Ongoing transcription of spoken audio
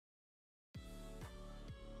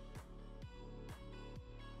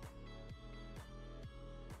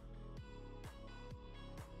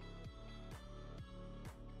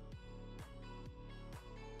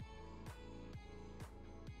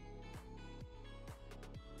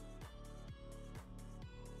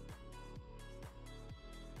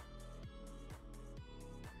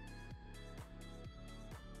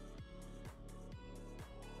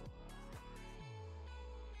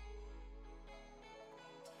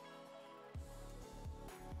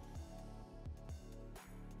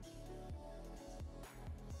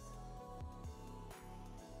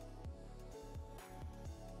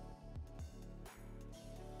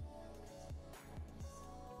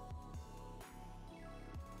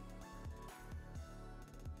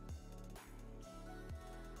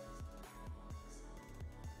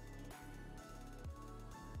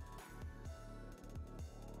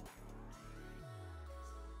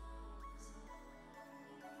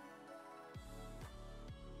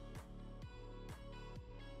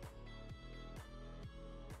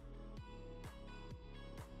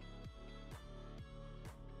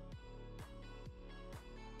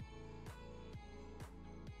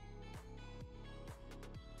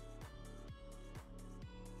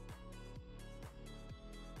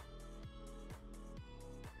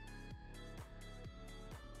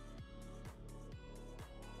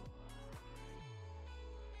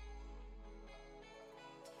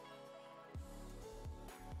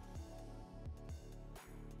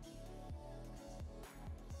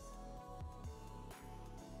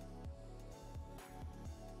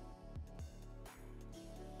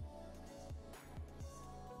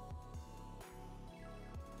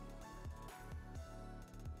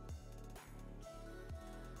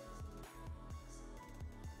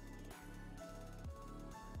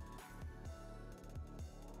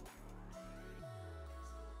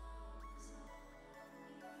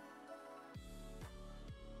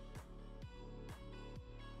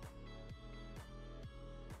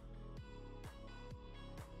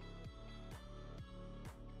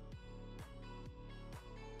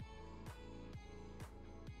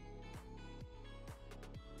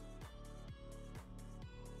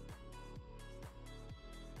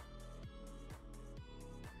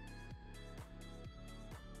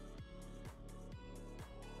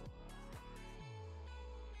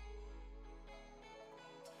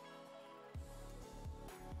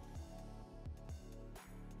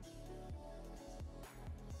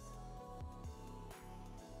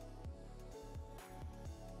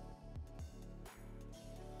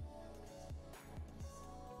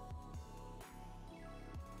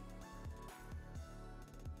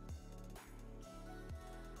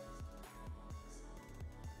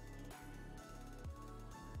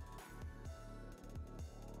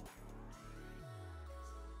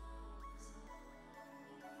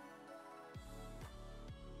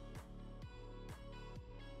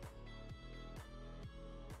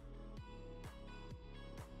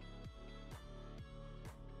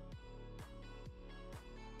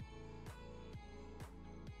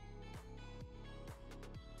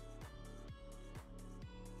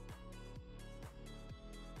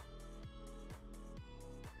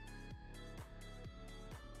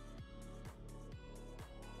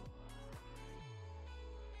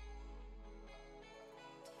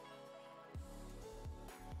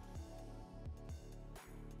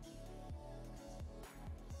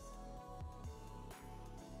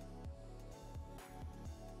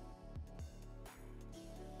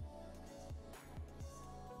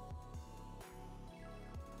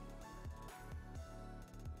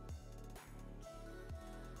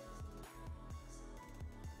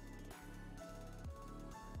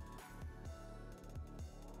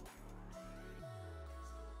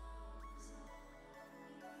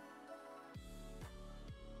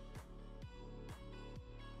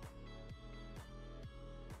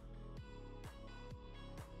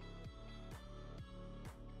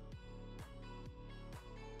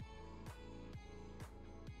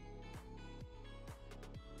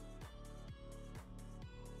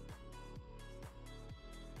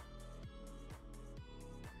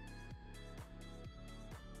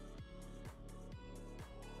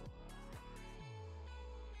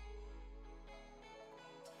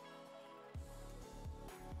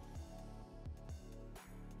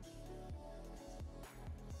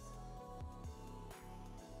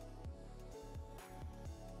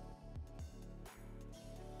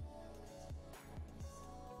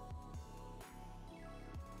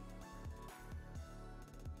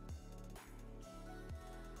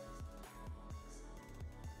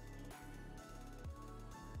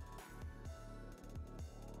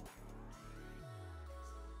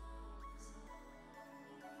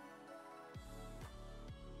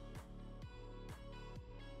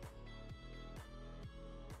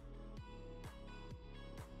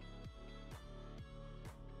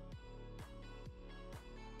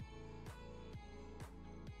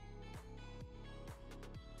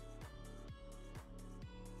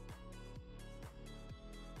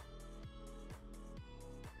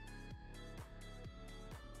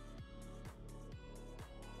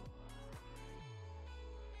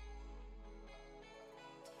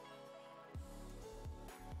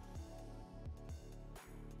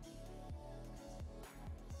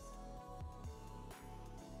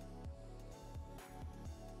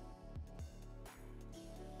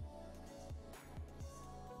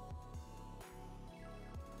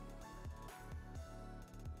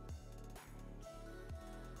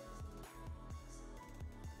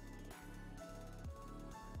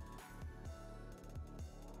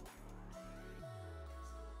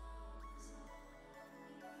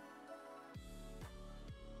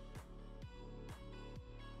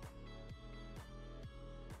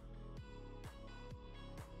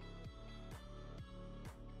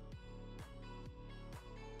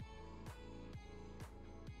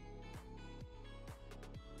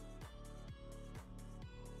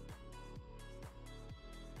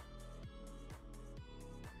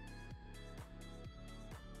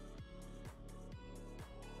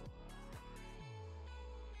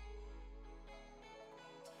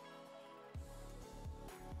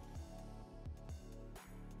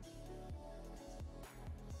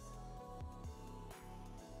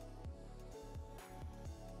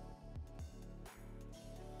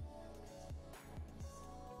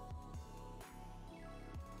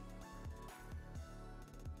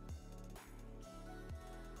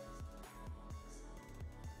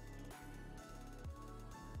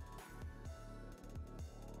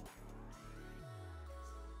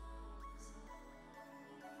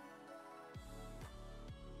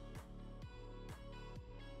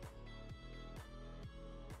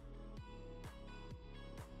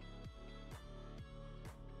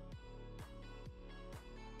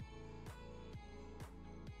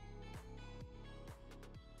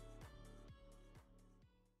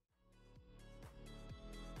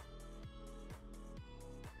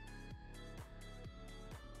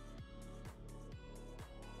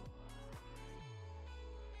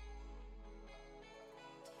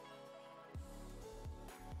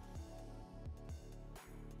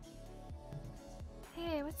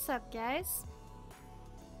What's up, guys?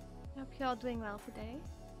 Hope you're all doing well today.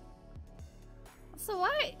 So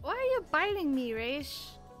why are you biting me, Raish?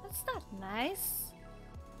 That's not nice.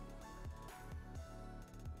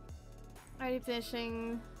 Are you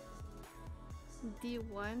finishing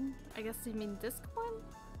D1? I guess you mean disc 1?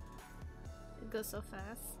 It goes so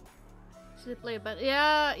fast. Should I play? But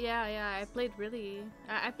yeah. I played really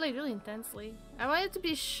intensely. I wanted to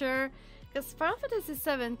be sure, because Final Fantasy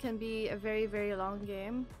 7 can be a very, very long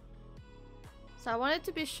game. So I wanted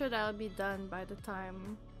to be sure that I'll be done by the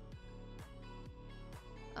time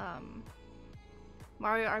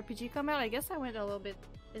Mario RPG come out. I guess I went a little bit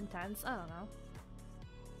intense. I don't know.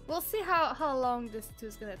 We'll see how long this 2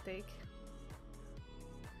 is gonna take.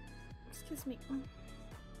 Excuse me.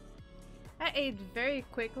 I ate very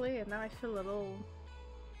quickly and now I feel a little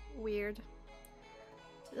weird.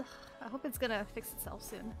 Ugh, I hope it's gonna fix itself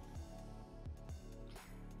soon.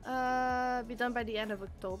 Be done by the end of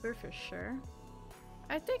October for sure.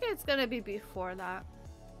 I think it's gonna be before that.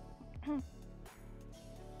 I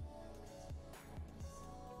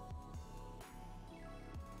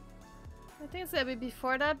think it's gonna be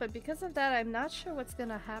before that, but because of that, I'm not sure what's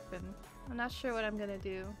gonna happen. I'm not sure what I'm gonna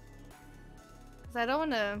do. Because I don't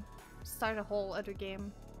want to start a whole other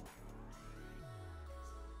game.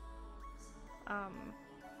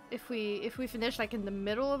 If we finish like in the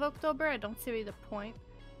middle of October, I don't see really the point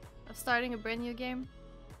of starting a brand new game.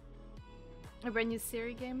 A brand new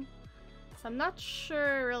series game. So I'm not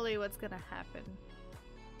sure really what's gonna happen.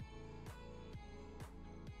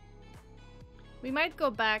 We might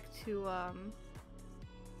go back to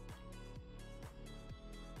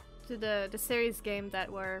the series game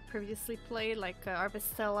that were previously played, like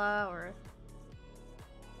Arvestella or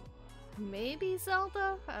maybe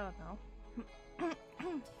Zelda? I don't know.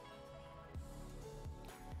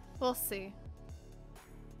 We'll see.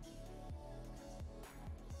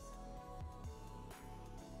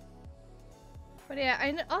 But yeah,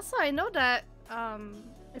 I know that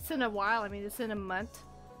it's in a while. I mean, it's in a month.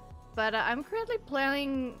 But I'm currently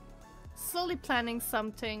slowly planning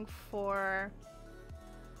something for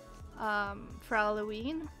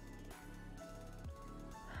Halloween.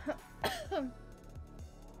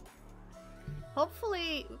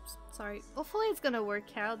 Hopefully it's gonna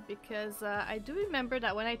work out, because I do remember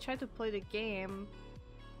that when I tried to play the game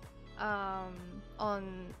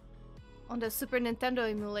on the Super Nintendo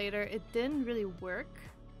emulator, it didn't really work.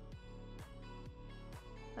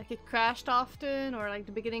 Like it crashed often, or like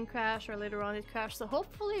the beginning crashed, or later on it crashed. So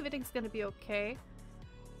hopefully everything's gonna be okay.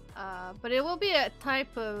 But it will be a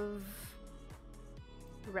type of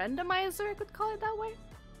randomizer, I could call it that way.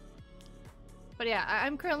 But yeah,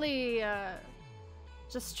 I'm currently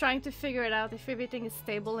just trying to figure it out if everything is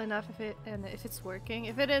stable enough, if it's working.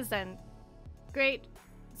 If it is, then great.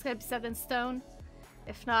 It's gonna be set in stone.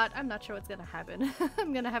 If not, I'm not sure what's gonna happen.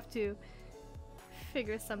 I'm gonna have to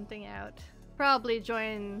figure something out. Probably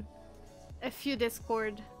join a few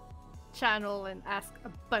Discord channel and ask a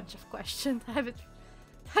bunch of questions. have it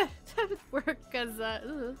work, because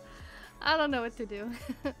I don't know what to do.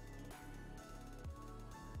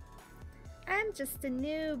 I'm just a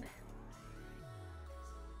noob.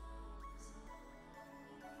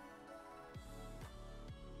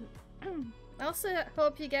 I also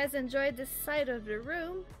hope you guys enjoyed this side of the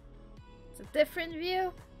room. It's a different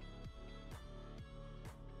view.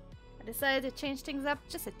 I decided to change things up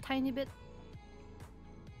just a tiny bit.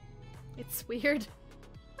 It's weird.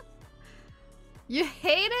 You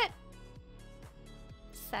hate it?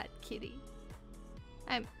 Sad kitty.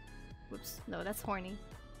 Whoops, no, that's horny.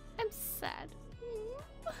 I'm sad.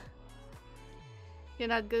 You're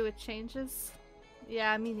not good with changes?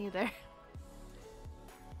 Yeah, me neither.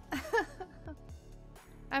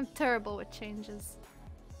 I'm terrible with changes.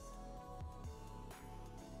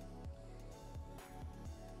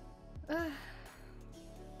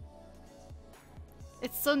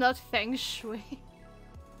 It's so not feng shui.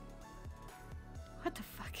 What the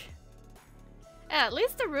fuck? Yeah, at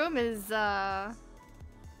least the room is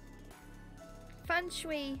feng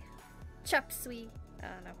shui, chop sui. I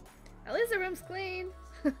don't know. At least the room's clean.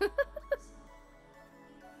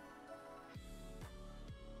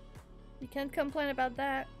 You can't complain about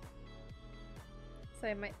that.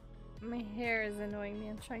 Sorry, my hair is annoying me.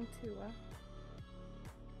 I'm trying to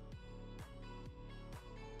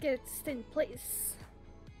get it to stay in place.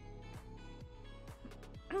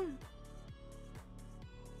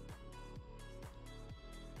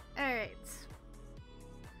 Alright.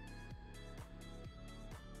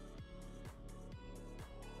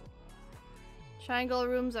 Triangle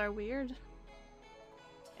rooms are weird.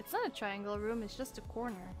 It's not a triangle room, it's just a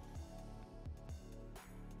corner.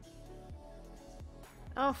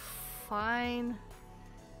 Oh, fine.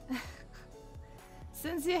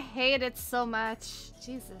 Since you hate it so much.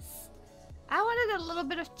 Jesus. I wanted a little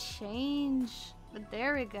bit of change. But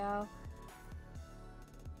there we go.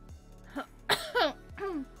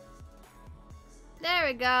 There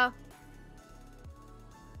we go.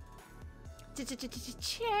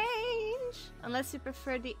 Change! Unless you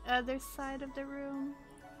prefer the other side of the room.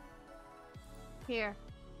 Here.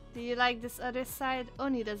 Do you like this other side?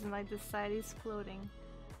 Oni doesn't like this side. He's floating.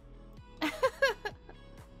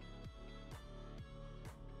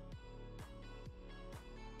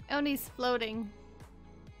 Oni's floating.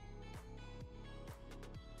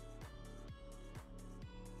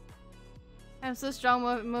 I'm so strong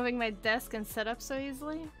moving my desk and setup so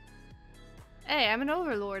easily. Hey, I'm an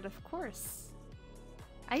overlord, of course.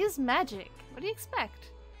 I use magic. What do you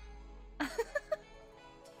expect?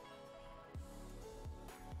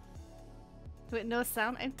 With no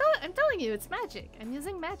sound? I'm telling you, it's magic. I'm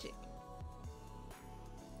using magic.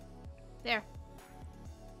 There.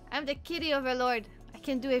 I'm the kitty overlord. I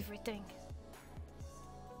can do everything.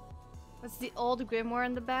 What's the old grimoire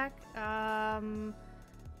in the back?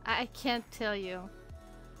 I can't tell you.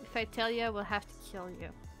 If I tell you, I will have to kill you.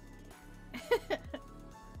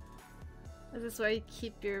 Is this where you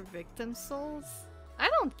keep your victim souls? I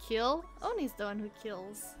don't kill. Oni's the one who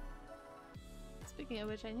kills. Speaking of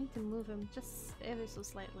which, I need to move him just ever so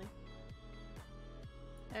slightly.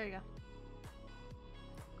 There we go.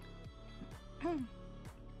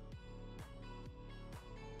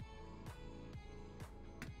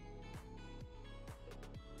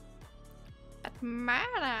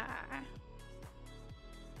 Murder.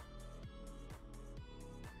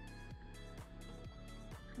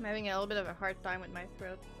 I'm having a little bit of a hard time with my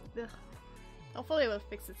throat. Ugh. Hopefully it will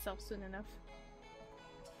fix itself soon enough.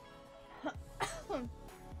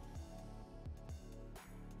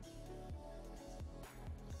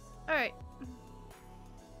 Alright.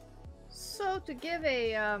 So to give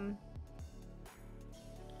a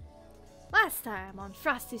last time on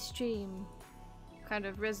Frosty Stream kind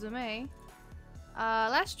of resume.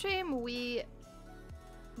 Last stream we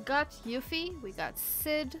got Yuffie, we got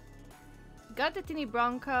Sid, got the Tiny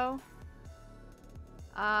Bronco,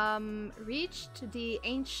 reached the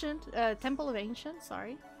ancient Temple of Ancient,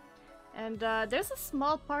 sorry. And there's a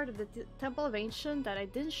small part of the Temple of Ancient that I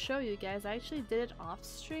didn't show you guys. I actually did it off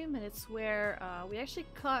stream, and it's where we actually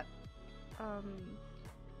caught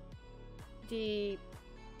the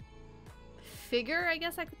figure, I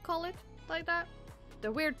guess I could call it like that.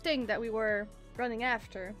 The weird thing that we were running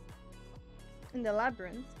after in the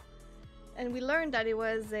labyrinth. And we learned that it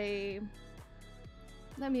was a...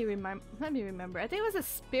 Let me remember. I think it was a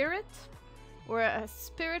spirit or a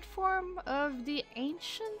spirit form of the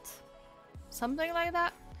ancient. Something like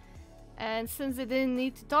that. And since they didn't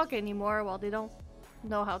need to talk anymore, well, they don't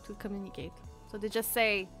know how to communicate. So they just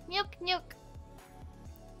say, "Nyuk, nyuk."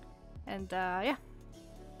 And yeah.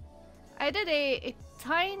 I did a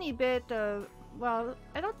tiny bit of, well,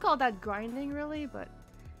 I don't call that grinding really, but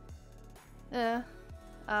I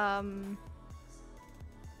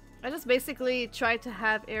just basically tried to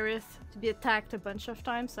have Aerith to be attacked a bunch of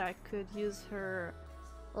times so I could use her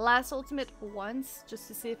last ultimate once just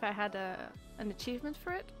to see if I had an achievement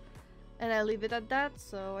for it. And I leave it at that,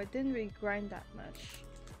 so I didn't really grind that much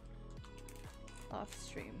off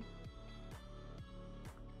stream.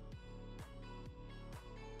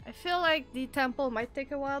 I feel like the temple might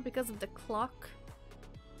take a while because of the clock.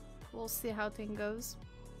 We'll see how things goes.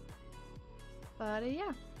 But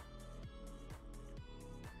yeah.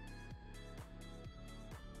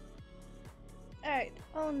 Alright,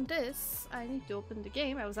 on this, I need to open the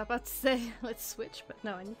game. I was about to say let's switch, but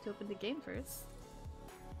no, I need to open the game first.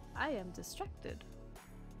 I am distracted.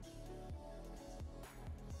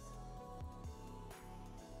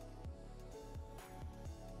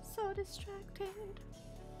 So distracted.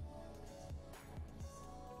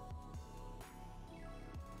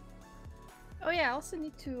 Oh yeah, I also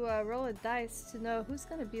need to roll a dice to know who's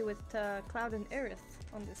gonna be with Cloud and Aerith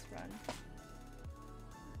on this run.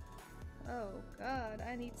 Oh god,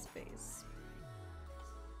 I need space.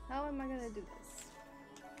 How am I gonna do this?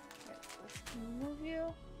 Let's move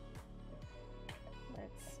you.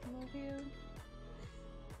 Let's move you.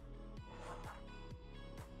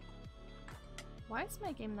 Why is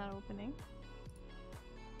my game not opening?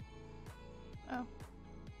 Oh.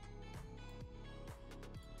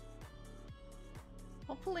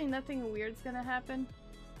 Hopefully nothing weird's gonna happen.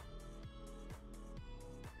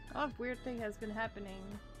 A lot of weird thing has been happening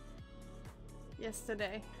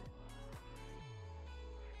yesterday.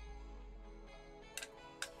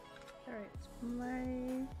 Alright,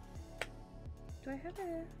 my Do I have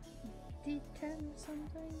a D10 or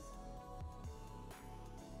something?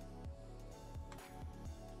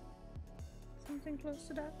 Something close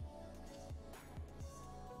to that?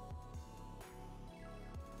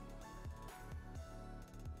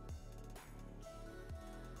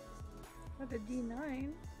 I have a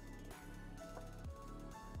D9.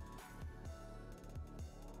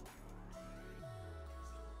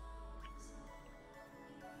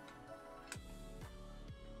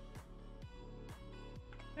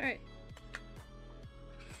 Alright.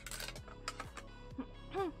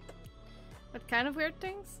 What kind of weird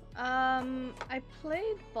things? I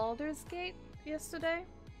played Baldur's Gate yesterday.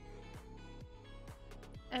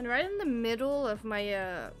 And right in the middle of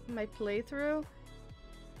my my playthrough,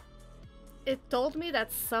 it told me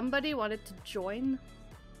that somebody wanted to join.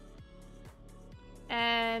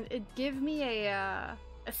 And it gave me a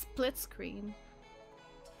split screen.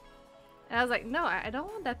 And I was like, no, I don't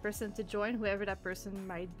want that person to join, whoever that person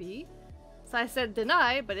might be. So I said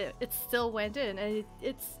deny, but it still went in, and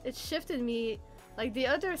it shifted me, like the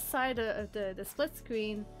other side of the split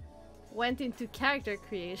screen went into character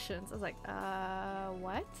creations. I was like,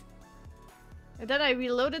 what? And then I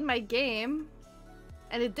reloaded my game,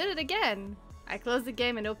 and it did it again. I closed the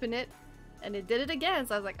game and opened it, and it did it again.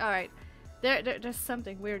 So I was like, alright, there's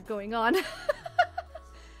something weird going on. I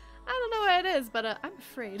don't know what it is, but I'm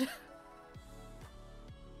afraid.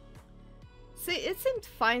 See, it seemed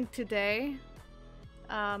fine today.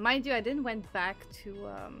 Mind you, I didn't went back to,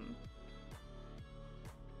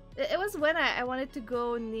 It was when I wanted to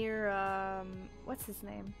go near, what's his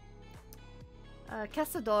name?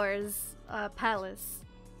 Cassador's palace.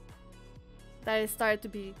 That it started to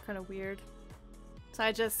be kind of weird. So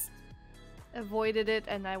I just avoided it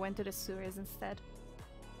and I went to the sewers instead.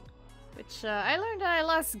 Which, I learned that I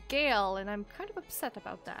lost Gale, and I'm kind of upset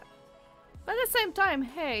about that. But at the same time,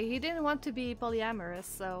 hey, he didn't want to be polyamorous,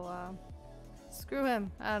 so screw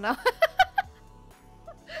him. I don't know.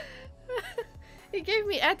 He gave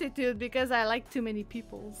me attitude because I like too many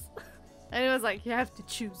peoples. And it was like, you have to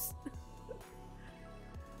choose.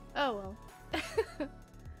 Oh well.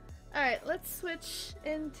 Alright, let's switch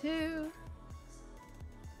into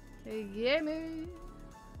a gimme.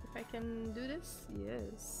 If I can do this?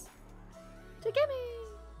 Yes. To gimme!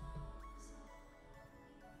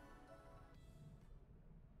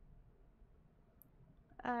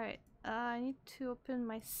 Alright, I need to open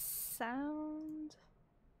my sound.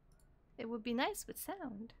 It would be nice with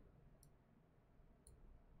sound.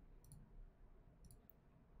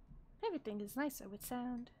 Everything is nicer with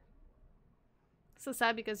sound. So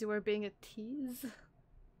sad because you were being a tease.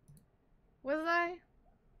 Was I?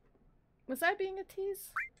 Was I being a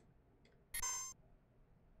tease?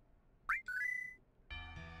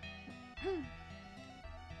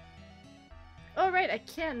 Oh right, I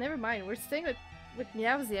can't. Never mind. We're staying with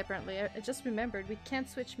Meowsy apparently. I just remembered we can't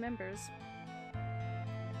switch members.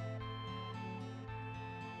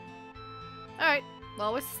 Alright,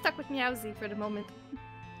 well we're stuck with Meowsy for the moment.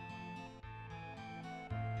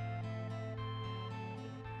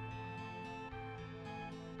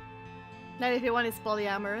 Not if one is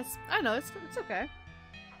polyamorous. I know, it's okay.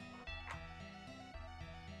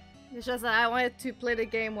 It's just that I wanted to play the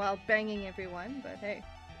game while banging everyone, but hey.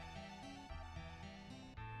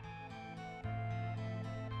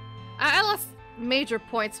 I lost major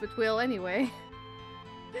points with Will anyway.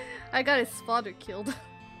 I got his father killed.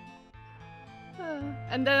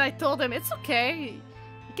 And then I told him, it's okay.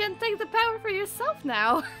 You can take the power for yourself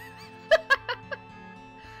now.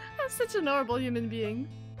 I'm such a horrible human being.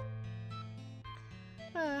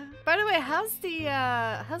 By the way, how's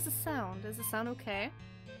the sound? Does it sound okay?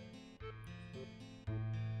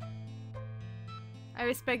 I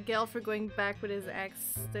respect Gale for going back with his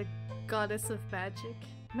ex, the goddess of magic.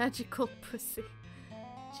 Magical pussy.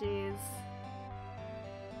 Jeez.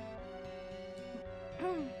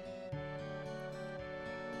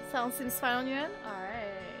 Sound seems fine on your end?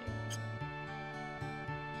 Alright.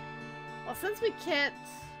 Well, since we can't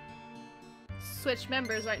switch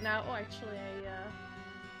members right now. Oh, actually,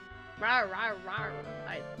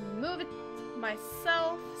 I move it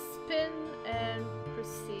myself, spin, and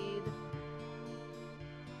proceed.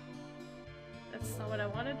 That's not what I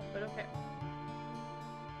wanted, but okay.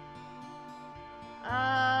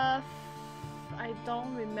 I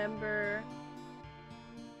don't remember.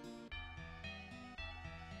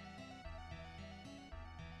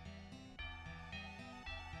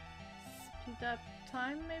 Speed up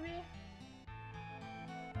time, maybe?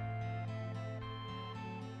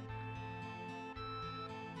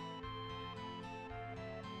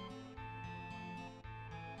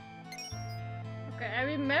 Okay, I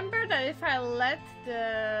remember that if I let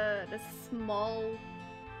the small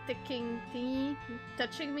ticking thingy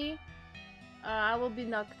touching me, I will be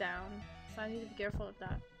knocked down. So I need to be careful of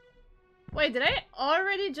that. Wait, did I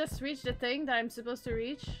already just reach the thing that I'm supposed to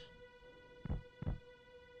reach?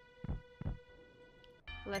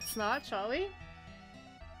 Let's not, shall we?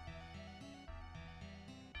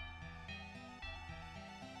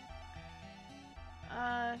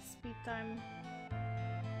 Speed time.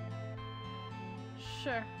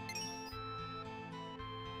 Sure.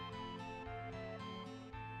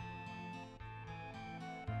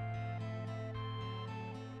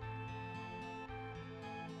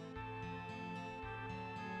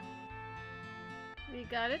 We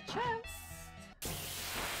got a chest.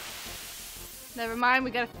 Never mind,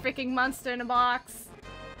 we got a freaking monster in a box.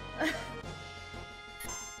 Ooh,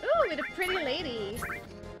 with a pretty lady.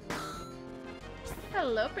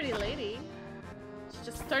 Hello, pretty lady. She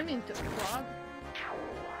just turned me into a frog.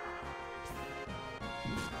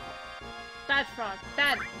 Bad frog,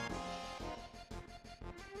 bad.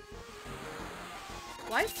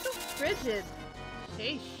 Why so frigid?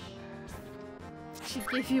 Sheesh. She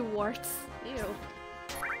gave you warts. Ew.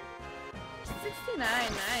 69,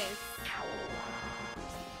 nice.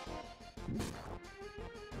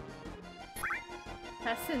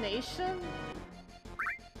 Fascination?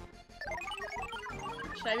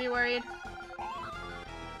 Should I be worried?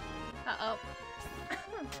 Uh-oh.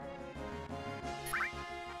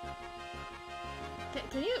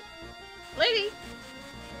 Can you... Lady!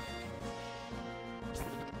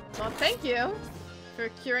 Well, thank you for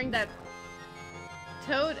curing that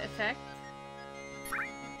toad effect.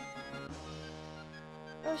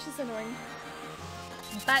 Oh, she's annoying.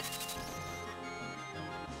 But...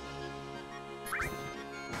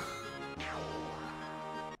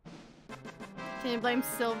 Can you blame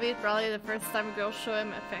Sylvie? Probably the first time girls show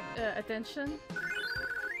him attention.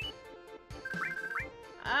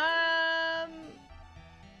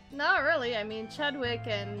 Not really. I mean, Chadwick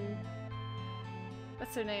and...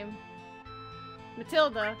 What's her name?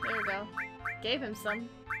 Matilda. There we go. Gave him some.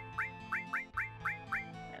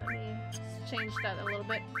 Yeah, let me just change that a little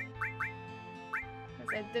bit.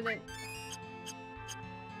 Because I didn't...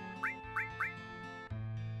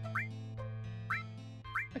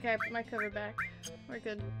 Okay, I put my cover back. We're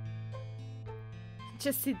good.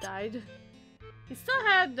 Jesse died. He still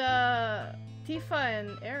had, Tifa and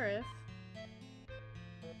Aerith.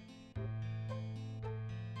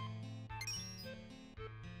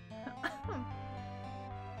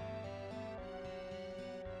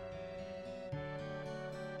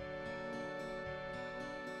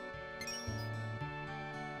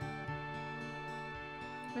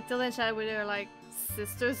 Matilda and Chadwick are like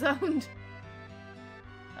sisters owned.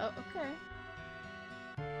 Oh, okay.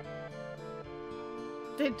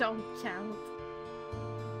 They don't count.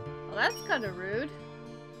 Well, that's kind of rude.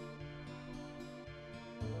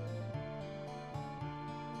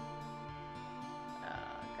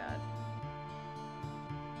 Oh, God.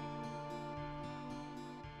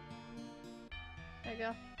 There you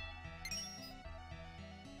go.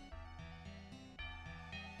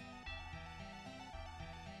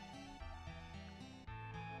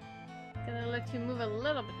 Gonna let you move a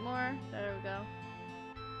little bit more. There we go.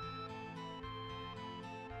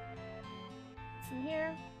 What's in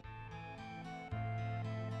here?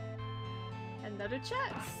 Another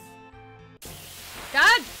chest.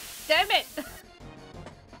 God damn it!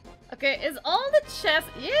 Okay, is all the chests—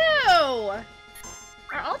 Ew!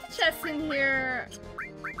 Are all the chests in here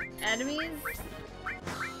enemies?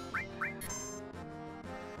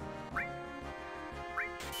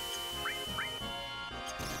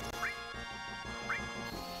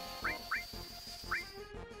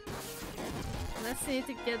 Let's need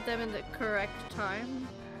to get them in the correct time.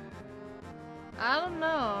 I don't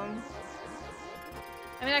know.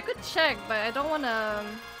 I mean, I could check, but I don't want to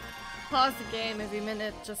pause the game every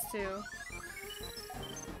minute just to...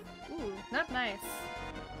 Ooh, not nice.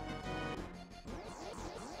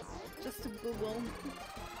 Just to Google.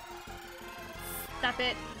 Stop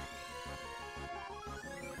it.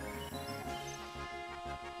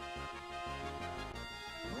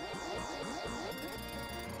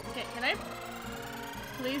 Okay, can I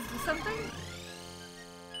please do something?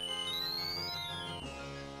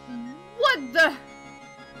 What the?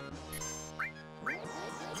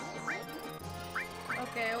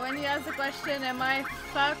 Okay, when you ask the question, am I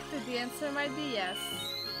fucked? The answer might be yes.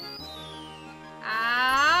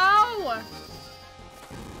 Ow!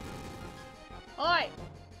 Oi!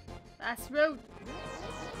 That's rude.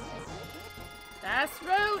 That's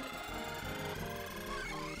rude!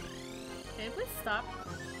 Can you please stop?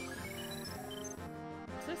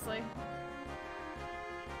 Seriously.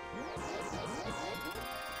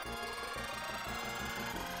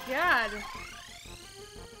 god.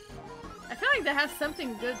 I feel like they have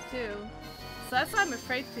something good too. So that's why I'm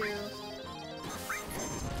afraid to.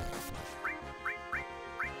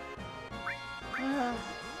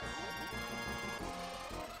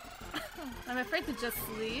 I'm afraid to just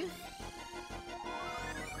leave.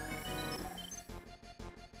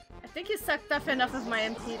 I think you sucked up enough of my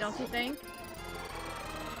MP, don't you think?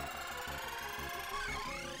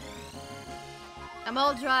 I'm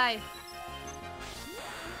all dry.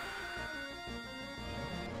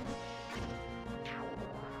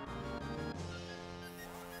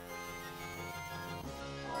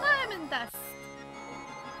 Lemon dust.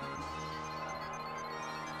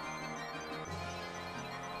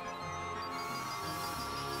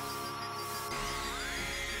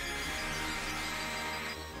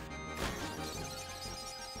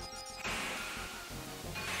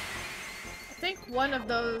 I think one of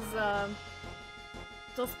those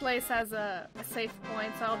places has a save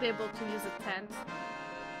point, so I'll be able to use a tent.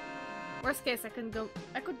 Worst case, I could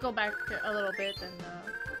go back a little bit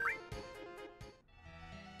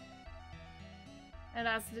and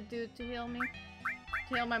ask the dude to heal me,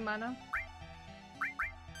 to heal my mana.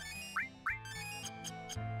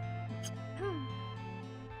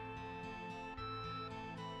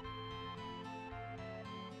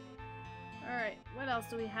 All right, what else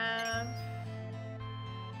do we have?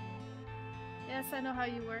 Yes, I know how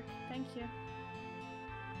you work. Thank you.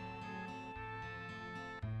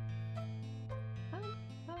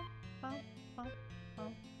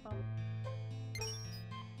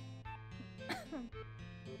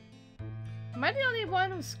 Am I the only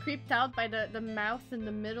one who's creeped out by the mouth in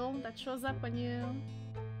the middle that shows up when you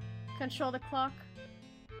control the clock?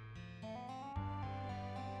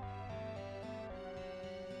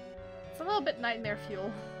 It's a little bit nightmare fuel.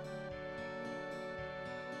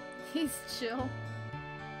 He's chill.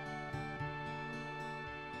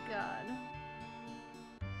 God.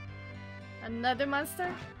 Another monster?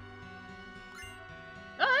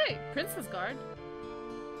 Oh hey! Princess Guard.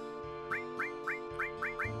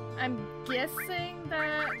 I'm guessing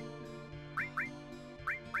that...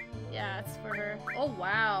 Yeah, it's for her. Oh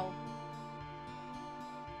wow.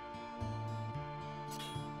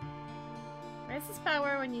 Raises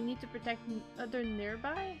power when you need to protect other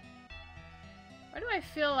nearby? Why do I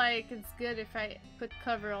feel like it's good if I put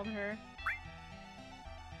cover on her?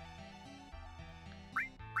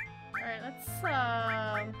 Alright, let's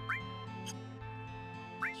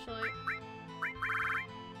actually...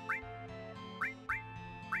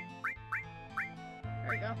 There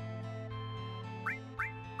we go.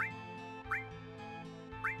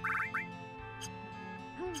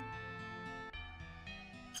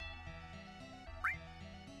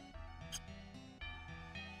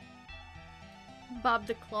 Bob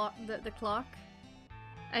the clock. The clock.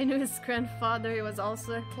 I knew his grandfather was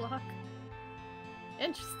also a clock.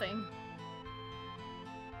 Interesting.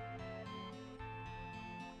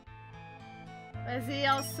 Is he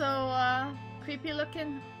also creepy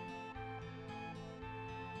looking?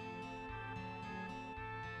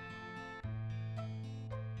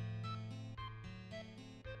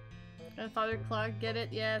 Grandfather clock, get it?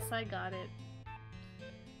 Yes, I got it.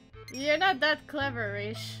 You're not that clever,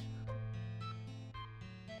 Raish.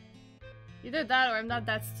 Either that or I'm not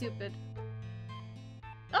that stupid.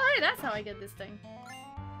 Oh hey, that's how I get this thing.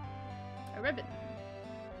 A ribbon.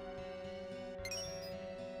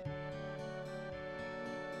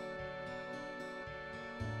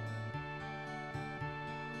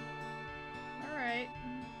 Alright.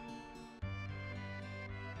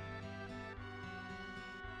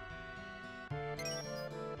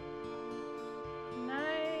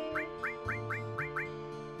 Nice.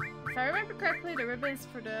 If I remember correctly, the ribbon's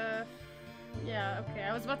for the... Yeah, okay.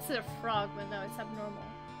 I was about to say a frog, but no, it's abnormal.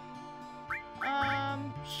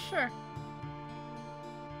 Sure.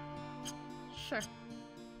 Sure.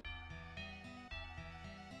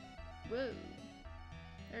 Whoa.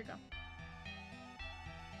 There you go.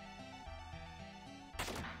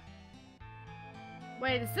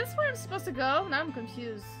 Wait, is this where I'm supposed to go? Now I'm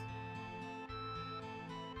confused.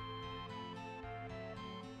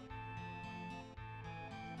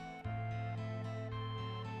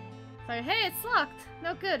 Like, hey, it's locked!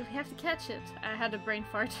 No good, we have to catch it. I had a brain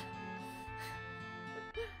fart.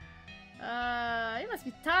 You must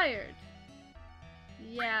be tired.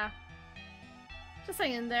 Yeah. Just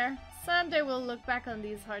hang in there. Someday we'll look back on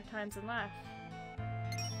these hard times and laugh.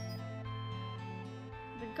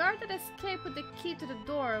 The guard that escaped with the key to the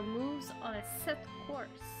door moves on a set course.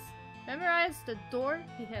 Memorize the door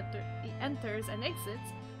he enters and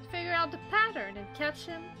exits to figure out the pattern and catch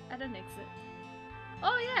him at an exit.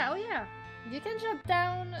 Oh yeah, oh yeah. You can jump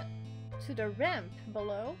down to the ramp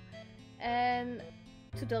below and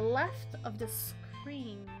to the left of the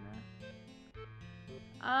screen.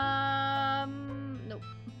 Nope.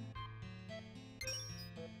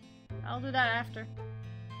 I'll do that after.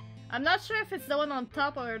 I'm not sure if it's the one on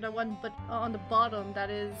top or the one but on the bottom that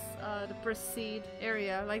is the proceed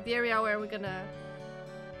area. Like the area where we're gonna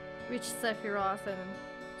reach Sephiroth and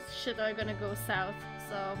shit are gonna go south.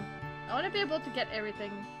 So I want to be able to get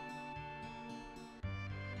everything.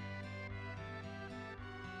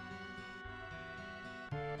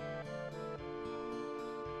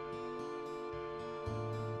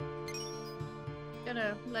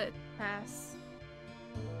 Gonna let it pass.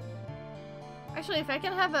 Actually, if I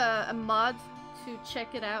can have a mod to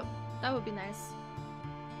check it out, that would be nice.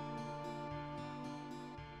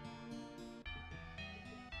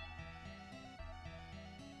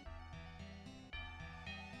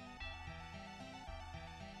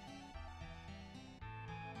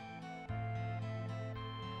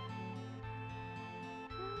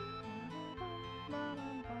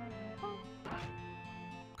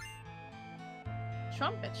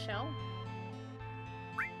 Trumpet shell.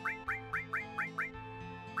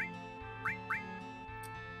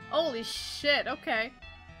 Holy shit, okay.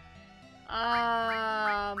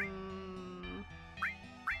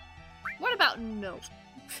 What about no?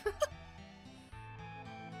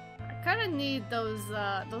 I kinda need those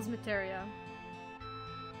materia.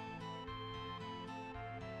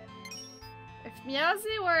 If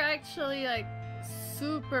Miyazi were actually like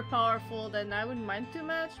super powerful, then I wouldn't mind too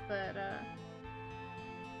much, but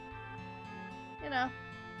you know,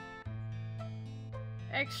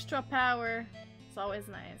 extra power. It's always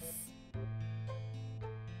nice.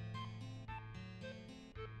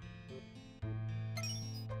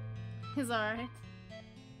 He's alright.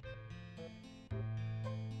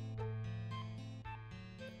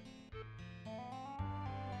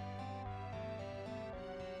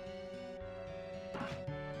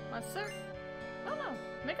 Monster? Oh no,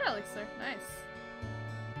 Mega Elixir. Nice.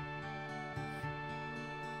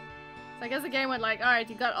 So I guess the game went like, alright,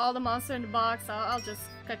 you got all the monster in the box, I'll just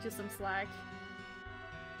cut you some slack.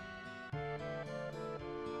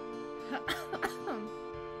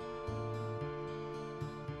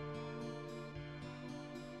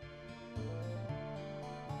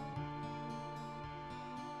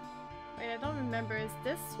 Wait, I don't remember. Is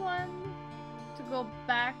this one to go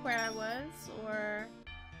back where I was, or...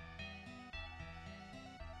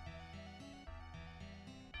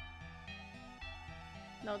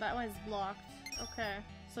 No, that one is blocked. Okay.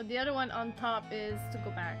 So the other one on top is to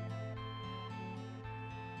go back.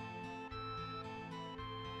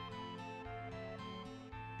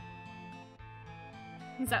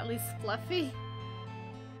 He's at least fluffy.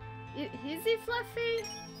 Is he fluffy?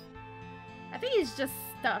 I think he's just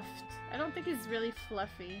stuffed. I don't think he's really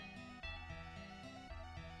fluffy.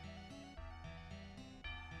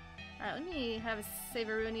 Alright, let me have a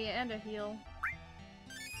Saveroonie and a heal.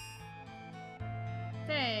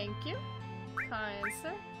 Thank you, kind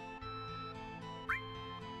sir.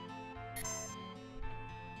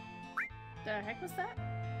 The heck was that?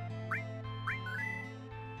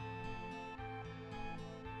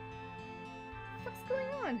 What's going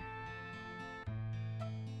on?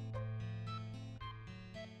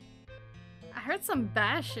 I heard some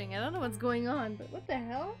bashing. I don't know what's going on, but what the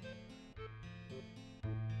hell?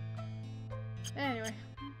 Anyway.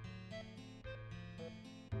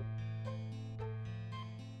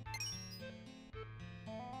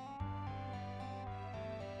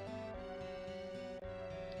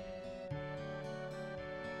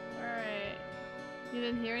 Alright. You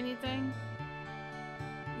didn't hear anything?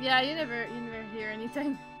 Yeah, you never hear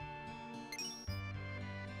anything.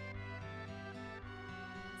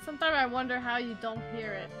 Sometimes I wonder how you don't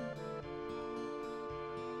hear it.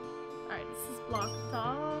 Alright, this is blocked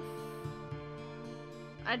off.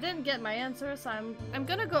 I didn't get my answer, so I'm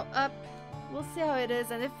gonna go up. We'll see how it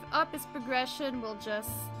is, and if up is progression, we'll just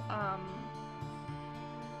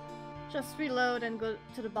reload and go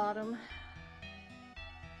to the bottom.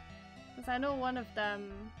 Because I know one of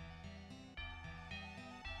them...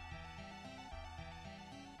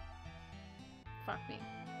 Fuck me.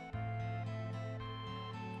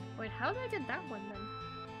 Wait, how did I get that one then?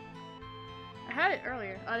 I had it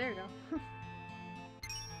earlier. Oh, there you go.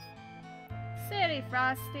 City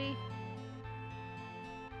Frosty.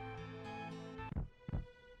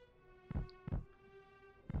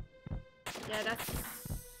 Yeah, that's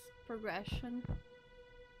progression.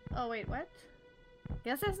 Oh wait, what?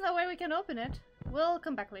 Guess there's no way we can open it. We'll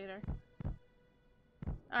come back later.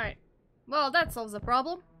 Alright. Well, that solves the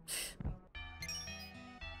problem.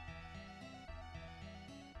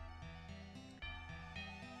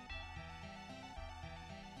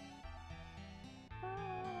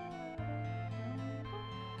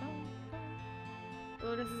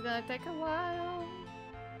 Oh, this is gonna take a while.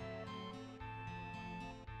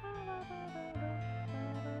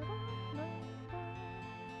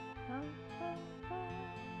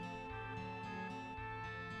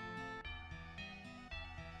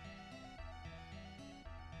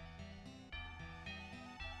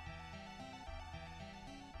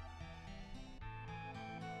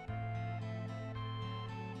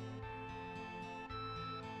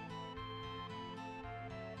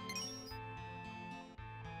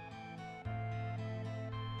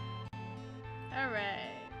 Alright.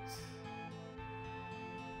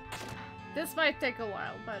 This might take a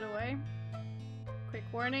while, by the way. Quick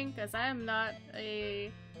warning, because I am not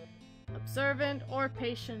a observant or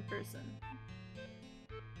patient person.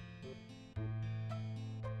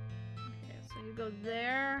 Okay, so you go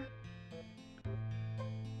there.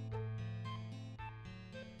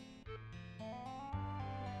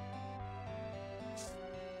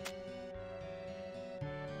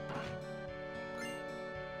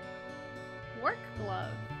 Work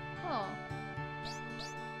glove. Oh.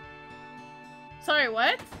 Sorry,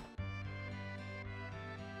 what?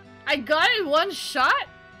 I got it in one shot?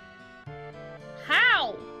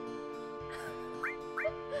 How?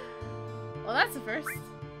 Well, that's the first.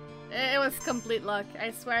 It was complete luck.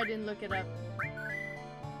 I swear I didn't look it up.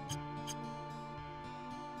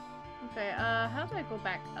 Okay, how do I go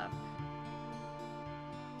back up?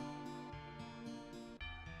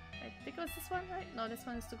 I think it was this one, right? No, this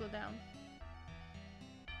one is to go down.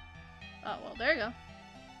 Oh, well, there you go.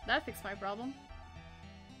 That fixed my problem.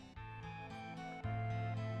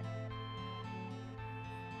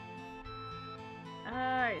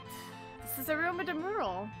 Alright. This is a room with a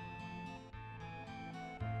mural.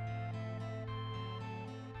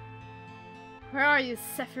 Where are you,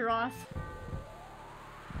 Sephiroth?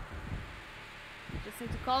 Just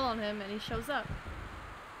need to call on him and he shows up.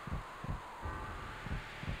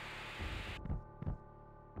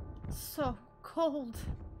 So cold.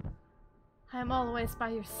 I am always by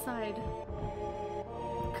your side.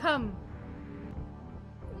 Come.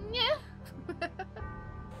 Yeah.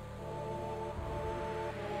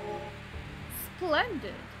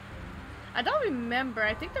 Splendid. I don't remember.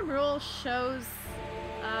 I think the rule shows,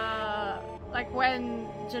 like when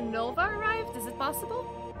Genova arrived. Is it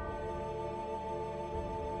possible?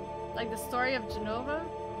 Like the story of Genova?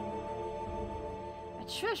 A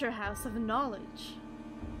treasure house of knowledge.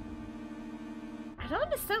 I don't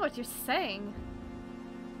understand what you're saying.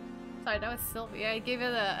 Sorry, that was Sylvie. I gave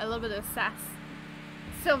it a little bit of sass.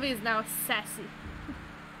 Sylvie is now sassy.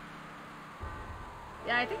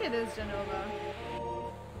 Yeah, I think it is Genova.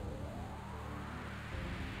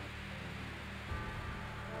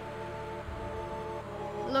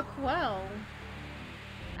 Look well.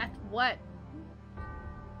 At what?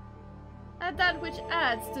 At that which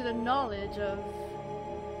adds to the knowledge of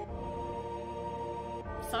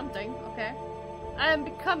something, okay. I am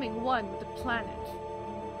becoming one with the planet.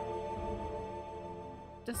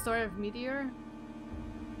 The story of Meteor?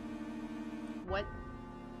 What?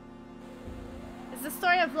 It's the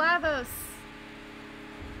story of Lavos!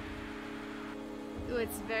 Ooh,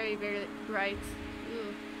 it's very, very bright.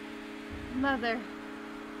 Ooh. Mother,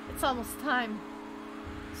 it's almost time.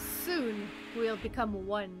 Soon we'll become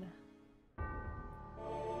one.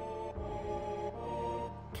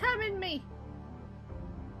 Come in me!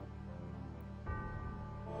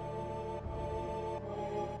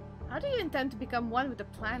 How do you intend to become one with the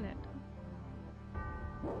planet?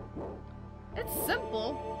 It's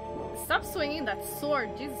simple. Stop swinging that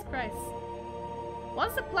sword, Jesus Christ.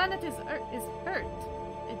 Once the planet is hurt,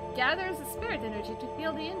 it gathers the spirit energy to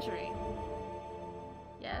heal the injury.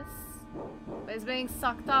 Yes, but it's being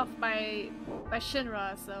sucked off by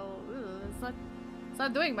Shinra, so it's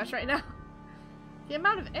not doing much right now. The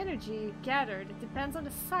amount of energy gathered depends on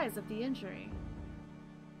the size of the injury.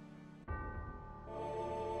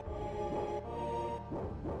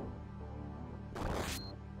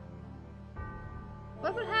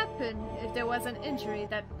 What would happen if there was an injury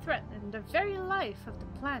that threatened the very life of the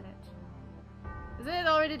planet? Isn't it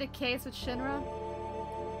already the case with Shinra?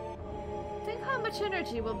 Think how much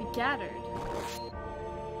energy will be gathered.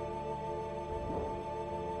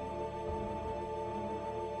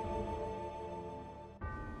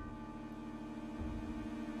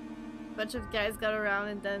 Bunch of guys got around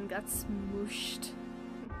and then got smooshed.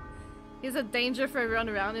 He's a danger for everyone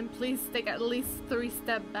around him. Please take at least 3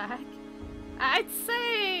 steps back. I'd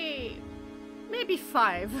say maybe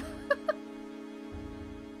 5.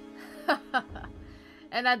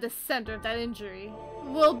 And at the center of that injury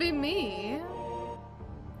will be me.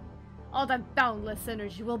 All that boundless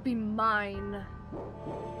energy will be mine.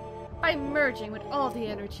 By merging with all the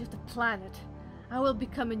energy of the planet, I will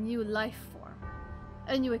become a new life form,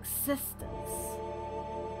 a new existence.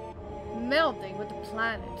 Melding with the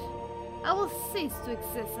planet, I will cease to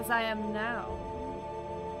exist as I am now,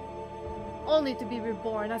 only to be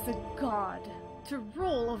reborn as a god, to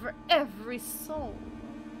rule over every soul.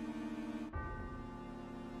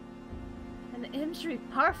 An injury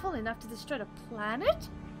powerful enough to destroy the planet?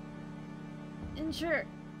 Injure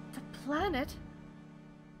the planet?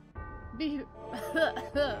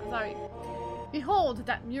 Sorry. Behold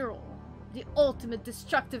that mural, the ultimate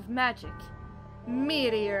destructive magic.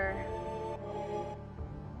 Meteor.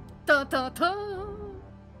 Dun dun dun!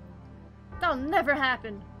 That'll never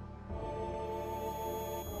happen.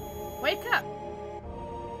 Wake up!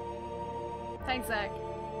 Thanks, Zach.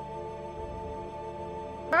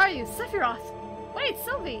 Where are you? Sephiroth! Wait,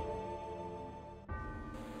 Sylvie!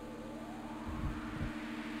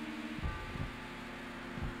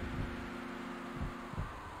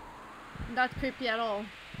 Not creepy at all.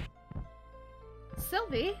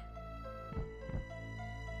 Sylvie?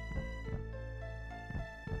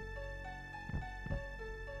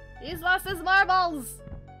 He's lost his marbles!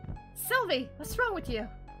 Sylvie, what's wrong with you?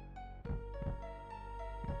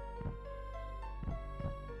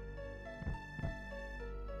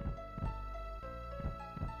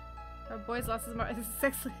 Our boy's lost his marbles.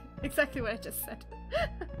 This is exactly what I just said.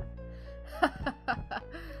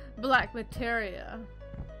 Black materia.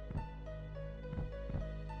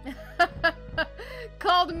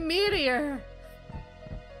 Called Meteor!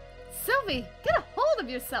 Sylvie, get a hold of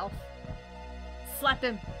yourself! Slap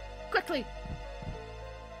him! Quickly!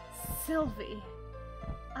 Sylvie.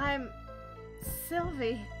 I'm...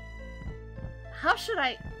 Sylvie. How should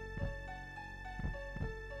I...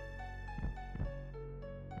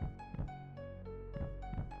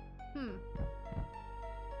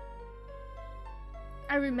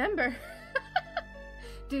 I remember.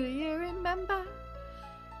 Do you remember?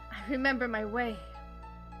 I remember my way.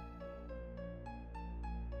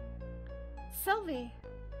 Sylvie.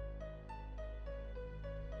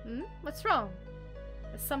 What's wrong?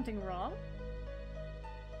 Is something wrong?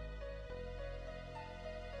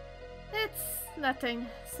 It's nothing,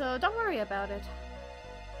 so don't worry about it.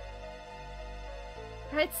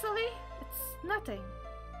 Right, Sylvie? It's nothing.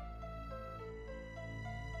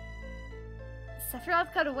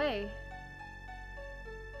 Sephiroth got away.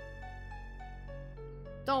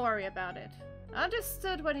 Don't worry about it. I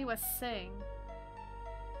understood what he was saying.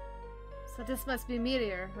 So this must be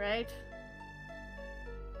Meteor, right?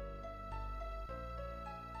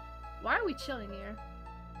 Why are we chilling here?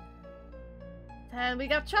 And we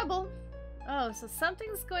got trouble. Oh, so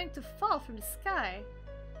something's going to fall from the sky.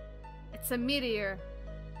 It's a meteor.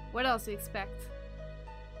 What else do you expect?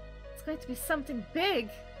 It's going to be something big.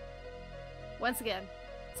 Once again,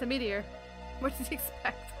 it's a meteor. What did you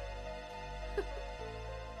expect?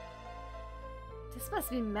 This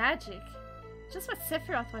must be magic. Just what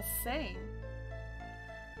Sephiroth was saying.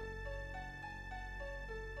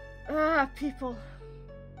 Ah, people.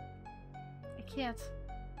 I can't.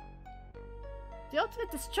 The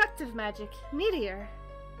ultimate destructive magic, Meteor.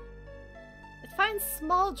 It finds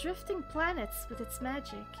small drifting planets with its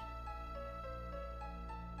magic.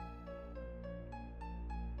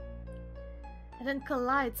 And then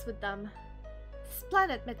collides with them. This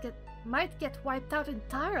planet might get wiped out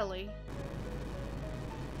entirely.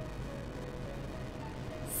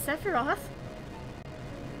 Sephiroth?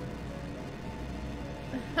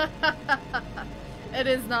 It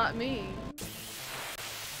is not me.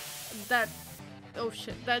 That... oh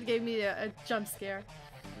shit, that gave me a jump scare.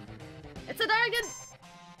 It's a Dargan!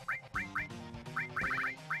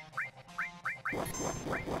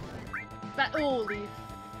 Holy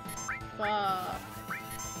fuck.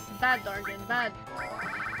 Bad Dargan, bad.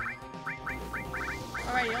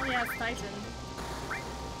 Alright, he only has Titan.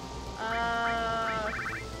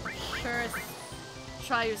 Sure,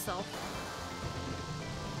 try yourself.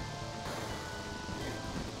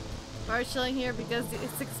 Are we chilling here because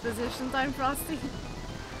it's exposition time, Frosty?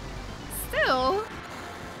 Still,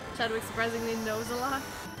 Chadwick surprisingly knows a lot.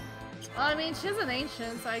 Well, I mean, she's an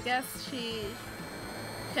ancient, so I guess she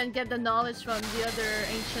can get the knowledge from the other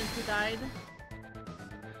ancient who died.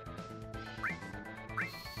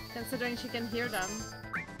 Considering she can hear them.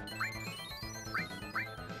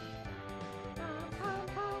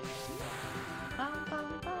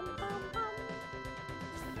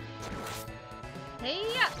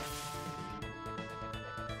 Hey-ya!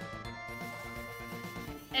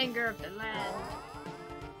 Anger of the land.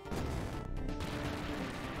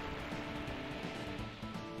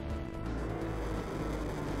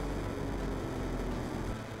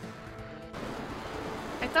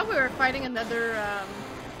 I thought we were fighting another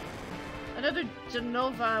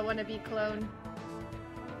Genova wannabe clone.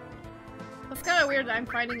 It's kind of weird that I'm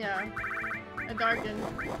fighting a Dargon.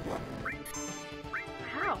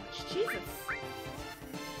 Ouch, Jesus.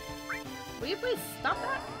 Will you please stop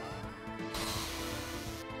that?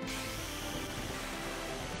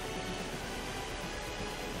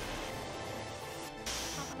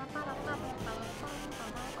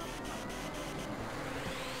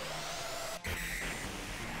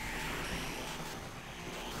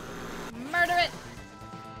 Murder it!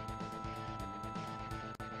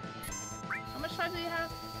 How much time do you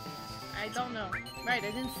have? I don't know. Right,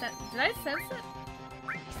 I didn't sense. Did I sense it?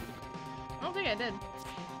 I don't think I did.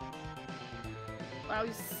 Wow,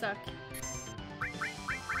 you suck.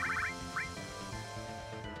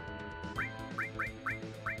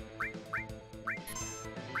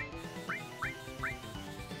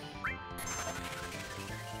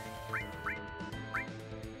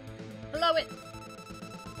 Blow it!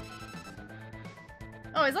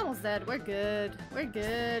 Oh, he's almost dead. We're good. We're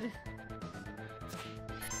good.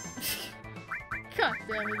 God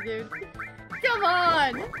damn it, dude. Come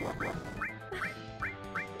on!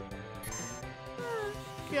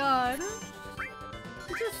 God.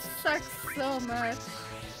 It just sucks so much.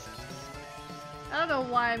 I don't know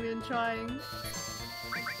why I'm even trying.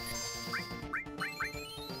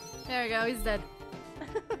 There we go, he's dead.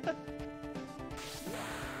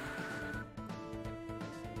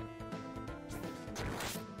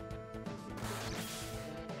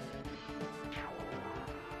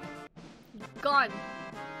 Gone.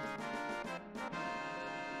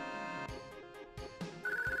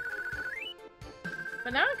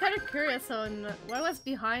 But now I'm kind of curious on what was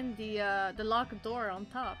behind the locked door on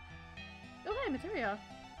top. Oh hey, materia.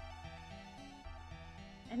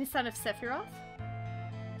 Any sign of Sephiroth?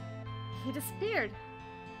 He disappeared.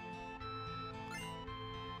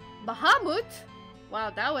 Bahamut?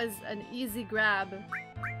 Wow, that was an easy grab.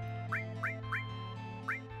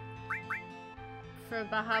 For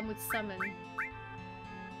Bahamut summon.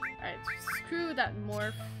 Alright, screw that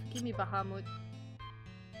morph. Give me Bahamut.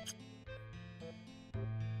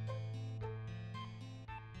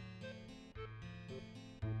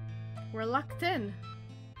 We're locked in.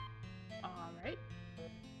 Alright.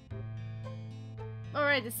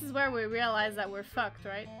 Alright, this is where we realize that we're fucked,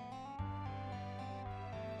 right?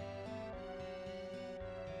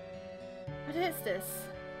 What is this?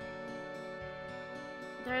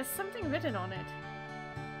 There is something written on it.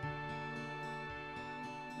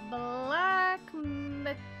 Black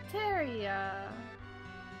materia.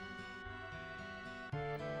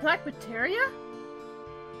 Black materia?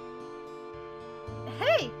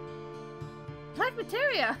 Hey! Black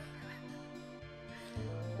materia!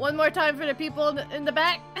 One more time for the people in the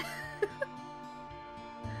back.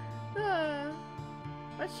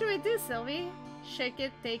 What should we do, Sylvie? Shake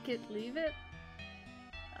it, take it, leave it?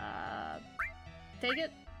 Take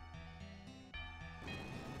it?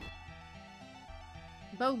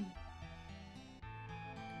 Boom.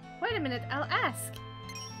 Wait a minute, I'll ask.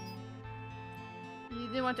 You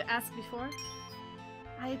didn't want to ask before?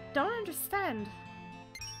 I don't understand.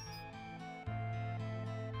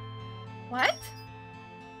 What?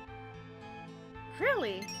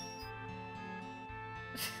 Really?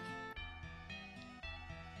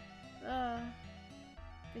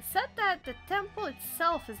 They said that the temple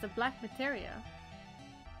itself is the black materia.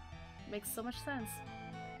 Makes so much sense.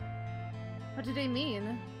 What do they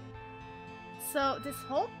mean? So this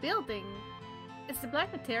whole building is the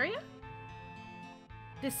black materia?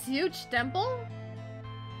 This huge temple?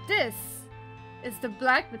 This is the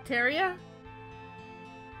black materia?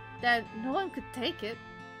 That no one could take it.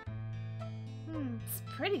 It's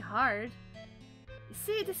pretty hard. You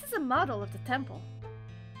see, this is a model of the temple.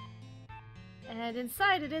 And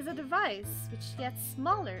inside it is a device, which gets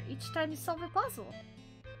smaller each time you solve a puzzle.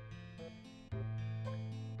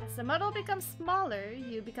 As the model becomes smaller,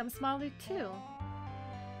 you become smaller too.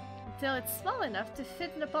 Until it's small enough to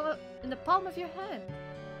fit in the palm of your hand.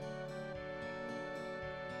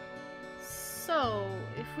 So,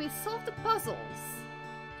 if we solve the puzzles,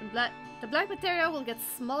 the black materia will get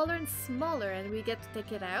smaller and smaller and we get to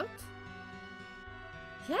take it out?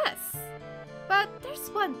 Yes! But there's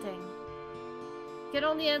one thing. You can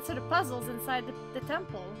only answer the puzzles inside the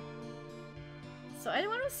temple. So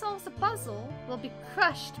anyone who solves the puzzle will be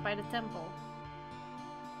crushed by the temple.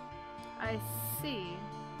 I see.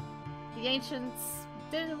 The ancients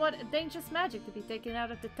didn't want dangerous magic to be taken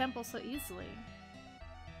out of the temple so easily.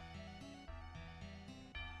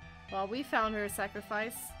 Well, we found her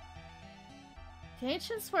sacrifice. The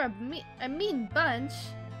ancients were a mean bunch.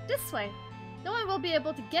 This way. No one will be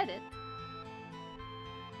able to get it.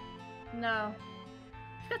 No.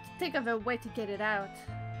 got to think of a way to get it out.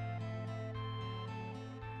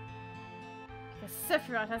 Because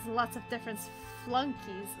Sephiroth has lots of different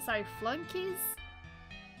flunkies. Sorry, flunkies?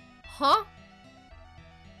 Huh?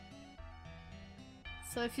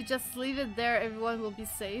 So if you just leave it there, everyone will be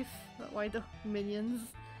safe. But why the minions?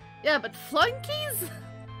 Yeah, but flunkies?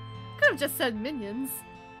 Could have just said minions.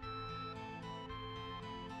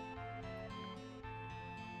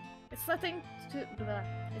 It's nothing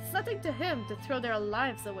to him to throw their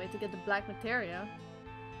lives away to get the black materia.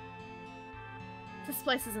 This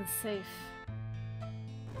place isn't safe.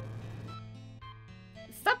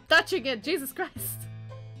 Stop touching it, Jesus Christ!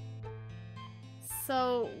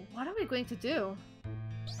 So, what are we going to do?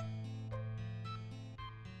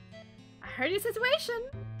 I heard your situation!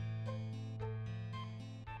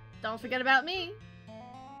 Don't forget about me!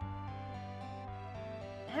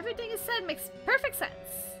 Everything you said makes perfect sense.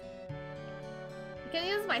 You can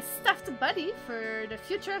use my stuffed buddy for the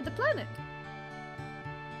future of the planet.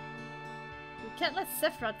 We can't let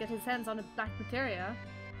Sephiroth get his hands on the black materia.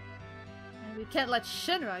 And we can't let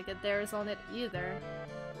Shinra get theirs on it either.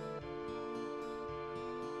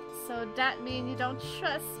 So that mean you don't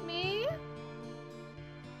trust me?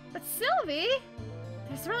 But Sylvie,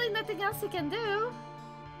 there's really nothing else you can do.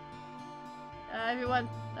 Everyone,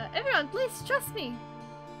 please trust me.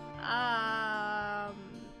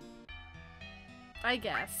 I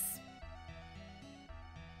guess.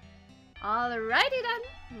 Alrighty then,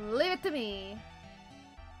 leave it to me.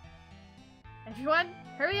 Everyone,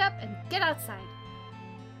 hurry up and get outside.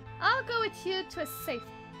 I'll go with you to a safe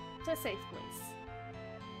place.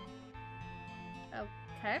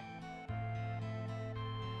 Okay.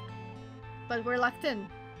 But we're locked in.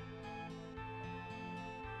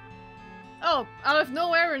 Oh, out of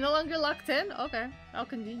nowhere, we're no longer locked in? Okay, how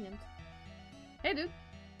convenient. Hey, dude.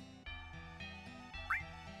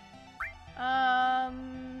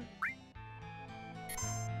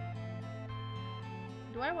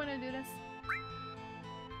 Do I want to do this?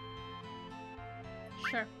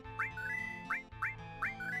 Sure.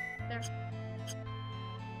 There.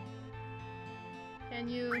 Can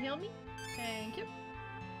you heal me? Thank you.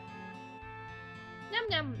 Yum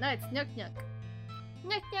yum. No, it's nyuk nyuk.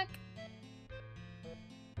 Nyuk nyuk.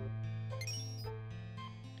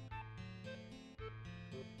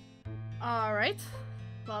 Alright.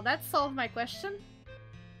 Well, that solved my question.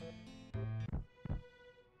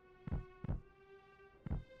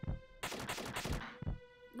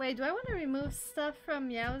 Wait, do I want to remove stuff from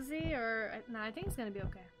Yowzi or... No, I think it's gonna be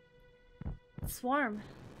okay. Swarm.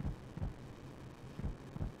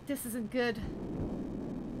 This isn't good.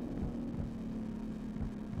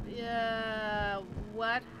 Yeah...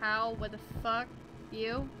 What? How? What the fuck?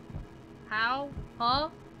 You? How? Huh?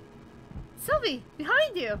 Sylvie!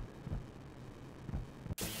 Behind you!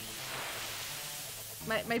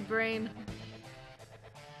 My brain.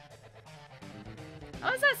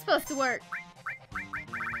 How is that supposed to work?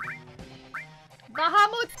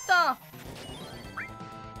 Bahamut!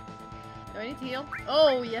 Do I need to heal?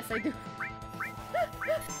 Oh, yes I do.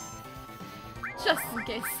 Just in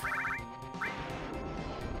case.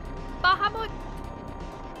 Bahamut!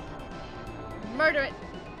 Murder it!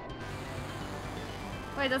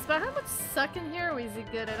 Wait, does Bahamut suck in here or is he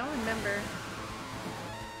good? I don't remember.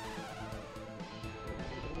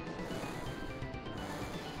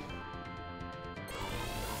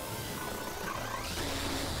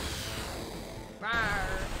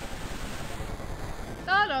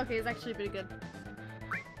 Oh no, okay, he's actually pretty good.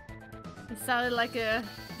 He sounded like a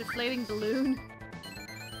deflating balloon.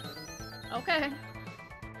 Okay.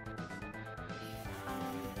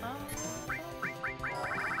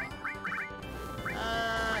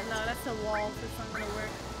 No, that's a wall, so it's not gonna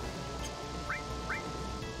work.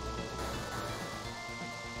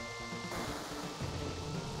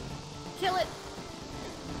 Kill it!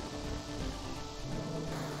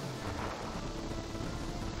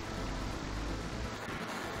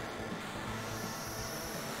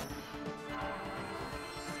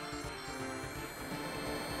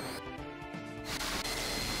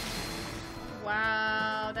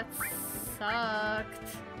 Wow, that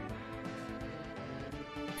sucked.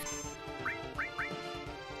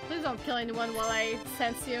 Please don't kill anyone while I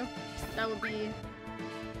sense you. That would be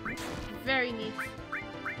very neat.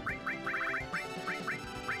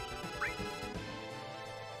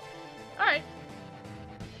 Alright.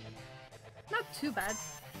 Not too bad.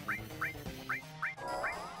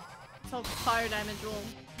 So fire damage will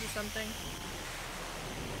do something.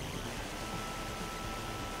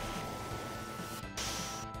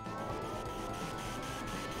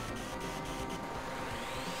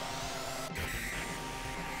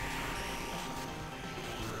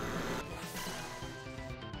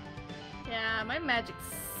 magic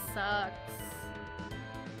sucks.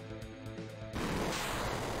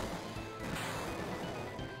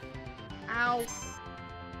 Ow.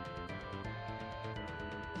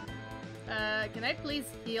 Can I please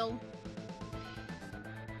heal?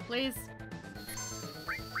 Please?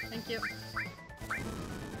 Thank you.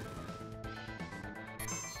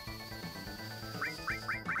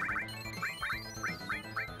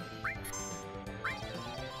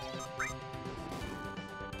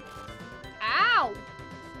 Ow!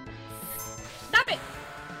 Stop it!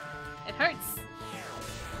 It hurts.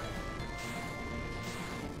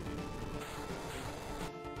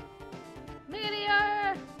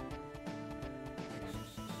 Meteor!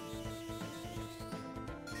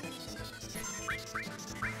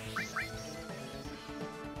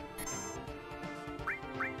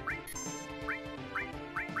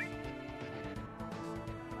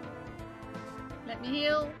 Let me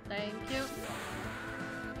heal. Thank you.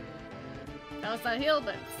 That was not heal,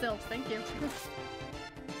 but still, thank you.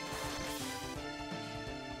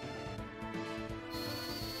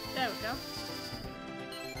 There we go.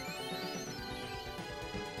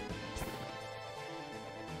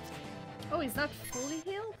 Oh, he's not fully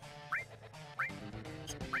healed?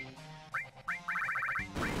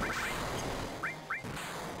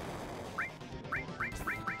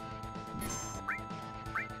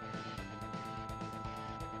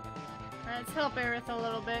 Let's help Aerith a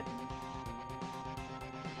little bit.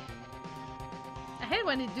 I hate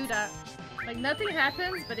when they do that. Like, nothing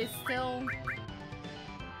happens, but it still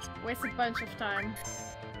wastes a bunch of time.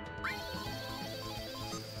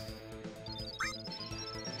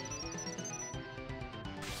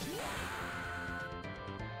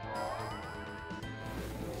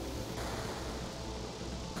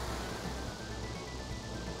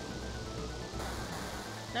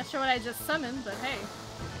 Not sure what I just summoned, but hey.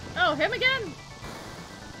 Oh, him again!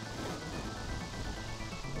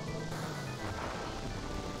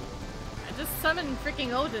 I just summoned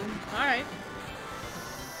freaking Odin. Alright.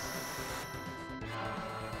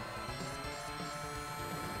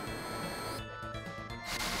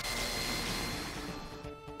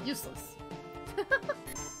 Useless.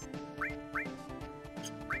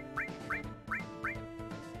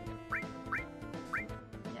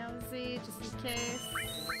 Yowzy, just in case.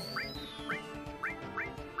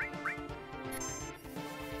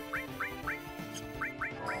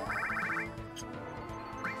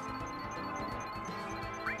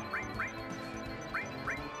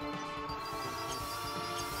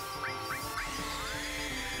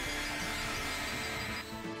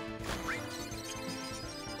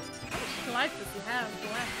 Life does he have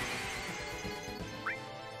left?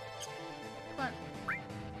 What?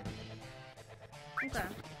 Okay.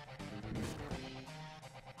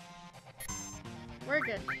 We're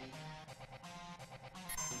good.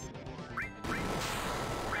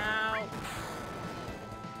 Ow.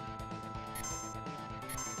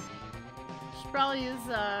 Should probably use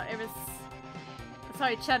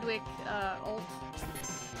Chadwick ult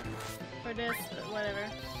for this, but whatever.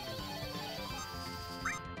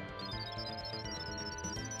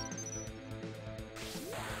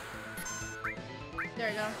 There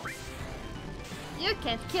we go. You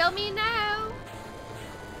can't kill me now!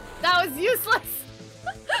 That was useless!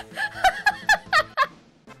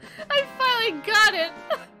 I finally got it!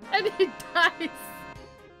 And he dies!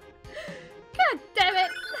 God damn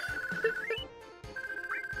it!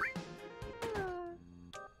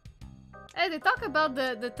 Hey, they talk about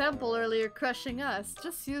the temple earlier crushing us.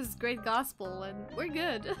 Just use Great Gospel and we're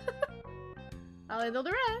good. I'll handle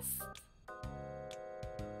the rest.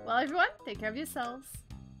 Well, everyone, take care of yourselves.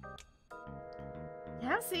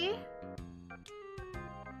 Yeah, see?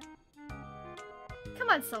 Come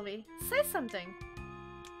on, Sylvie. Say something.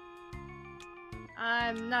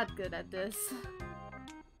 I'm not good at this.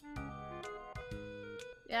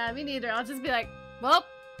 Yeah, me neither. I'll just be like, well,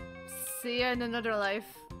 see you in another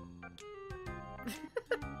life.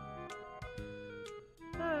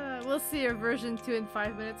 We'll see your version 2 in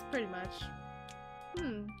 5 minutes, pretty much.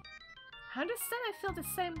 I understand I feel the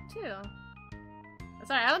same too.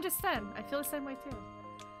 Sorry, I understand. I feel the same way too.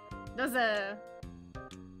 There's a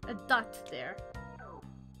dot there.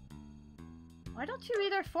 Why don't you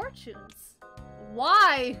read our fortunes?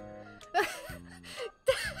 Why?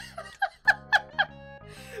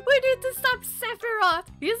 We need to stop Sephiroth!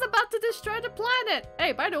 He's about to destroy the planet!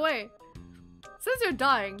 Hey, by the way, since you're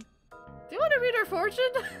dying, do you want to read our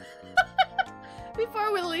fortune?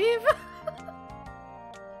 Before we leave?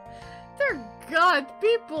 Dear God,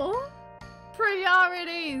 people!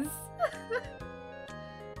 Priorities!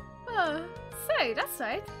 Say, that's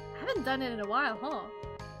right. I haven't done it in a while, huh?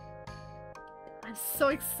 I'm so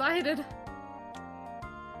excited.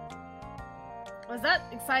 Was that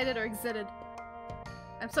excited or excited?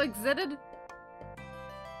 I'm so excited.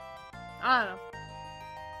 I don't know.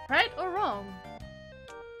 Right or wrong?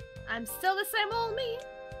 I'm still the same old me.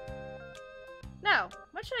 Now,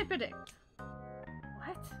 what should I predict?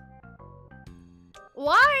 What?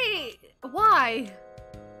 Why? Why?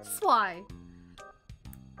 Just why?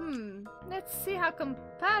 Let's see how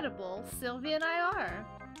compatible Sylvie and I are.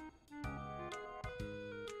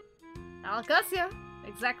 Alcacia,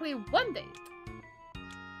 exactly 1 date.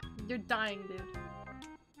 You're dying, dude.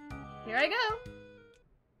 Here I go.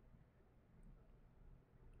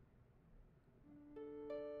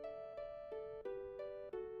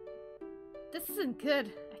 This isn't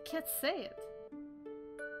good. I can't say it.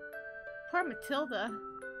 Poor Matilda.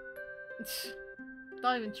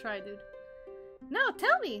 Don't even try, dude. No,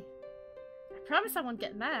 tell me! I promise I won't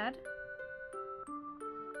get mad.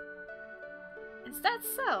 Is that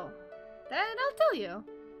so? Then I'll tell you.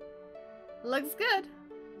 Looks good.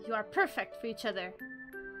 You are perfect for each other.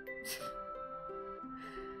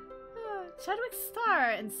 Chadwick Star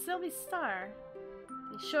and Sylvie Star.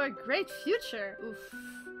 They show a great future. Oof.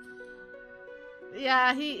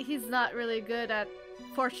 Yeah, he's not really good at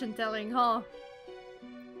fortune telling, huh?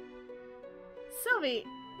 Sylvie,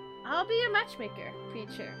 I'll be your matchmaker,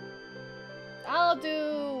 preacher. I'll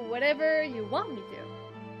do whatever you want me to.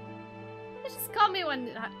 You just call me when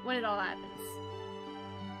it all happens.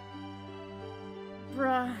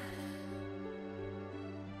 Bruh.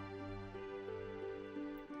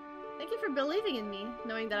 Thank you for believing in me,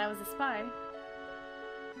 knowing that I was a spy.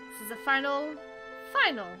 This is a final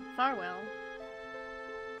farewell.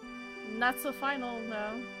 Not so final,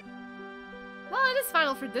 no. Well, it is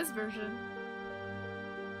final for this version.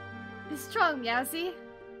 Be strong, Meowsy.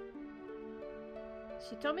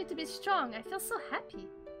 She told me to be strong. I feel so happy.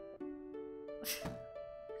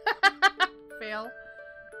 Fail.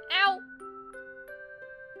 Ow!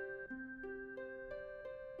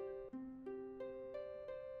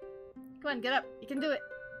 Come on, get up. You can do it.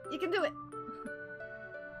 You can do it.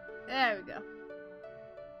 There we go.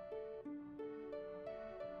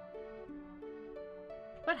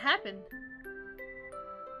 What happened?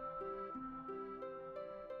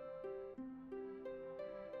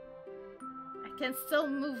 I can still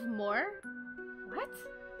move more? What?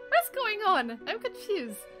 What's going on? I'm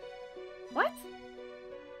confused. What?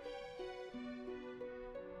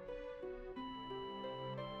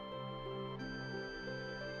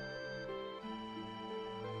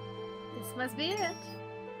 This must be it.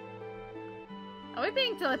 Are we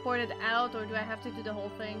being teleported out, or do I have to do the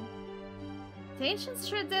whole thing? The ancients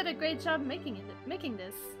sure did a great job making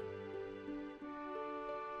this.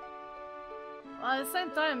 Well, at the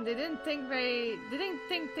same time, they didn't think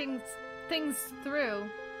things through.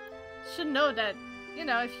 Should know that, you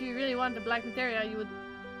know, if you really want the black materia, you would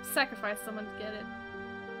sacrifice someone to get it.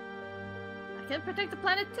 I can protect the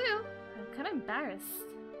planet too. I'm kind of embarrassed.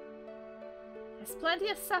 There's plenty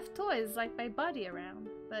of soft toys like my body around,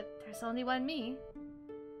 but there's only one me.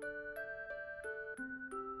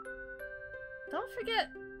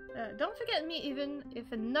 Don't forget me even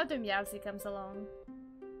if another Meowsy comes along.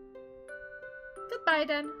 Goodbye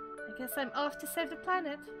then. I guess I'm off to save the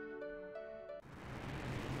planet.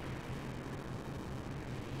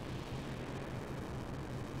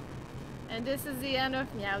 And this is the end of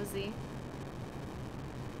Meowsy.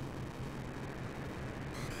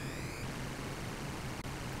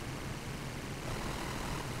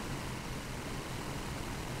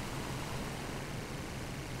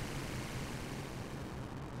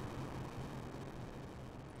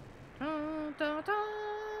 Da, da,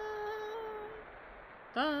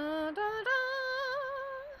 da, da, da.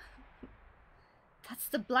 That's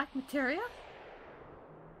the black materia?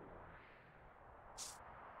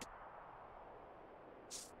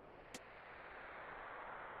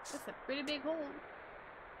 That's a pretty big hole.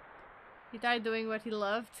 He died doing what he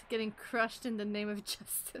loved, getting crushed in the name of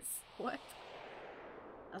justice. What?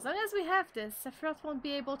 As long as we have this, Sephiroth won't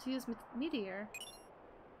be able to use Meteor.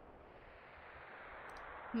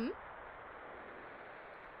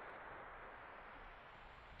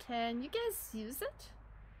 Can you guys use it?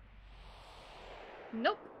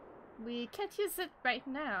 Nope. We can't use it right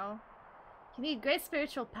now. You need great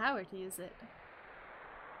spiritual power to use it.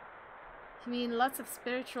 You mean lots of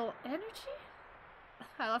spiritual energy?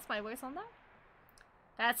 I lost my voice on that.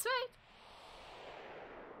 That's right.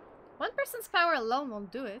 One person's power alone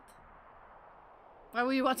won't do it. Why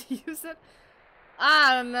would you want to use it?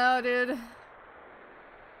 I don't know, dude.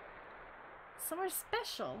 Somewhere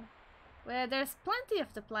special, where there's plenty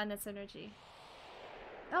of the planet's energy.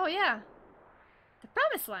 Oh yeah, the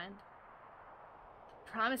Promised Land.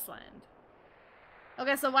 The Promised Land.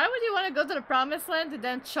 Okay, so why would you want to go to the promised land to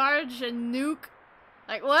then charge and nuke?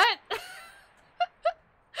 Like, what?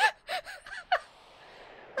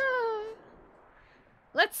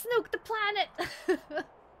 Let's nuke the planet!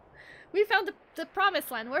 We found the promised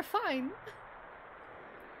land, we're fine.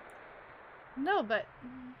 No, but...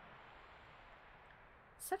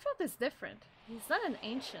 Sephiroth is different. He's not an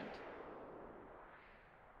ancient.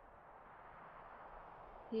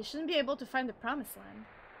 He shouldn't be able to find the promised land.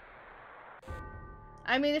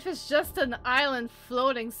 I mean, if it's just an island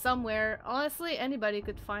floating somewhere, honestly, anybody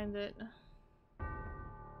could find it.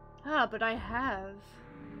 Ah, but I have.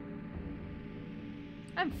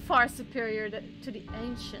 I'm far superior to the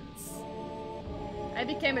ancients. I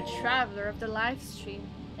became a traveler of the life stream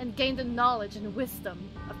and gained the knowledge and wisdom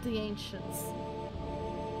of the ancients.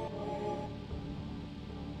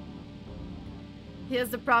 Here's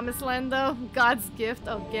the promised land though, God's gift.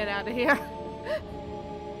 Oh, get out of here.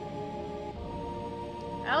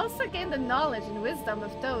 I also gained the knowledge and wisdom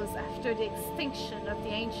of those after the extinction of the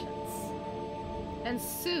ancients. And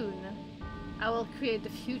soon, I will create the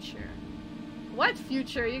future. What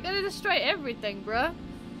future? You're gonna destroy everything, bruh.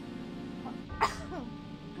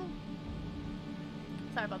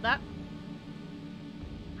 Sorry about that.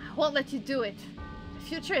 I won't let you do it. The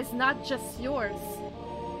future is not just yours.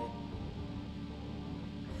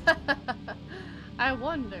 I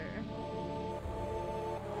wonder.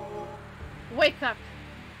 Wake up.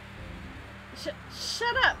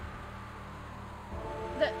 Shut up!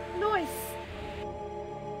 The noise!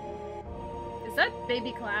 Is that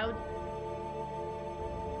Baby Cloud?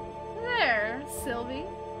 There, Sylvie.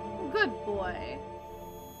 Good boy.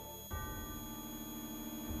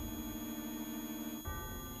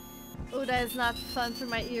 Oh, that is not fun for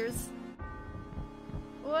my ears.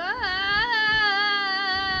 Wah!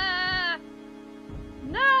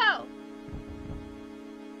 No!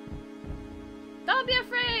 Don't be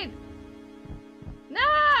afraid!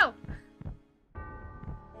 No!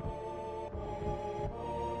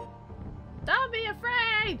 Don't be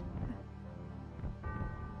afraid!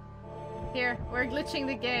 Here, we're glitching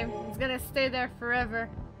the game. It's gonna stay there forever.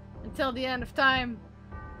 Until the end of time.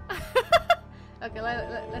 Okay,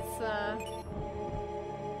 let's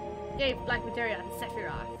Gave Black Materia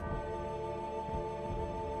Sephiroth.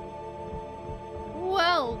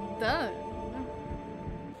 Well done.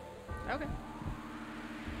 Okay.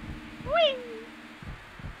 Whee!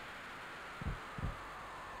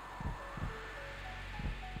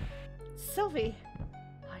 Sylvie,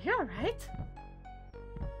 are you alright?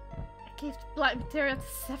 I gave Black Materia to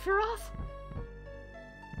Sephiroth?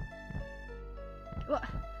 What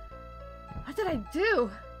did I do?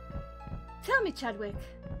 Tell me, Chadwick.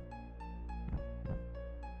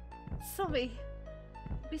 Sylvie,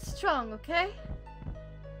 be strong, okay?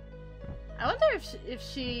 I wonder if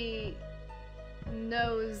she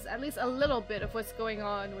knows at least a little bit of what's going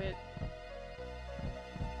on with...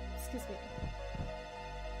 Excuse me.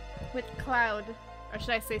 With Cloud. Or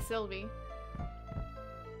should I say Sylvie?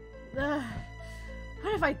 What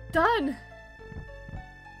have I done?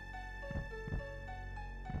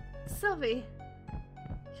 Sylvie,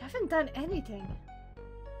 you haven't done anything.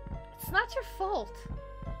 It's not your fault.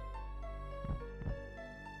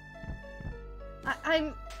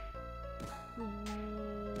 I'm...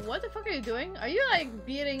 What the fuck are you doing? Are you like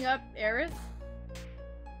beating up Aerith?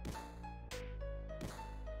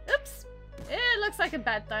 Oops! It looks like a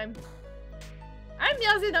bad time. I'm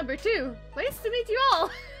Yazi number 2. Pleased to meet you all!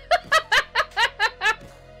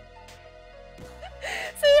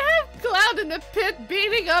 So you have Cloud in the pit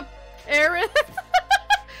beating up Aerith.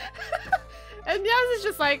 And Yaz is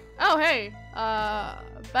just like, oh hey,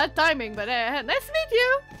 bad timing, but nice to meet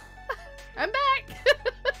you. I'm back.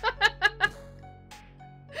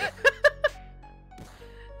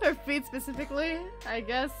 Her feet specifically, I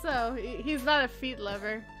guess so. He's not a feet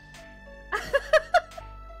lover.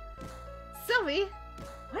 Sylvie,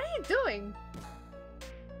 what are you doing?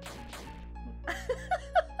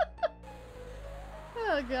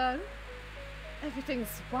 Oh god. Everything's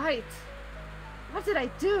white. What did I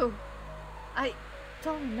do? I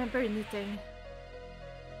don't remember anything.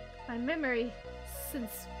 My memory,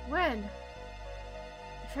 since when?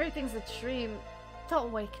 If everything's a dream,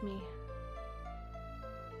 don't wake me.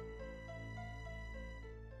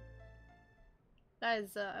 That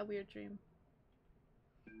is a weird dream.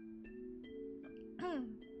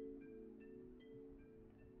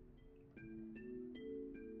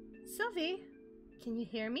 Sylvie, can you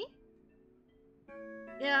hear me?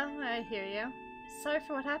 Yeah, I hear you. Sorry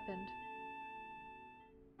for what happened.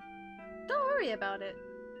 Don't worry about it.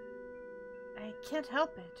 I can't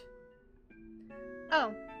help it.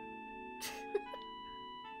 Oh.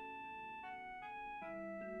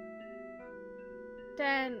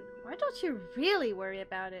 Then why don't you really worry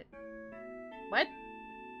about it? What?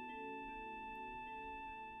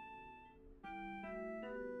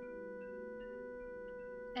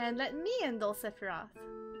 And let me handle Sephiroth.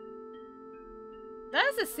 That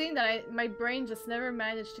is a scene that my brain just never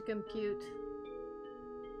managed to compute.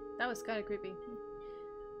 That was kind of creepy.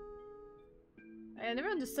 I never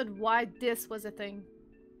understood why this was a thing.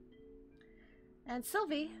 And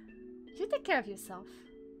Sylvie, you take care of yourself.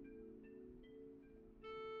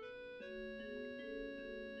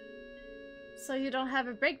 So you don't have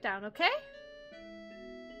a breakdown, okay?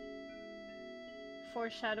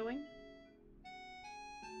 Foreshadowing.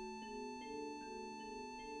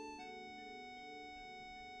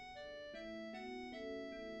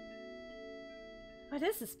 What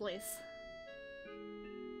is this place?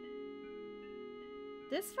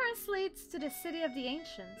 This forest leads to the city of the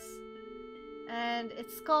ancients, and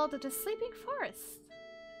it's called the Sleeping Forest.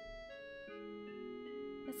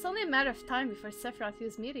 It's only a matter of time before Sephiroth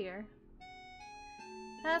uses Meteor.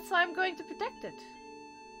 That's why I'm going to protect it.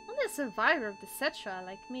 Only a survivor of the Cetra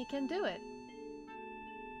like me can do it.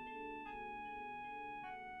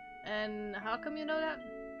 And how come you know that?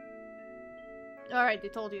 Alright, they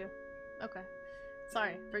told you. Okay.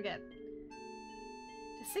 Sorry, forget.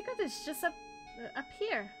 The secret is just up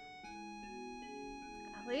here.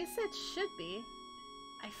 At least it should be.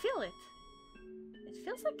 I feel it. It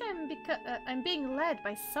feels like I'm being led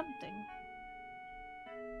by something.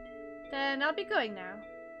 Then I'll be going now.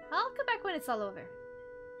 I'll come back when it's all over.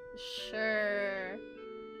 Sure.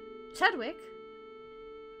 Chadwick?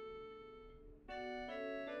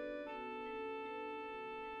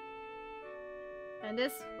 And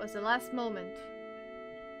this was the last moment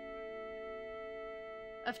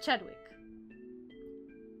of Chadwick.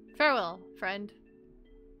 Farewell, friend.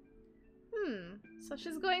 So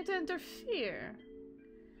she's going to interfere.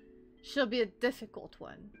 She'll be a difficult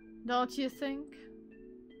one, don't you think?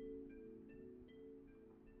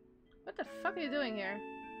 What the fuck are you doing here?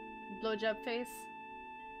 Blowjob face.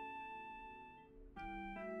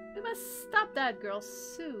 We must stop that girl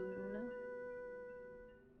soon.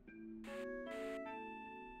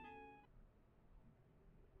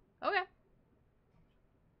 Okay.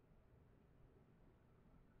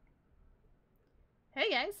 Hey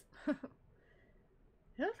guys.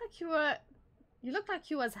 You look like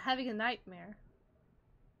you was having a nightmare.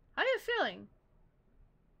 How are you feeling?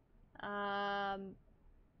 I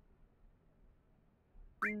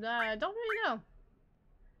don't really know.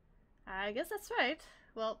 I guess that's right.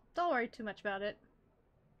 Well, don't worry too much about it.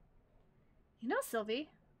 You know, Sylvie,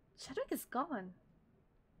 Chadwick is gone.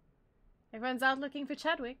 Everyone's out looking for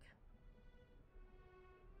Chadwick.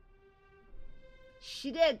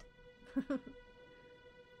 She did.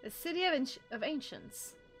 The city of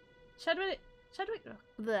ancients. Chadwick.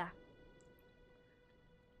 Blah.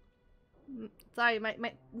 Sorry,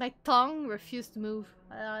 my tongue refused to move.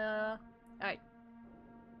 Alright.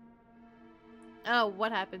 Oh,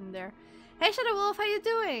 what happened there? Hey, Shadow Wolf, how you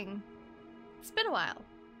doing? It's been a while.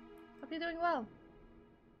 Hope you're doing well.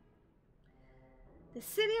 The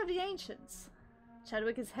city of the ancients.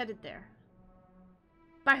 Chadwick is headed there.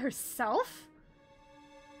 By herself?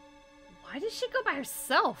 Why did she go by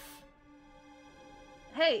herself?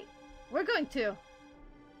 Hey, we're going too.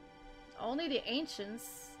 Only the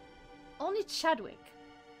ancients, only Chadwick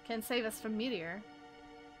can save us from Meteor.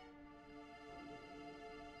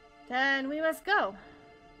 Then we must go.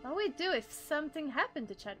 What will we do if something happened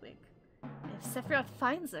to Chadwick? If Sephiroth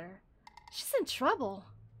finds her, she's in trouble.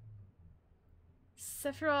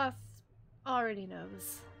 Sephiroth already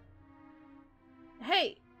knows.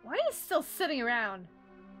 Hey, why are you still sitting around?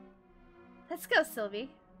 Let's go, Sylvie.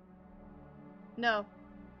 No.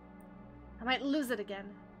 I might lose it again.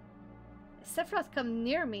 If Sephiroth comes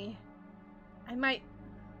near me, I might...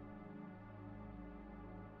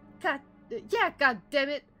 God damn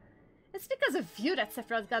it. It's because of you that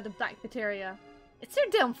Sephiroth got the black materia. It's your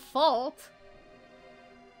damn fault.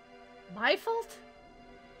 My fault?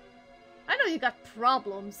 I know you got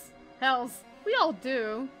problems. Hells, we all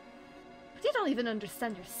do. But you don't even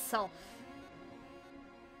understand yourself.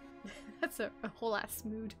 That's a whole ass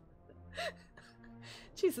mood.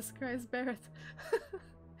 Jesus Christ, Barrett.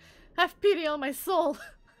 Have pity on my soul.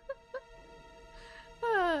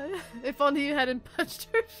 If only you hadn't punched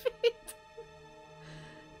her feet.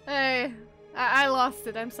 Hey, I lost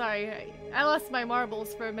it. I'm sorry. I lost my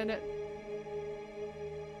marbles for a minute.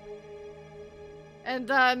 And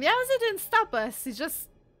Yowzy didn't stop us. He just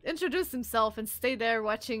introduced himself and stayed there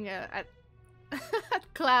watching at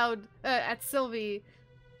at Sylvie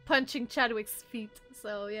punching Chadwick's feet.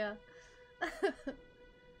 So yeah.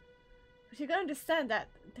 But you gotta understand that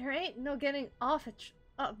there ain't no getting off at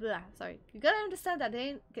sorry. You gotta understand that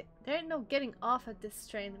there ain't no getting off at this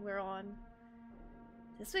train we're on.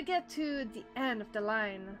 As we get to the end of the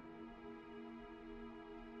line.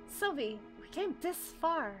 Sylvie, we came this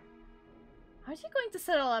far. Aren't you going to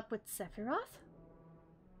settle up with Sephiroth?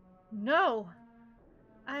 No.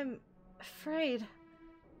 I'm afraid.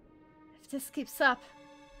 If this keeps up,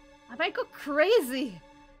 I might go crazy.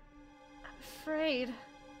 I'm afraid.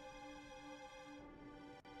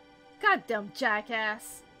 Goddamn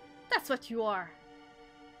jackass. That's what you are.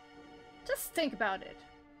 Just think about it.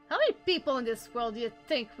 How many people in this world do you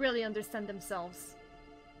think really understand themselves?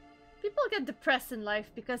 People get depressed in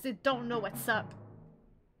life because they don't know what's up.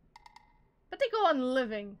 But they go on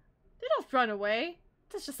living. They don't run away.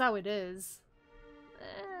 That's just how it is.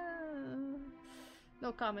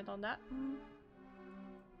 No comment on that.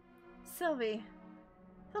 Sylvie,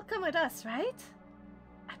 you'll come with us, right?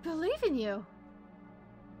 I believe in you.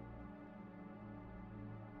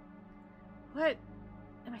 What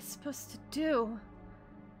am I supposed to do?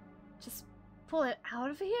 Just pull it out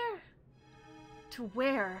of here? To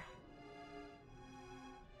where?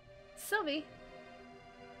 Sylvie?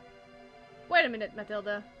 Wait a minute,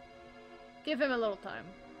 Matilda. Give him a little time.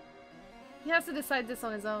 He has to decide this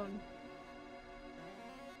on his own.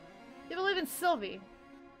 You believe in Sylvie,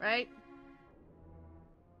 right?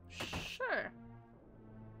 Sure.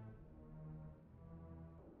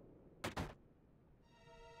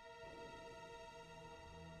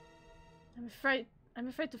 I'm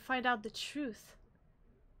afraid to find out the truth.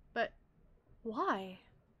 But why?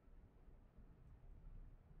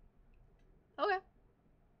 Okay.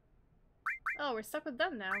 Oh, we're stuck with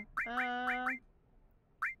them now. I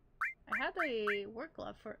had a work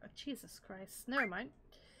glove for Jesus Christ. Never mind.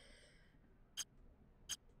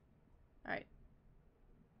 Alright.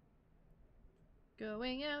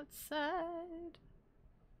 Going outside.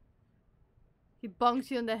 He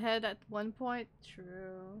bonked you in the head at one point.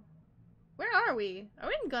 True. Where are we? Are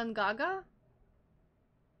we in Gun Gaga?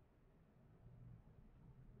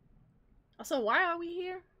 Also, why are we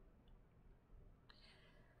here?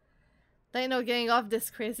 There ain't no getting off this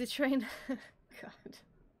crazy train. God.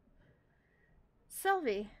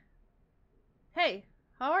 Sylvie. Hey,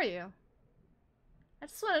 how are you? I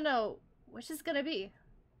just want to know which is gonna be.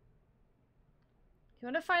 You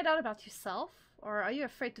want to find out about yourself, or are you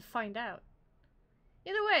afraid to find out?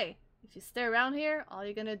 Either way, if you stay around here, all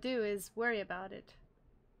you're gonna do is worry about it.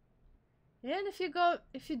 And if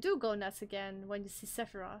you do go nuts again when you see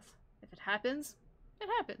Sephiroth, if it happens, it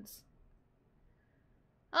happens.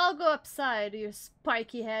 I'll go upside your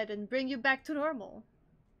spiky head and bring you back to normal.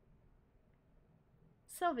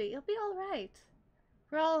 Sylvie, you'll be alright.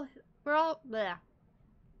 We're all bleh.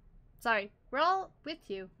 Sorry, we're all with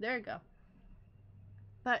you. There you go.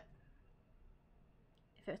 But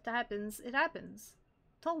if it happens, it happens.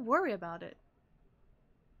 Don't worry about it.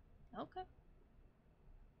 Okay.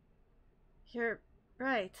 You're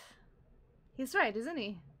right. He's right, isn't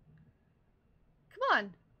he? Come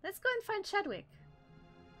on, let's go and find Chadwick.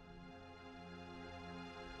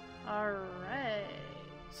 Alright.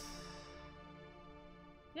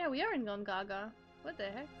 Yeah, we are in Gun Gaga. What the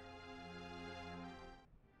heck?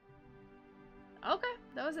 Okay,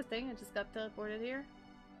 that was a thing. I just got teleported here.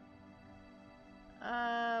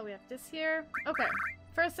 We have this here. Okay,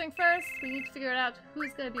 first thing first, we need to figure out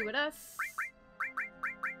who's gonna be with us.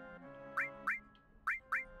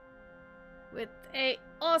 With a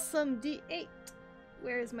awesome D8.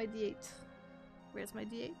 Where is my D8? Where's my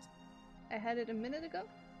D8? I had it a minute ago.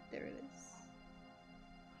 There it is.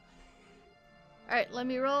 Alright, let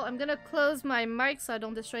me roll. I'm gonna close my mic so I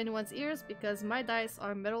don't destroy anyone's ears because my dice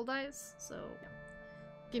are metal dice. So, yeah.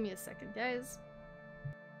 Give me a second, guys.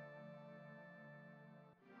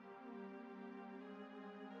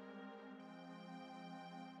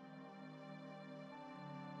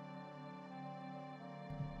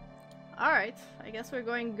 Alright, I guess we're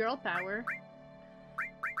going girl power.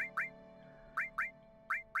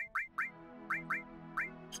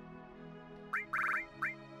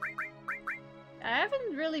 I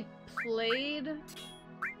haven't really played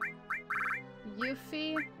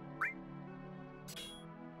Yuffie,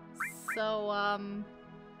 so I'm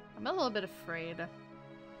a little bit afraid.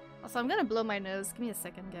 Also, I'm gonna blow my nose. Give me a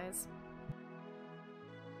second, guys.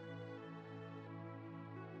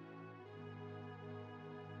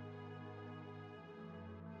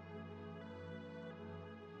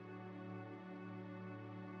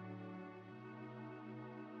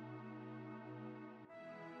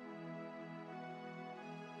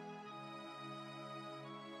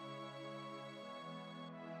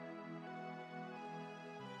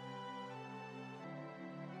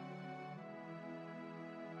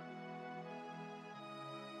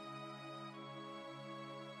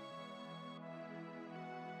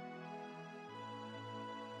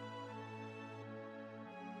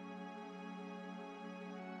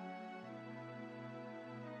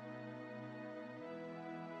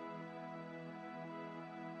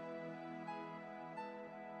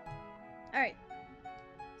 Alright.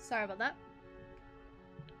 Sorry about that.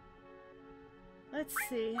 Let's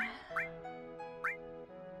see.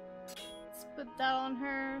 Let's put that on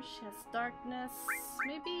her. She has darkness.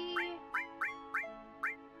 Maybe...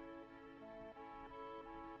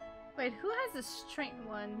 Wait, who has the strength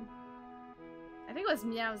one? I think it was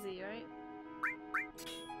Meowsy, right? Let's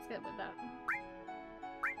get with that.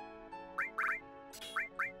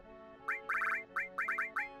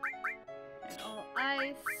 And all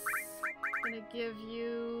ice. I'm gonna give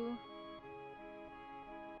you...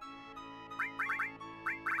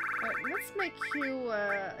 Alright, let's make you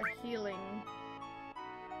a healing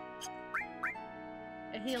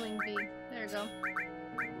bee. There you go.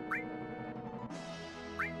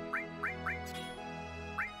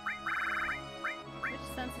 Which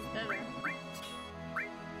sense is better?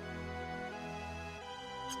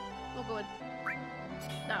 We'll go with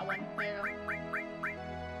that one. There you go.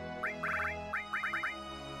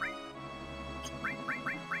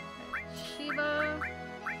 Shiva,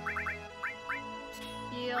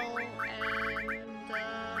 heal, and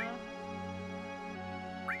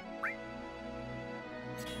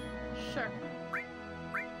sure.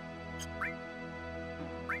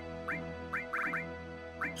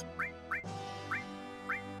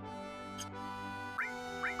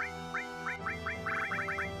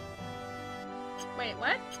 Wait,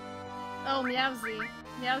 what? Oh, Meowsy.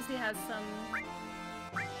 Meowsy has some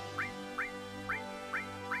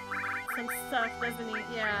stuff, doesn't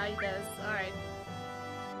he? Yeah, he does. Alright.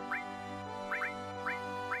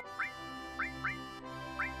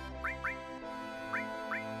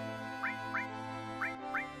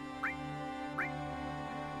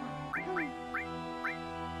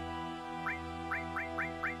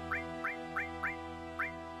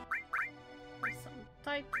 Some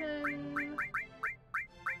Titan,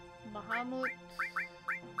 Bahamut,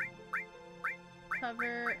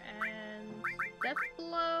 cover, and Death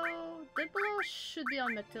Blow. Death Blow should be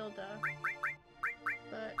on Matilda,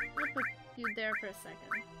 but we'll put you there for a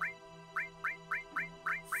second.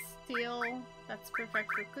 Steel, that's perfect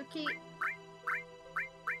for Cookie.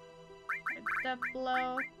 And Death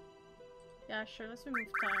Blow. Yeah, sure, let's remove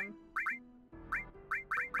time.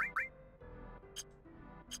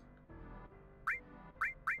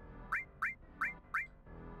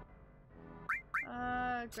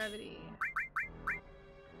 Gravity.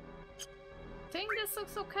 Think this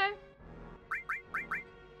looks okay?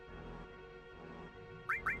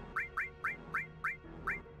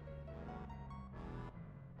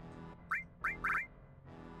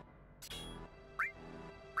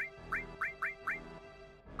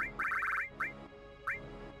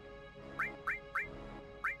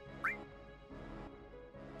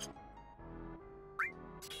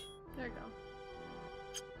 There you go.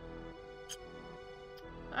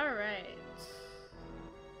 Alright.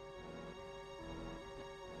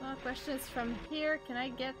 Well, the question is, from here, can I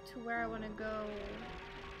get to where I want to go?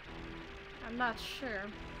 I'm not sure.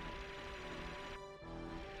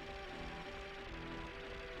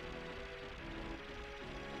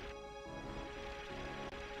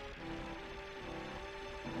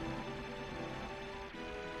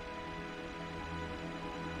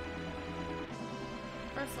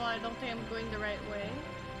 First of all, I don't think I'm going the right way.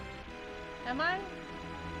 Am I?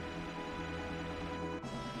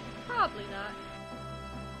 Probably not.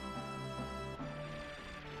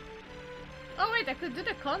 Oh wait, I could do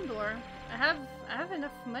the Condor. I have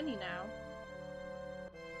enough money now.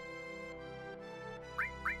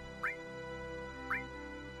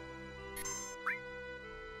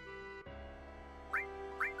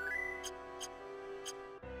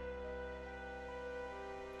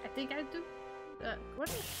 I think I do. What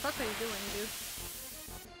the fuck are you doing, dude?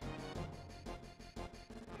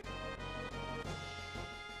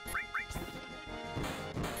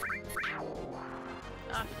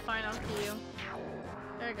 Ah, fine, I'll kill you.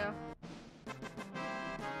 There you go.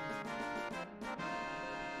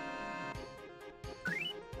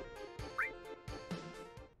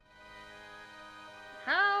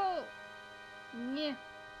 How? Nyeh.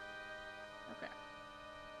 Okay.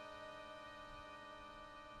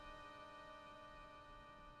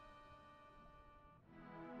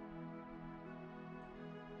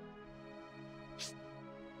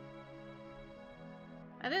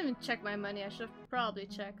 I didn't even check my money. I should have probably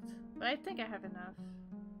checked. But I think I have enough.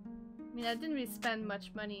 I mean, I didn't really spend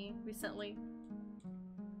much money recently.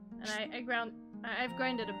 And I've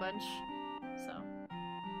grinded a bunch. So.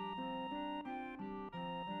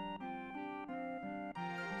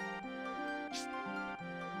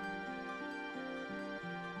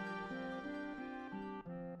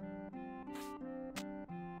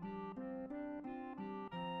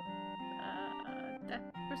 Death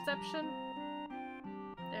perception.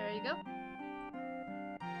 There you go.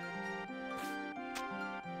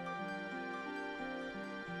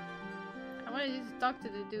 I wanted you to talk to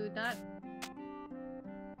the dude, not...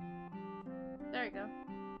 There you go.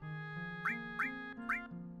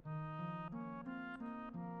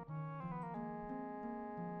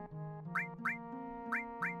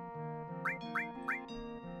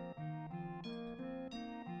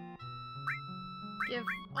 Give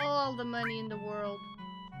all the money in the world.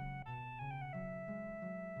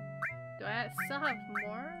 Do I still have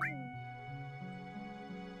more?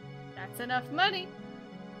 That's enough money!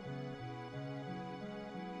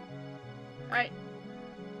 Alright.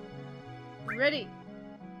 Ready.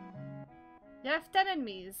 You have 10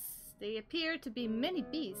 enemies. They appear to be mini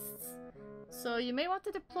beasts, so you may want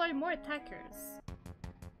to deploy more attackers.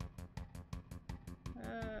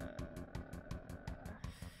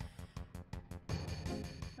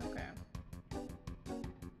 Okay.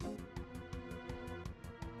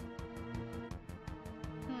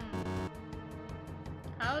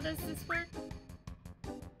 How does this work?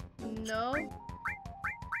 No.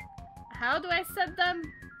 How do I set them?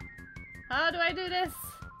 How do I do this?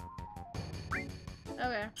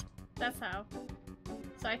 Okay, that's how.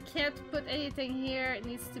 So I can't put anything here, it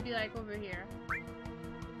needs to be like over here.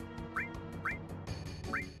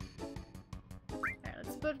 Alright,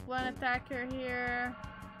 let's put one attacker here.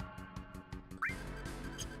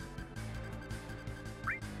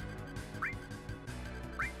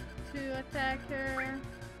 Two attacker.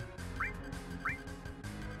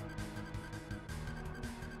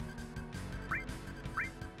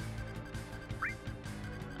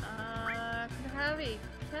 Could have a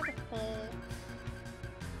catapult.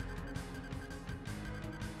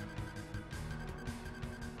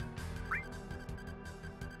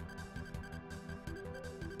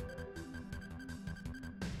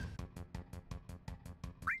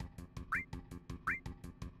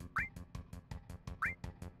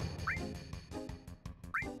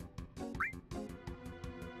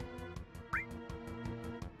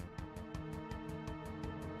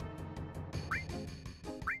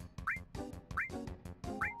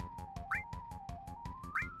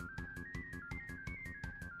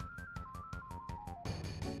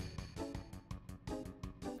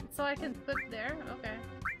 So I can put there? Okay.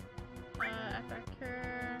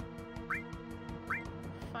 Attacker.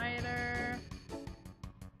 Fighter.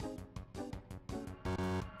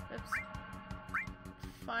 Oops.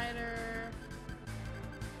 Fighter.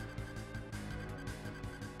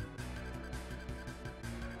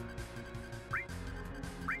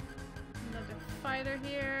 Another fighter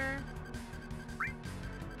here.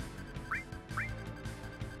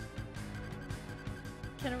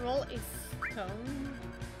 Can I roll a stone?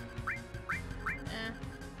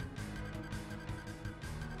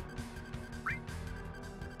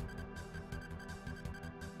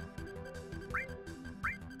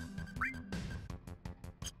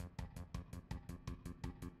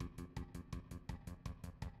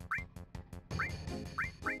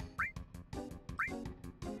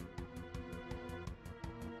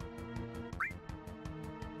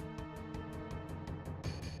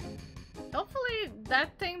 Hopefully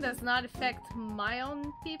that thing does not affect my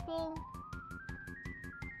own people.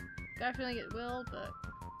 Got a feeling it will, but...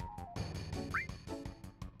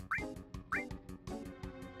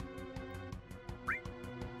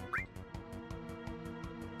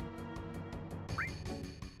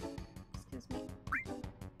 Excuse me.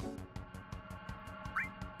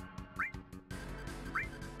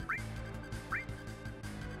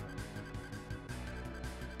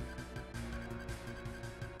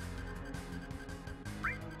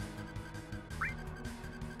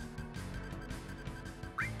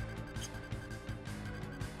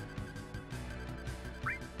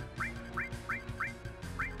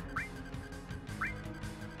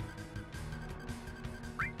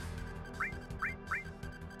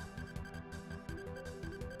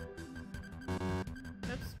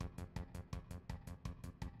 Oops.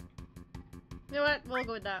 You know what? We'll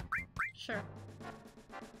go with that. Sure.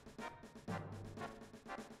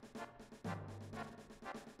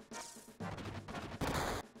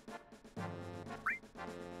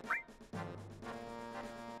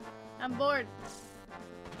 I'm bored.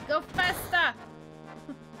 Go faster!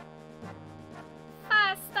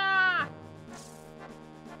 Faster!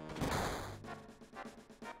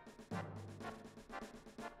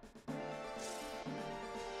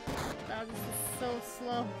 Wow, this is so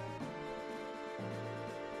slow.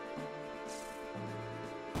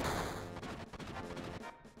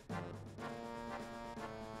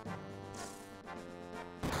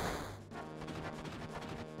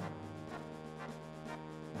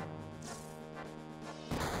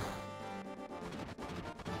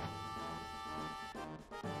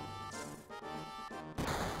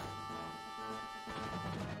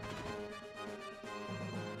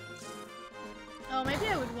 Oh, maybe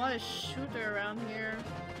I would want a shooter around here.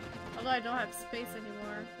 Although I don't have space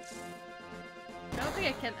anymore. I don't think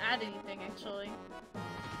I can add anything, actually.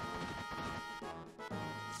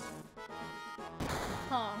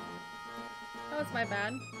 Huh. That was my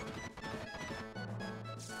bad.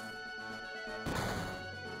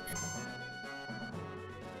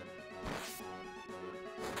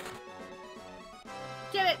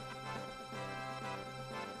 Get it!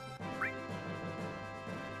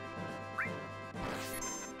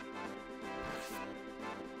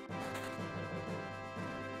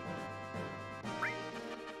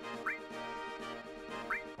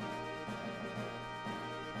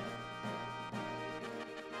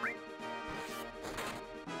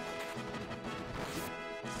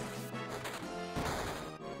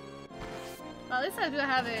 Well, at least I do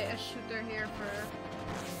have a shooter here for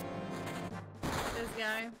this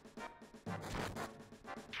guy.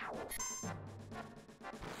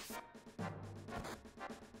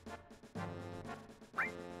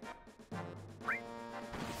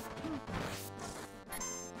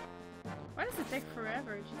 Why does it take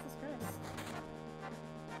forever? Jesus Christ.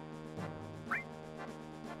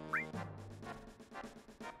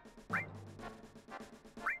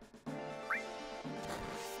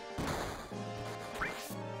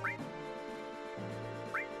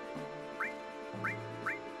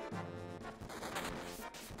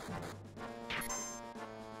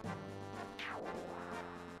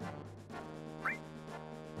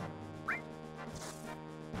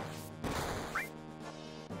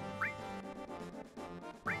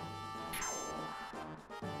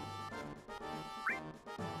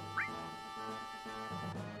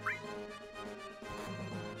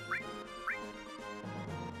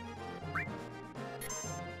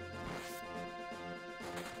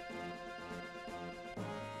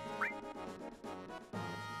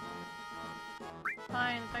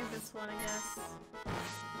 Fine, take this one, I guess.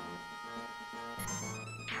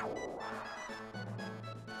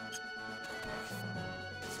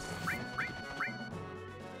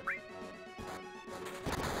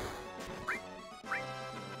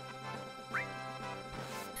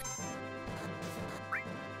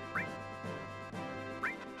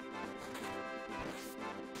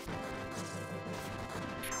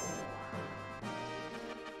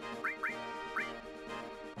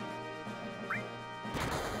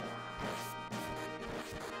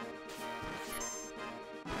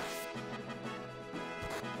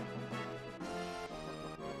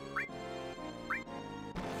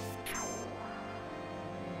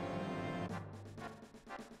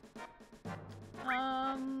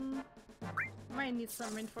 Might need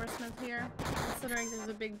some reinforcement here, considering there's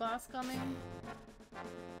a big boss coming.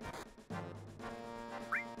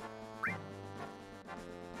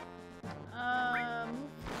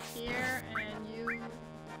 Here, and you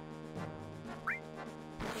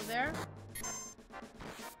go there.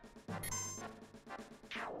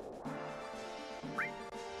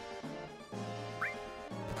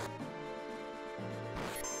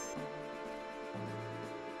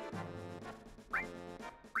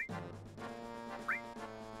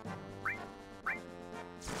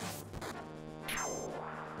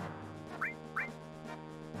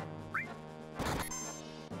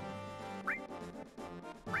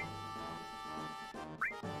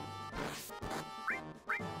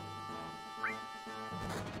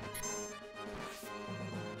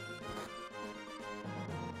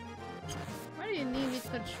 Why do you need me to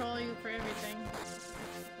control you for everything?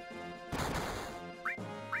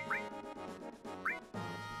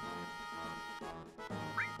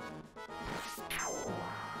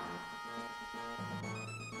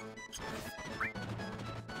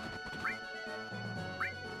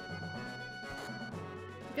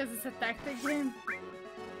 Because it's a tactic game.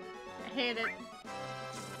 I hate it.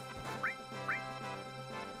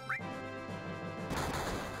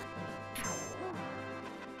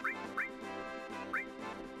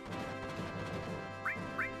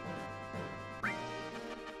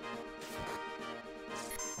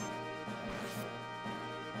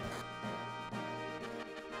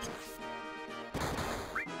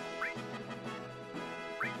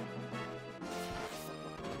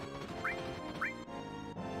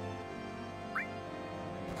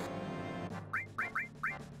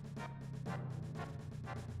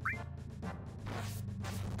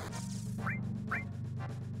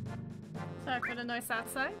 Sorry for the noise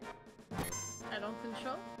outside. I don't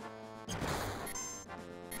control.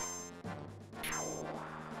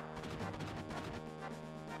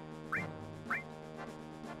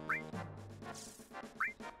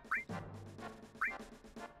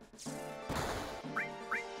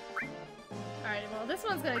 Alright, well this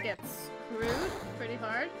one's gonna get screwed pretty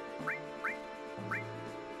hard.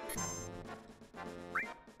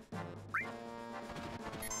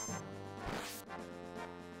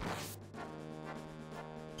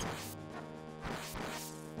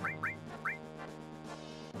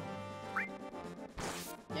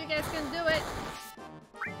 guys can do it!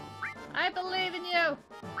 I believe in you!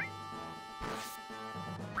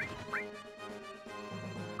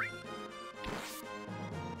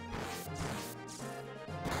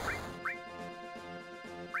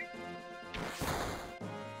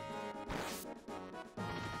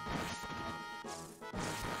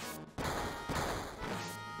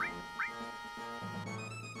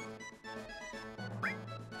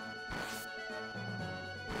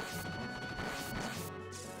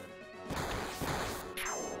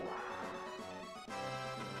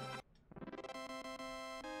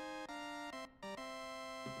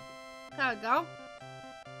 There we go.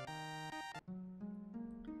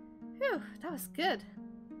 Phew, that was good.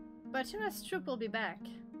 But Yuna's troop will be back.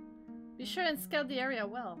 Be sure and scout the area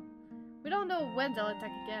well. We don't know when they'll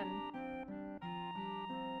attack again.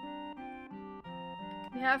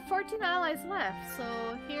 We have 14 allies left, so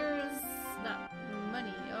here's that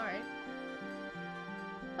money, alright.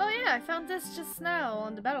 Oh yeah, I found this just now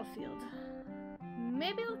on the battlefield.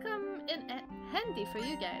 Maybe it'll come in handy for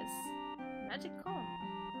you guys. Magic comb.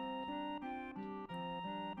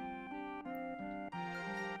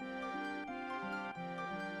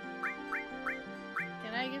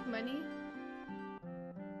 Can I give money?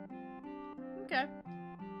 Okay.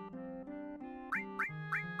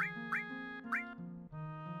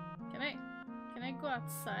 Can I go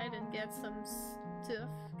outside and get some stuff?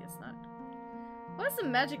 Guess not. What's the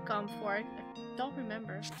magic comb for? I don't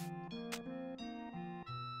remember.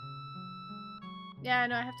 Yeah, I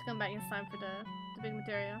know I have to come back in time for the big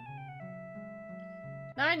materia.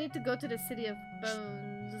 Now I need to go to the city of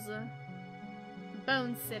Bones.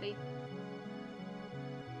 Bone City.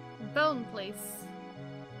 Bone place.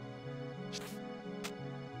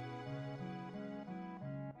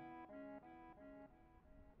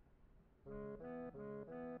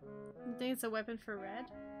 You think it's a weapon for Red?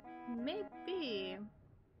 Maybe.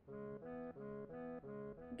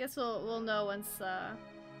 I guess we'll know once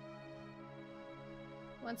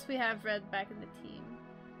we have Red back in the team.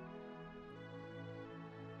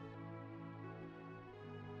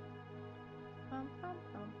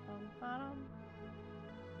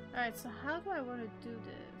 Alright, so how do I want to do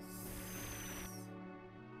this?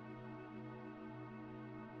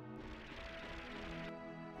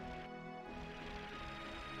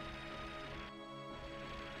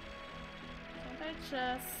 Can't I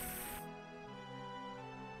just...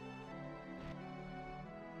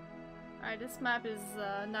 Alright, this map is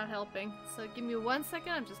not helping. So give me 1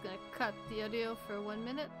 second, I'm just gonna cut the audio for 1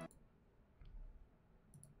 minute.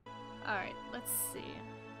 Alright, let's see.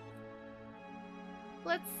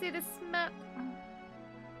 Let's see this map.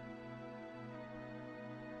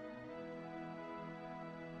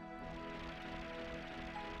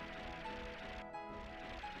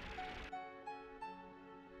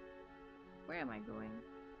 Where am I going?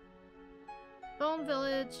 Bone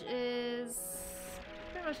Village is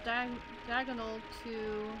pretty much diagonal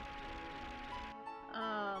to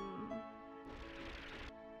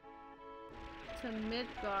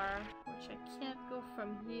Midgar, which I can't go from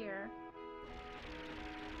here.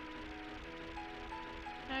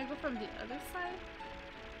 Can I go from the other side?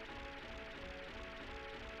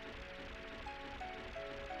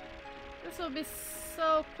 This will be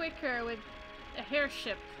so quicker with a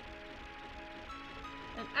airship.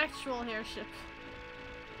 An actual airship.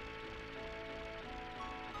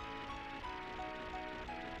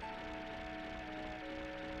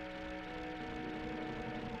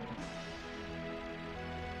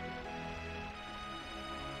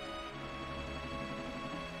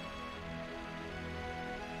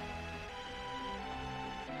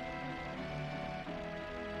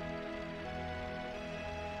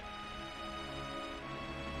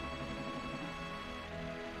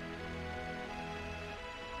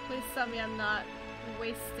 Please tell me I'm not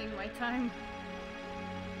wasting my time.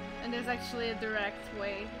 And there's actually a direct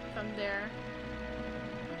way from there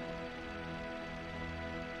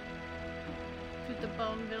to the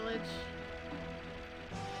Bone Village.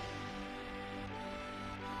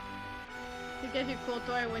 You get your cool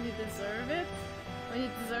toy when you deserve it? When you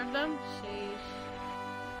deserve them? Sheesh.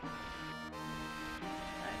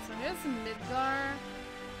 Alright, so here's Midgar.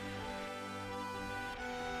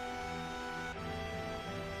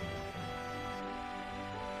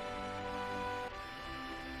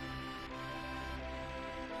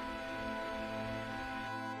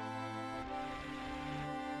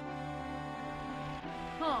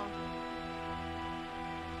 Huh.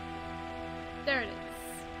 There it is.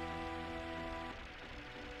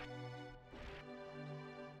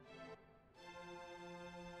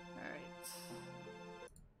 Alright.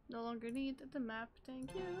 No longer need the map,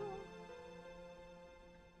 thank you.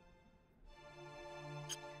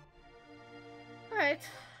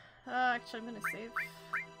 Actually, I'm gonna save.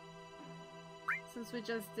 Since we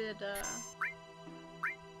just did,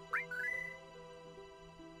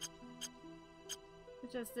 we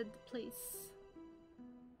just did the place.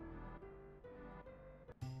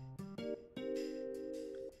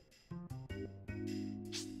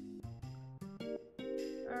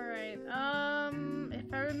 Alright,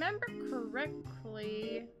 if I remember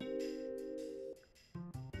correctly,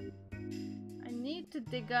 I need to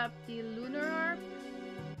dig up the lunar arc.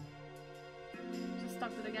 Just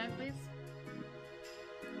talk to the guy, please.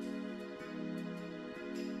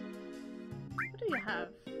 What do you have?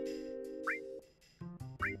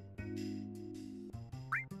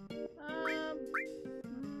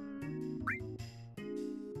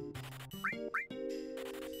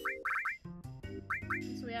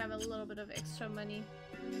 So we have a little bit of extra money.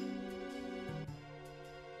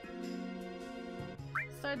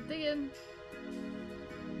 Start digging.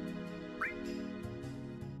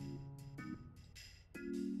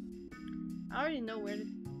 I already know where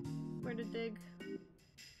to dig.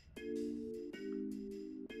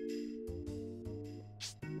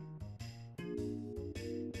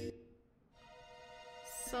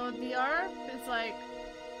 So the ARP is like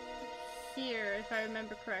here, if I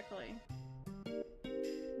remember correctly.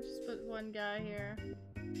 Let's just put one guy here.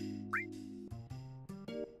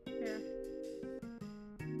 Here.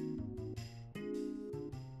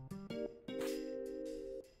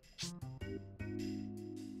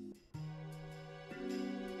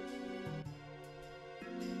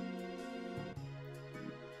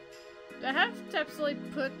 Do I have to absolutely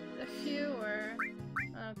put a few or...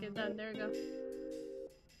 Oh, okay, done. There we go.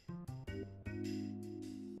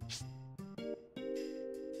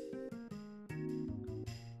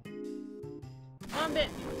 One bit.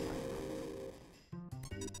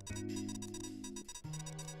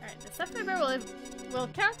 Alright, the stuff member will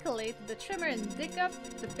calculate the trimmer and dig up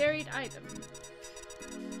the buried item.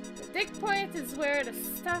 The dig point is where the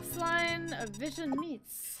staff's line of vision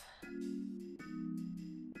meets.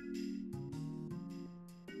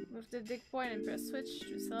 Move the dig point and press switch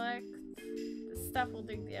to select. The staff will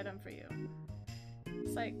dig the item for you.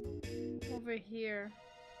 It's like over here.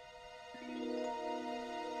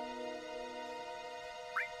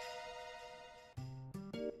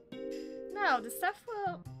 Now, the staff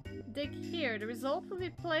will dig here. The result will be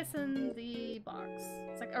placed in the box.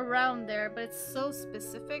 It's like around there, but it's so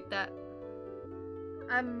specific that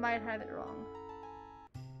I might have it wrong.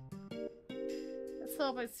 Let's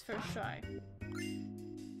hope it's first try.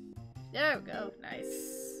 There we go.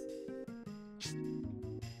 Nice.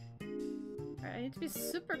 Alright, I need to be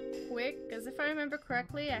super quick, because if I remember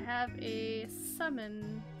correctly, I have a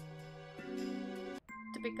summon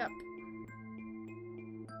to pick up.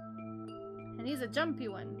 And he's a jumpy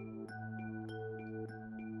one.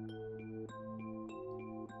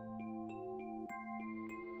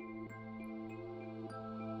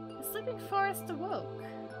 The sleeping forest awoke.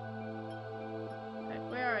 Right,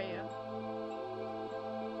 where are you?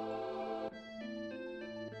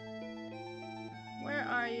 Where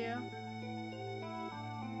are you?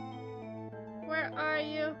 Where are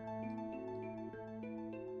you?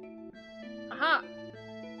 Aha!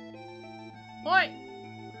 Boy!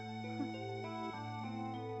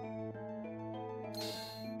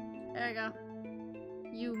 There we go.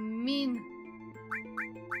 You mean.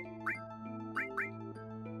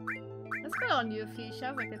 Let's put on Yuffie. She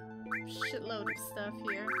has like a shitload of stuff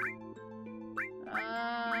here.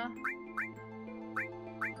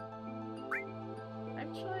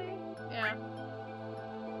 Actually, yeah.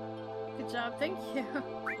 Good job, thank you.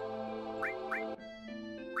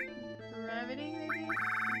 Gravity, maybe?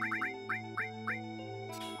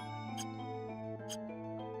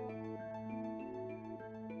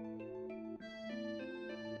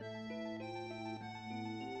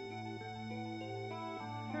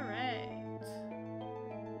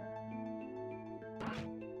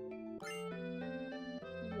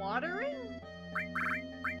 Watering?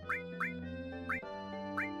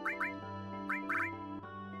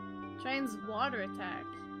 Trains water attack.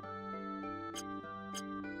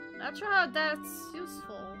 Not sure how that's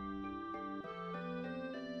useful.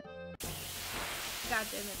 God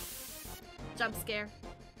damn it. Jump scare.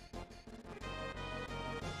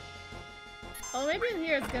 Oh, maybe in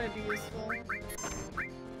here it's gonna be useful.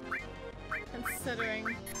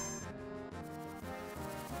 Considering.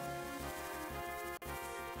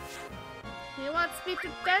 He wants me to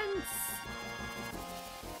dance!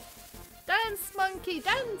 Dance, monkey,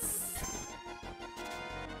 dance!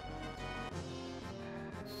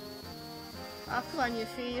 Oh, come on,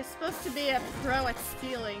 Yuffie. You're supposed to be a pro at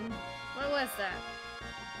stealing. What was that?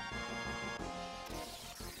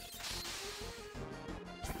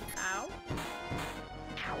 Ow.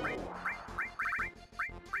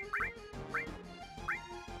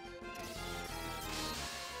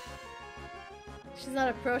 She's not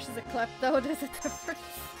a pro, she's a klepto. There's a difference.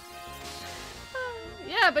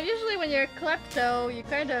 Yeah, but usually when you're a klepto, you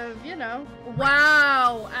kind of, you know...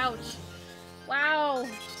 Wow! Ouch. Wow!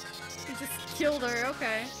 You just killed her,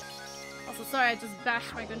 okay. Also, sorry, I just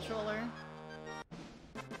bashed my controller.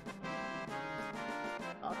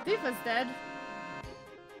 Oh, Tifa's dead.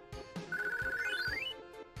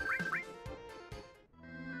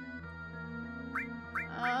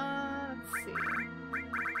 Let's see.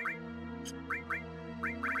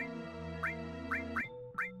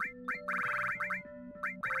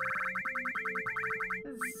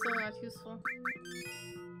 This is so not useful.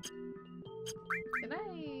 Can I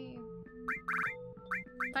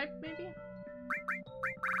type maybe?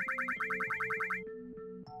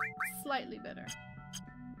 Slightly better.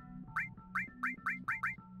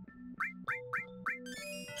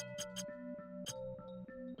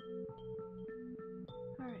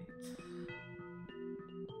 Alright.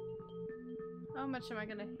 How much am I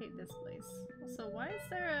gonna hate this place? Also, why is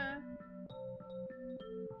there a...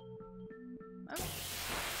 Oh.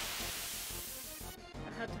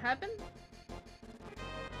 That had to happen?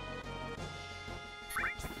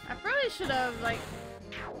 I probably should have, like...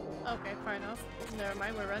 Okay, fine, never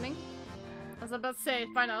mind, we're running. I was about to say,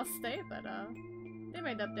 fine, I'll stay, but, they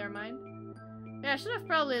made up their mind. Yeah, I should have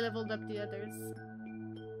probably leveled up the others.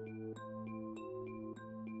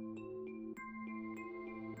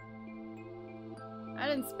 I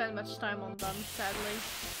didn't spend much time on them, sadly.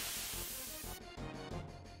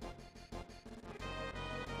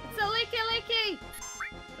 It's a licky!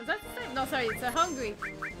 Was that the same? No, sorry, it's a hungry.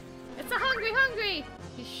 It's a hungry!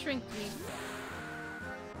 He shrinked me.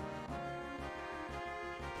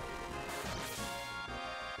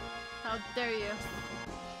 How dare you?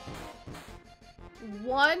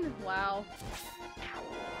 One? Wow.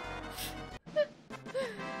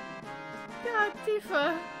 God,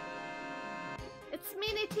 Tifa. It's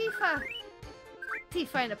mini Tifa.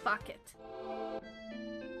 Tifa in a pocket.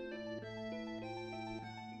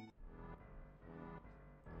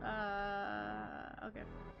 Okay.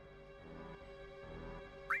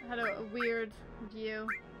 I had a weird view.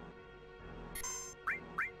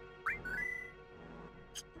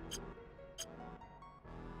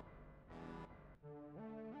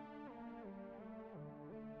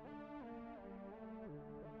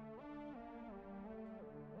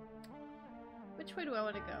 Which way do I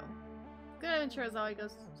want to go? Good Adventure is always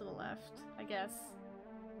goes to the left, I guess.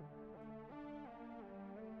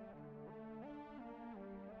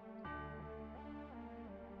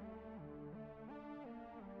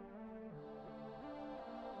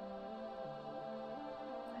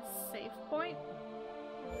 A save point?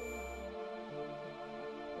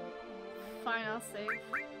 Fine, I'll save.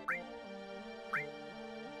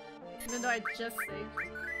 Even though I just saved.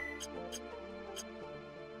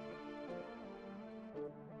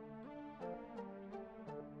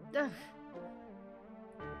 Ugh.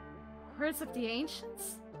 Words of the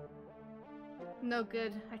Ancients? No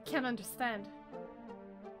good. I can't understand.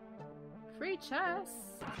 Free chess.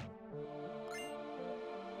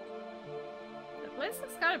 The place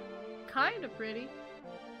looks kind of pretty.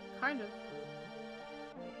 Kind of.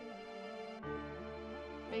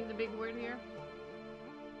 Being the big word here.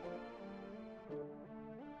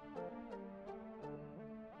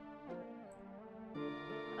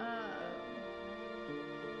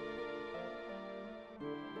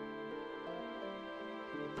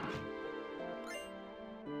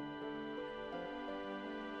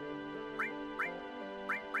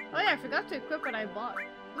 Oh yeah, I forgot to equip what I bought.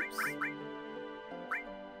 Oops.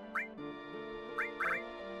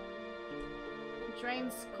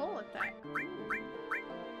 Drains coal attack.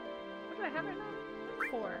 What do I have right now?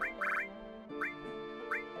 4.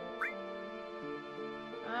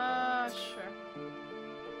 Sure.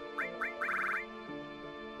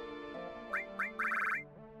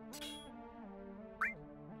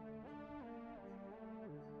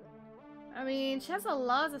 I mean, she has a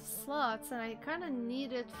lot of slots, and I kind of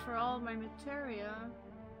need it for all my materia.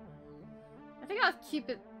 I think I'll keep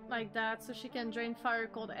it like that, so she can drain fire,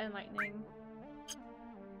 cold, and lightning.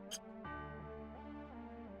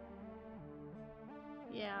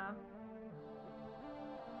 Yeah.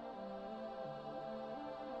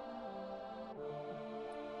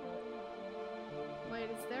 Wait,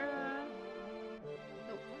 is there a...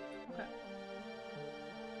 Nope. Okay.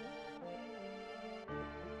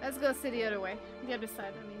 Let's go see the other way. The other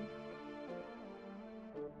side, I mean.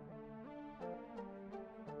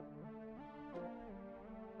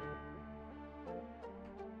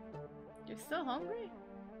 You're still hungry?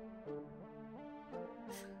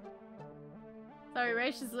 Sorry,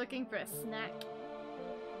 Raish is looking for a snack.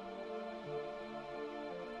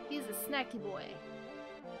 He's a snacky boy.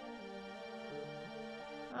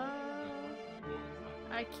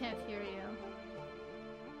 I can't hear you.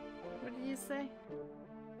 What did you say? I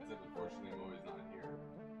said, unfortunately, Moe's not here.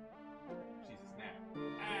 She's a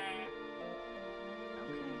snack.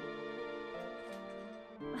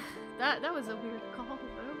 Okay. That was a weird call,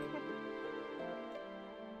 but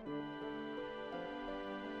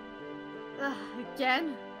okay.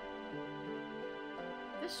 Again?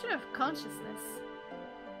 This should have consciousness.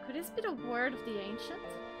 Could this be the word of the ancient?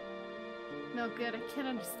 No good, I can't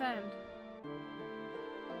understand.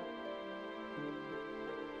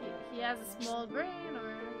 He has a small brain,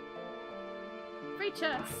 or... Free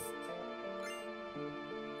chest!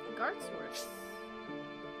 Guard swords.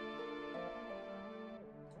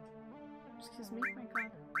 Excuse me, my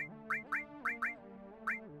god.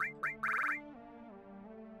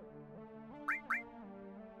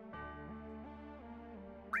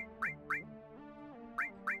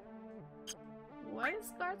 What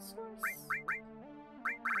is guard swords?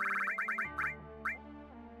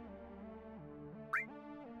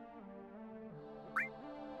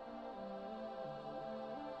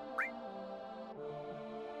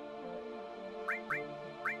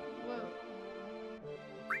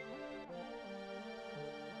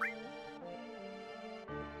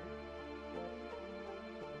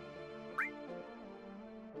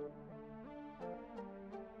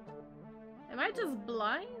 Am I just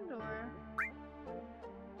blind, or...?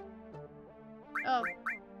 Oh,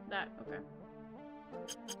 that, okay.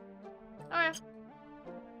 Alright.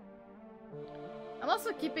 I'm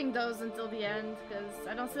also keeping those until the end, because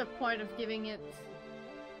I don't see the point of giving it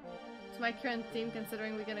to my current team,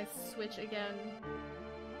 considering we're gonna switch again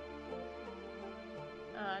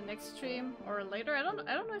next stream, or later. I don't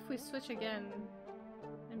know if we switch again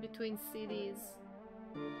in between CDs.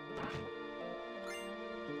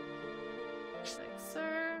 Like,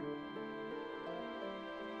 sir.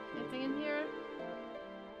 Anything in here?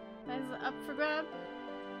 That is up for grab.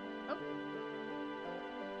 Oh.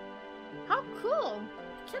 How cool!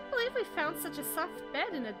 I can't believe we found such a soft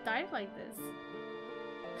bed in a dive like this.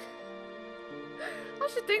 All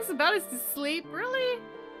she thinks about is to sleep. Really?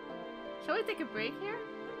 Shall we take a break here?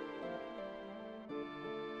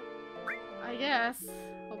 I guess.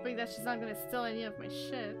 Hoping that she's not gonna steal any of my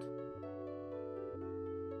shit.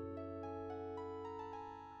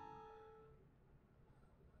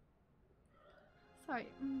 Sorry.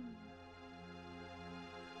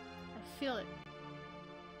 I feel it.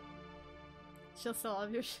 She'll sell all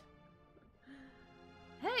of your shit.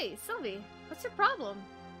 Hey, Sylvie! What's your problem?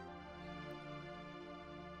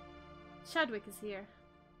 Chadwick is here.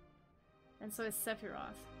 And so is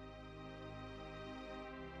Sephiroth.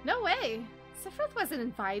 No way! Sephiroth wasn't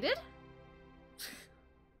invited!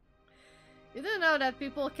 You do know that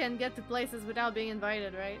people can get to places without being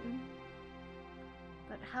invited, right?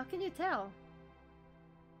 But how can you tell?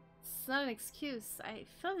 It's not an excuse. I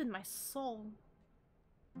feel it in my soul.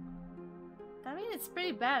 I mean, it's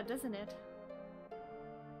pretty bad, doesn't it?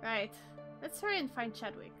 Right. Let's hurry and find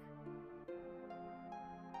Chadwick.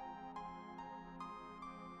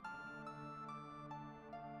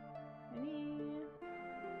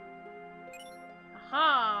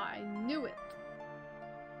 Aha! I knew it!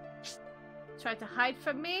 Try to hide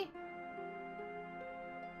from me?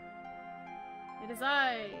 It is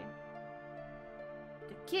I!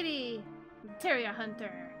 The kitty! Terrier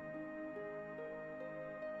hunter!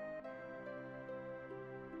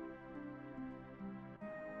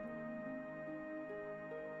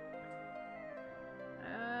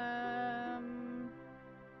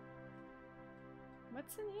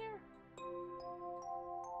 What's in here? I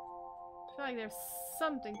feel like there's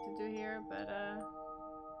something to do here, but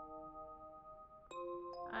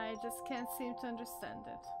I just can't seem to understand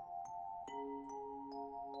it.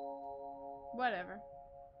 Whatever.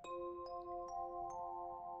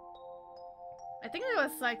 I think there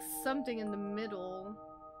was like something in the middle.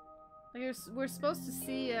 Like we're supposed to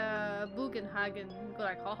see Bugenhagen go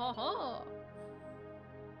like ha ha ha.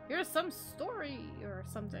 Here's some story or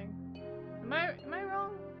something. Am I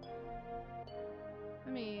wrong?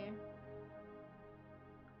 Let me.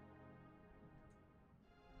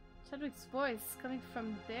 Chadwick's voice coming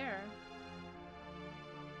from there.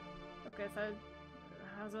 Okay, so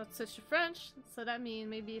I was about to switch to French, so that means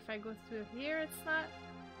maybe if I go through here, it's not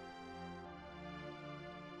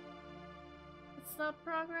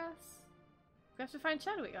progress. We have to find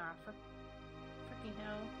Chadwick. Ah, fucking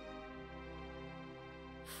hell.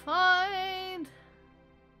 Fine.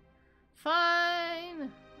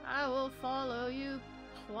 Fine. I will follow you.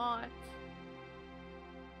 Plot.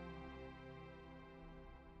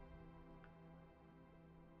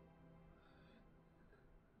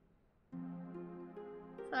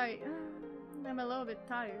 Sorry, I'm a little bit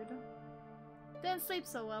tired. Didn't sleep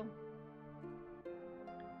so well.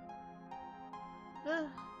 Ugh.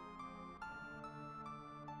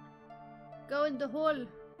 Go in the hole.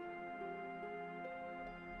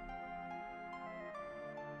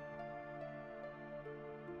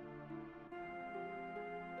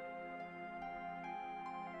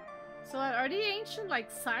 So are the ancient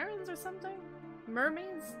like sirens or something?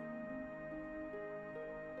 Mermaids?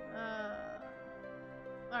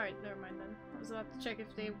 Alright, never mind then. I was about to check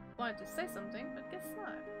if they wanted to say something, but guess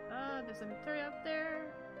not. There's a material up there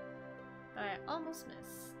that I almost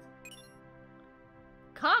missed.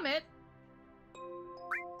 Comet?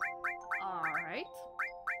 Alright.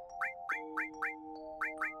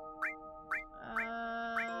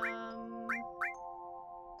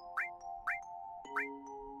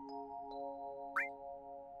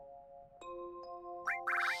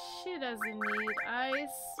 She doesn't need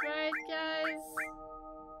ice, right, guys?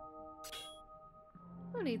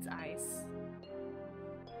 Who needs ice?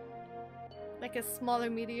 Like a smaller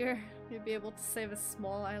meteor, you'd be able to save a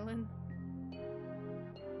small island.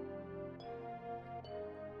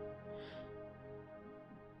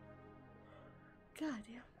 God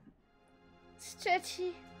damn.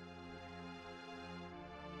 Stretchy.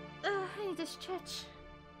 I need to stretch.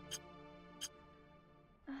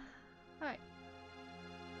 Alright.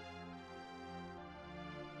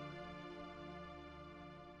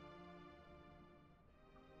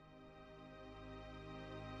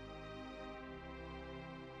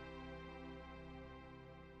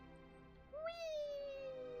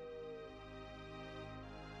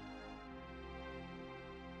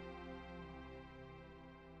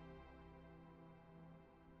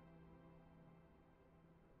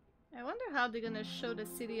 I wonder how they're gonna show the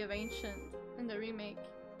city of Ancient in the remake.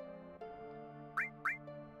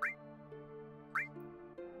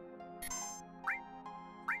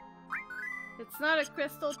 If it's not a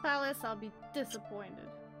crystal palace, I'll be disappointed.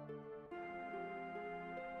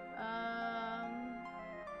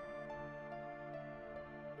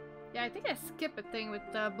 Yeah, I think I skipped a thing with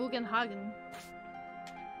Bugenhagen.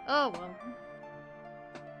 Oh well.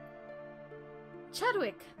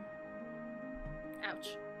 Chadwick!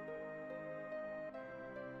 Ouch.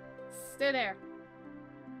 Stay there.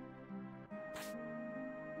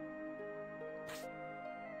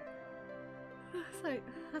 Sorry,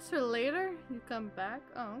 that's for later? You come back?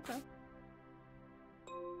 Oh, okay.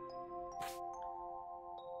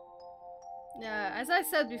 Yeah, as I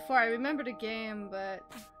said before, I remember the game, but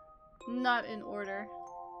not in order.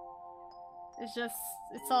 It's just,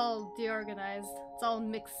 it's all deorganized. It's all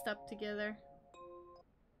mixed up together.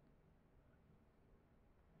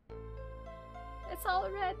 It's all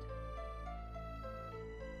red.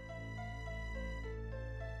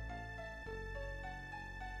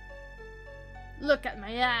 Look at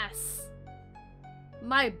my ass.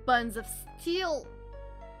 My buns of steel.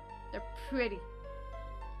 They're pretty.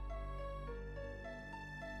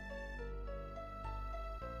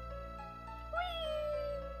 Whee!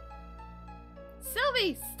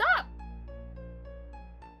 Sylvie, stop!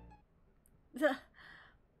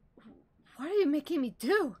 What are you making me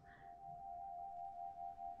do?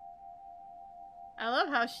 I love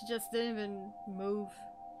how she just didn't even move.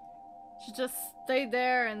 She just stayed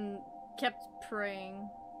there and kept praying.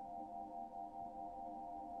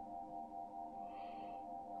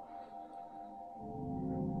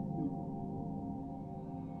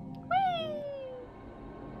 Whee!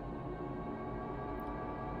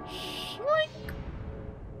 Shloink!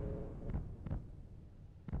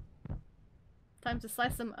 Time to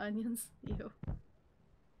slice some onions. Ew.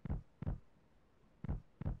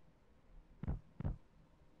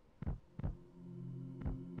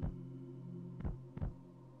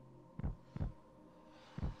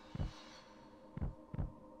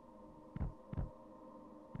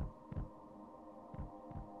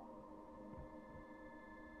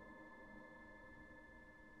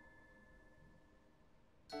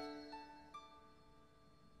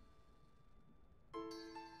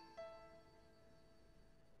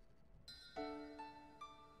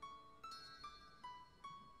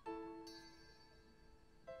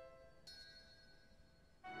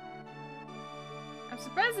 I'm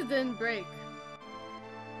surprised it didn't break.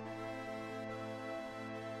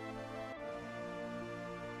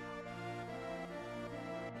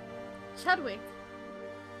 Chadwick.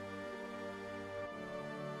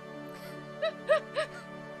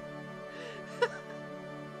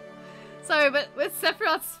 Sorry, but with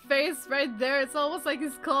Sephiroth's face right there, it's almost like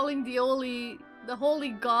he's calling the holy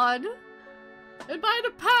god. And by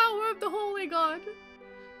the power of the holy god,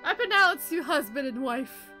 I pronounce you husband and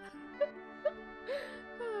wife.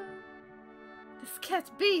 This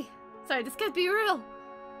can't be. Sorry, this can't be real.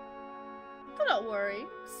 Do not worry.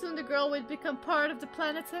 Soon the girl will become part of the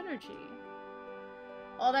planet's energy.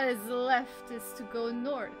 All that is left is to go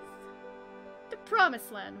north. The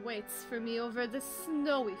promised land waits for me over the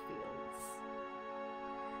snowy fields.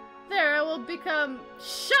 There I will become—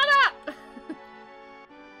 Shut up!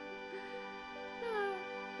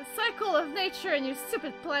 The cycle of nature and your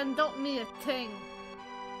stupid plan don't mean a thing.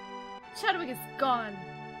 Chadwick is gone.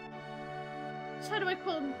 Chadwick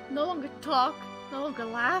will no longer talk, no longer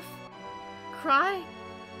laugh, cry,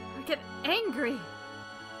 or get angry.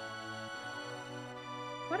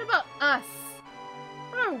 What about us?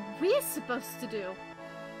 What are we supposed to do?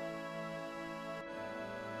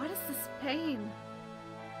 What is this pain?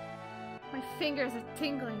 My fingers are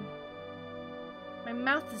tingling. My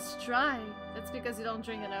mouth is dry. That's because you don't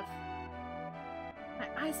drink enough. My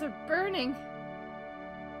eyes are burning.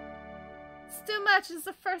 It's too much. It's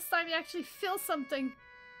the first time you actually feel something.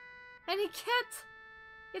 And you can't.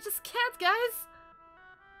 You just can't, guys.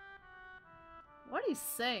 What are you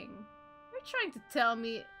saying? You're trying to tell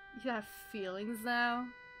me you have feelings now?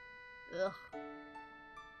 Ugh.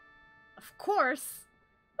 Of course.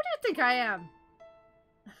 What do you think I am?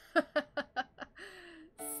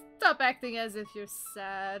 Stop acting as if you're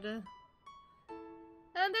sad. And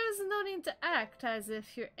there's no need to act as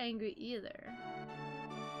if you're angry either.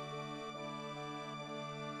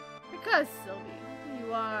 Because, Sylvie,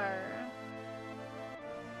 you are...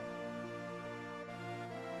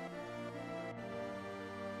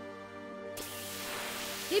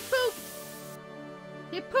 He pooped!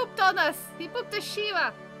 He pooped on us! He pooped the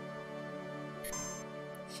Shiva!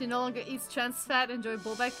 She no longer eats trans fat, enjoy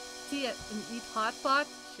boba tea, and eat hot pot?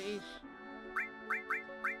 Sheesh.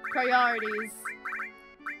 Priorities.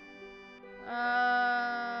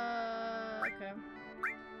 Okay.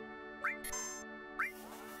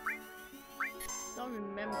 Don't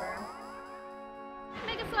remember.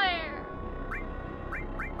 Mega Flare!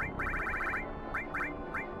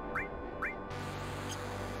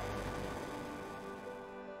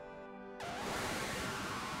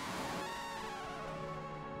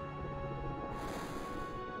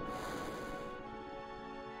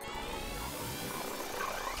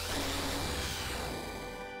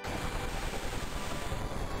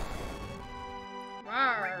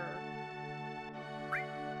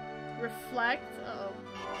 Reflect. Uh-oh.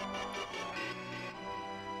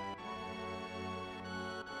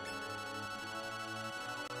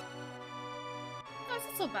 No, it's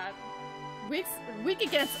not so bad. Weak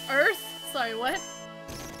against Earth? Sorry, what?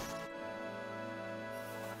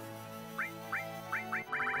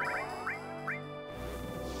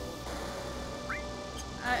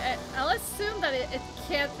 I'll assume that it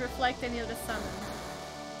can't reflect any of the summons.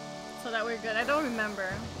 So that we're good. I don't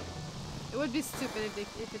remember. It would be stupid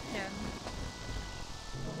if it can.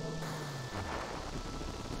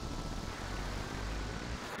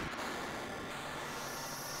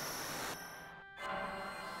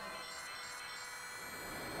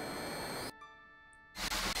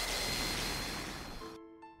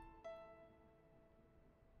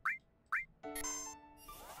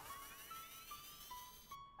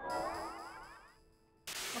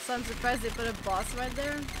 Also, I'm surprised they put a boss right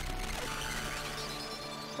there.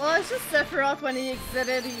 Well, it's just Sephiroth when he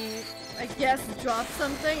exited, he, I guess, dropped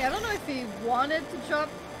something. I don't know if he wanted to drop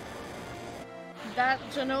that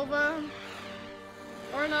Genova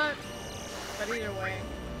or not, but either way.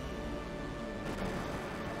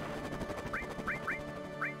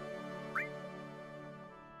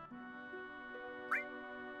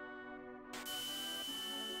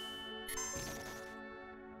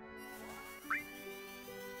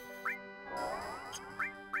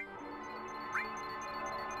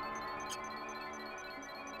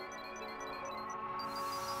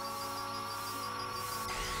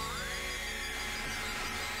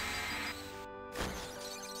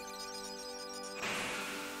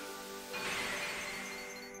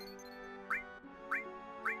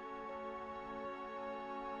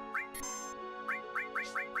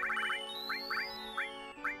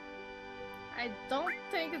 I don't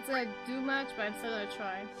think it's gonna do much, but I'm still gonna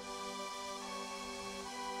try.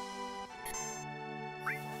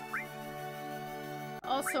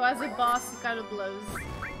 Also, as a boss, he kind of blows.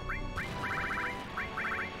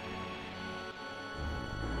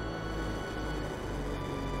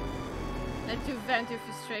 And to vent your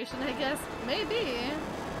frustration, I guess? Maybe.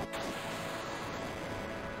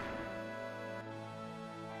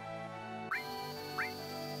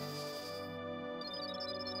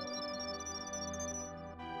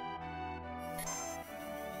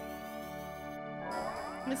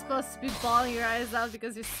 You're supposed to be bawling your eyes out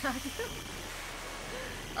because you're sad.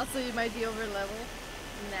 Also, you might be over level.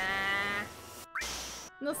 Nah.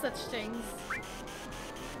 No such things.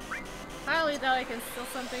 I highly doubt I can steal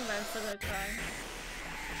something, but I'm still gonna try.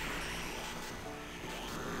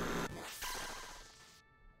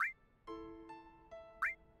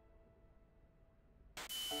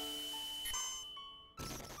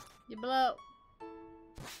 You blow.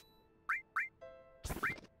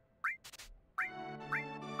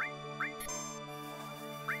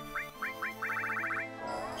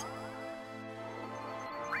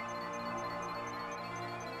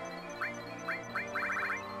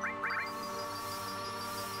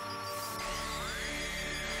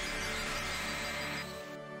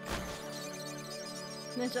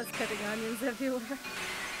 Ninjas cutting onions everywhere.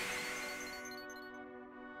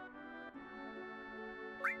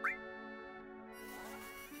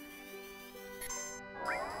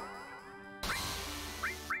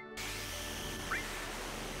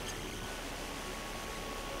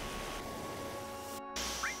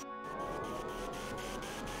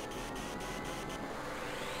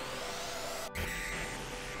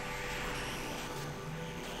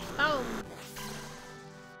 Oh.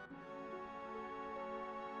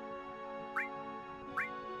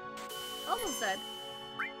 Almost dead.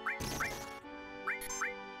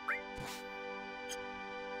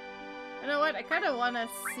 You know what? I kind of want to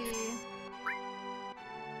see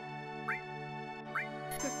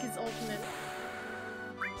Cookie's ultimate.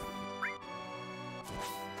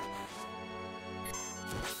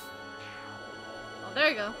 Oh, there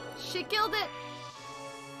you go. She killed it!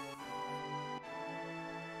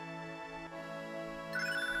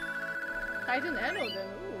 Titan and Odin.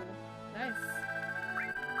 Ooh, nice.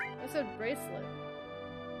 That's a bracelet.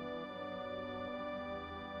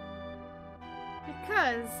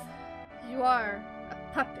 Because you are a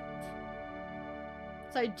puppet.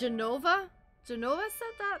 Sorry, Genova? Genova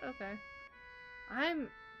said that? Okay. I'm a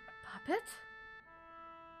puppet?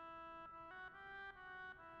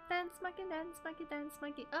 Dance monkey, dance monkey, dance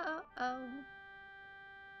monkey. Oh.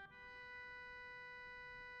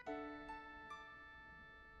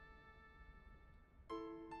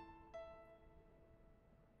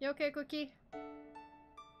 You okay, Cookie?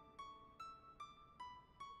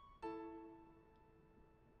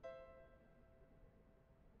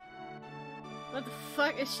 What the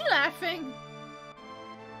fuck? Is she laughing?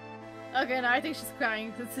 Okay, no, I think she's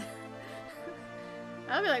crying.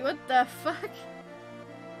 I'll be like, what the fuck?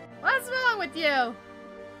 What's wrong with you?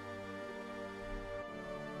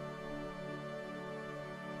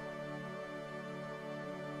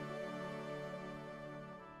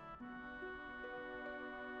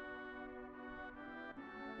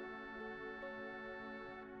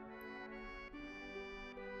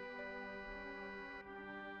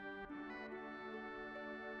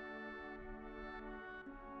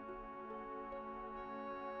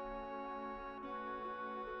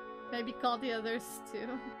 Maybe call the others too.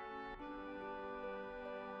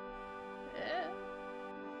 Yeah.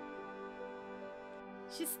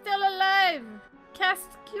 She's still alive! Cast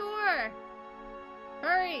cure!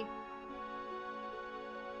 Hurry!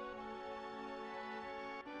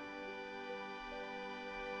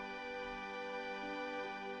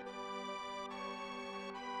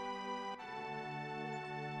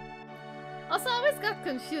 Also, I always got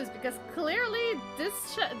confused because clearly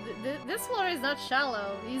this water is not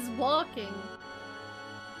shallow. He's walking.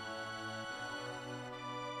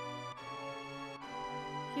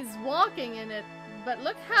 He's walking in it, but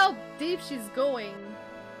look how deep she's going.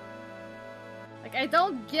 Like, I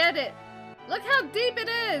don't get it. Look how deep it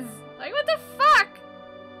is! Like, what the fuck?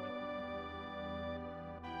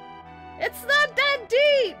 It's not that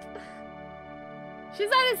deep!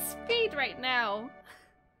 She's at his feet right now.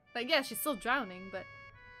 Like, yeah, she's still drowning, but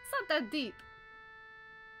it's not that deep.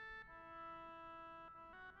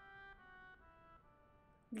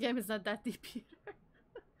 The game is not that deep either.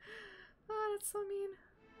 Oh, that's so mean.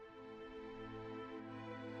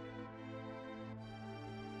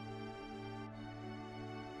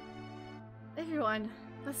 Everyone,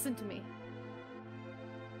 listen to me.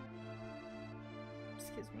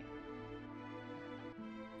 Excuse me.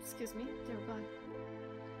 Excuse me, dear God.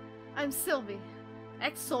 I'm Sylvie.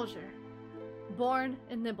 Ex-soldier, born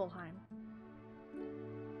in Nibelheim.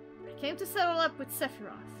 I came to settle up with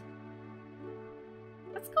Sephiroth.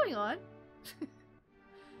 What's going on?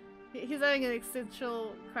 He's having an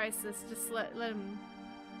existential crisis. Just let him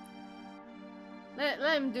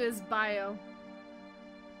do his bio.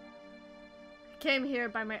 I came here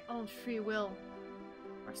by my own free will,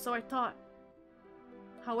 or so I thought.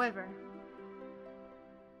 However,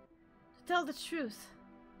 to tell the truth,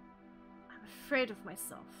 afraid of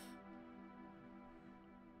myself.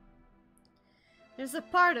 There's a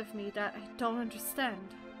part of me that I don't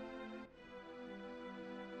understand.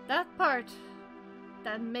 That part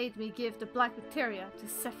that made me give the black materia to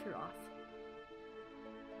Sephiroth.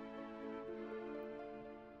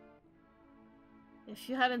 If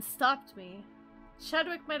you hadn't stopped me,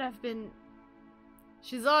 Chadwick might have been...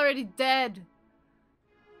 She's already dead.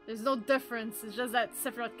 There's no difference, it's just that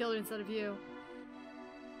Sephiroth killed her instead of you.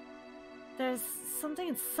 There's something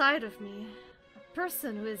inside of me. A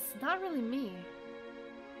person who is not really me.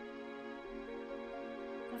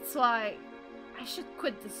 That's why I should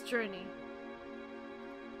quit this journey.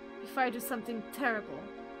 Before I do something terrible.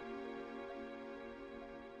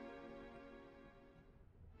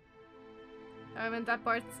 I mean, that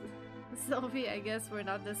part, Sylvie, I guess we're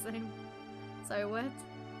not the same. Sorry, what?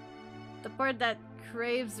 The part that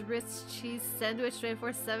craves rich cheese sandwich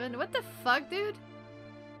 24/7? What the fuck, dude?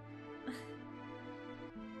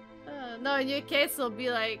 No, in your case it'll be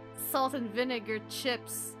like salt and vinegar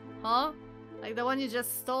chips, huh? Like the one you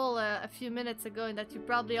just stole a few minutes ago and that you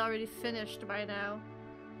probably already finished by now.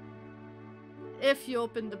 If you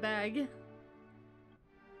open the bag.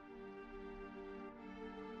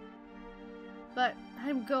 But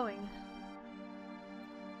I'm going.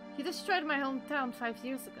 He destroyed my hometown 5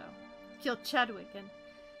 years ago. Killed Chadwick and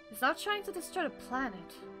is now trying to destroy the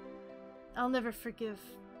planet. I'll never forgive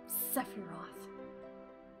Sephiroth.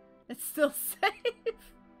 It's still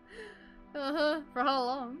safe. For how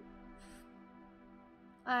long?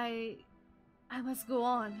 I must go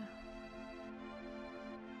on.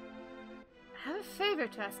 I have a favor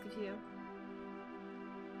to ask of you.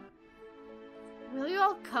 Will you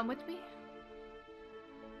all come with me?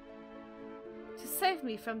 To save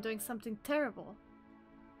me from doing something terrible.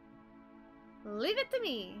 Leave it to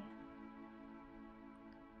me.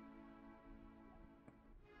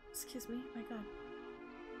 Excuse me, my god.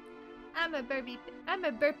 I'm a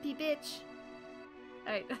burpy bitch.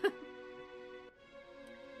 Alright.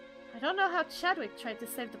 I don't know how Chadwick tried to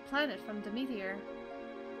save the planet from the meteor.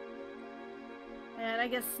 And I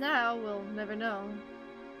guess now we'll never know.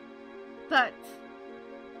 But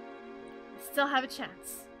we still have a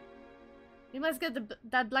chance. We must get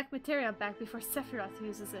that black materia back before Sephiroth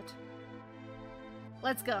uses it.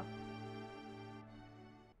 Let's go.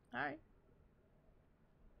 Alright.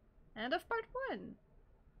 End of part 1.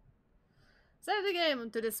 Save the game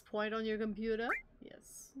to this point on your computer.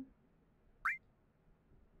 Yes.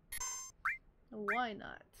 Why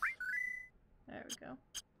not? There we go.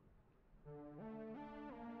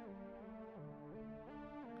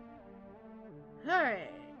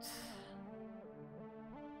 Alright.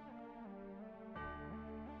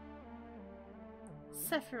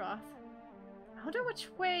 Sephiroth. I wonder which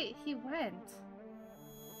way he went.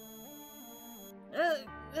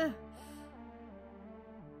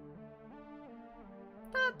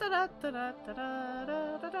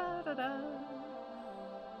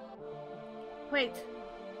 Wait.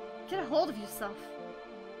 Get a hold of yourself.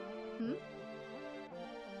 Hmm?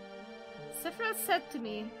 Sephiroth said to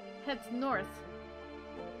me, head north.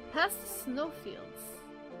 Past the snowfields.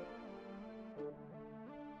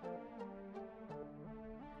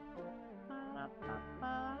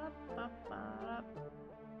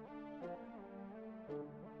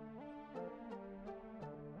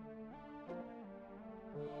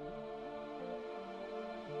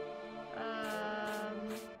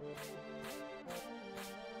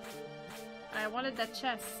 I wanted that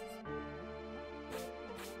chest.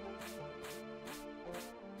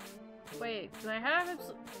 Wait, do I have it?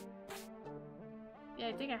 Yeah,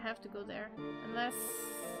 I think I have to go there. Unless...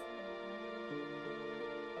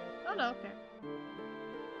 Oh no, okay.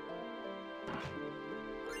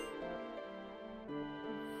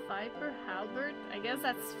 Viper Halberd? I guess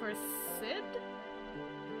that's for Sid?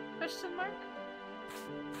 Question mark?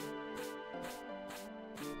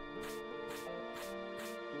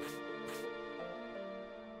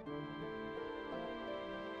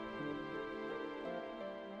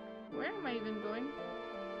 Where am I even going?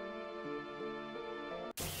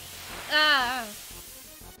 Ah!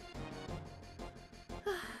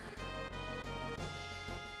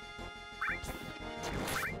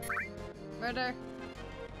 Murder.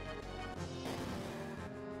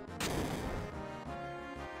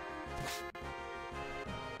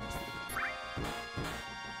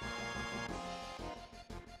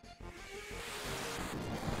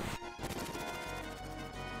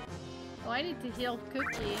 Oh, I need to heal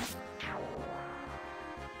Cookie.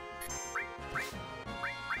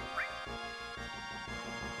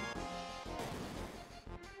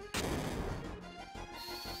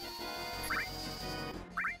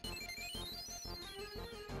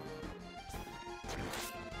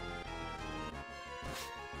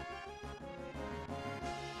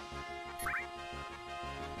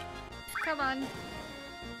 Come on.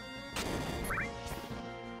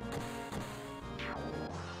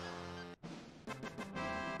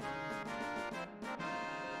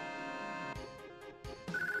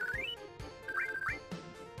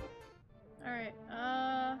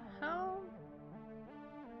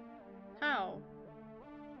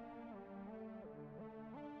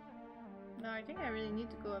 No, I think I really need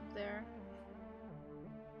to go up there.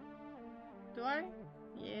 Do I?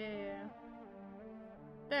 Yeah.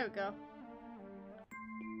 There we go.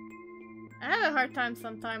 I have a hard time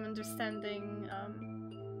sometimes understanding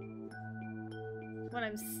what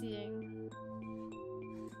I'm seeing.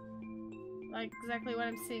 Like exactly what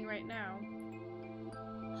I'm seeing right now.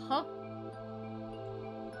 Huh?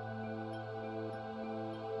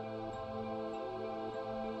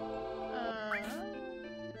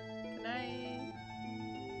 Can I?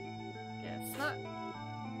 Guess not.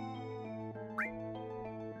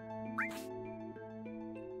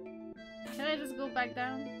 Can I just go back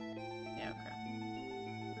down? Yeah, okay.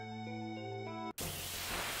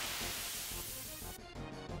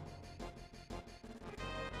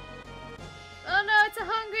 Oh no, it's a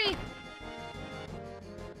hungry!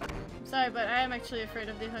 I'm sorry, but I am actually afraid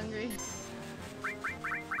of the hungry.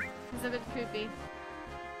 He's a bit creepy.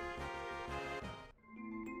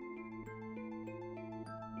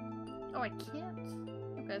 Oh, I can't?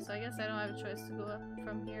 Okay, so I guess I don't have a choice to go up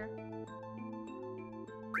from here.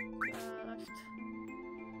 Left.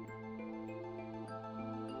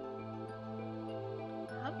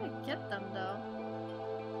 How do I get them, though?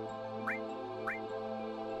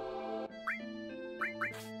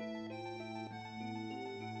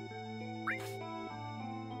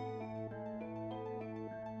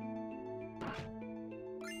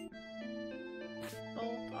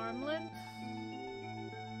 Bolt armlet?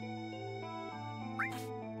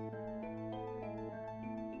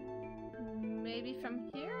 Maybe from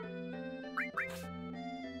here?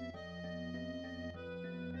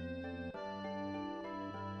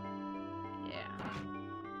 Yeah.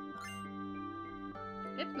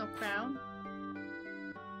 Hypno crown.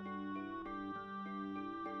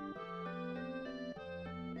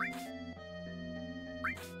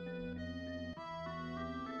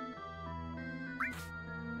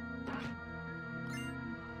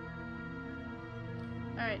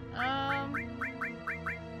 Alright,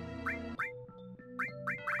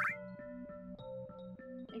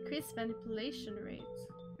 increase manipulation rate.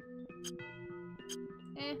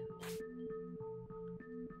 Eh.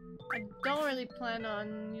 I don't really plan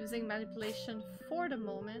on using manipulation for the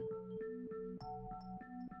moment.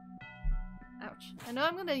 Ouch. I know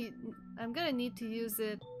I'm gonna need to use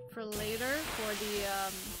it for later for the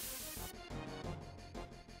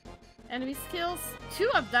enemy skills. 2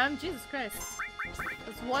 of them, Jesus Christ.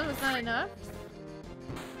 Because 1 was not enough.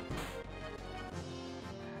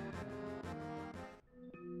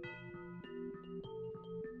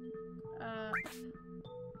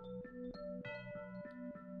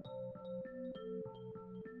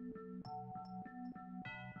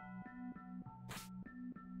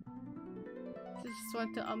 Just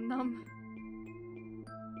want to num.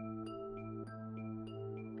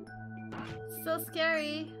 So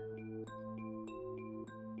scary.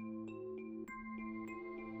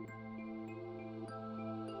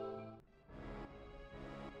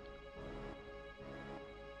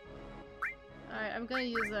 Alright, I'm gonna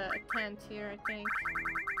use a tent here, I think.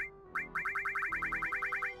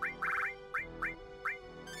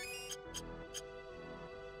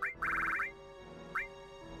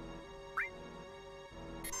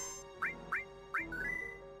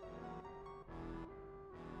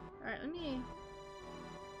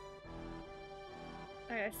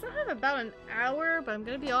 Alright, I still have about an hour, but I'm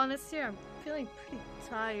gonna be honest here, I'm feeling pretty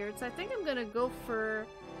tired, so I think I'm gonna go for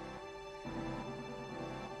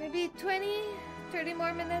maybe 20-30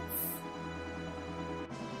 more minutes.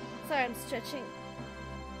 Sorry, I'm stretching.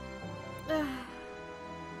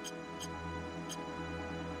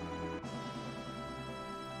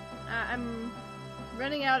 I'm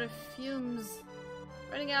running out of fumes,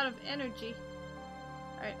 running out of energy.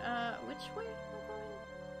 Alright, which way am I going?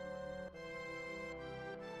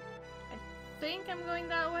 I think I'm going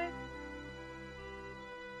that way.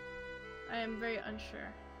 I am very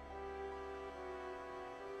unsure.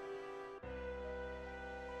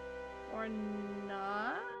 Or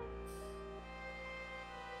not?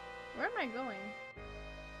 Where am I going?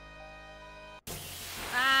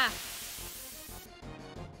 Ah!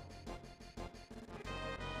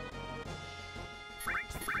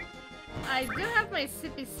 I do have my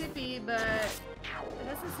sippy sippy, but it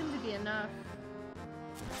doesn't seem to be enough.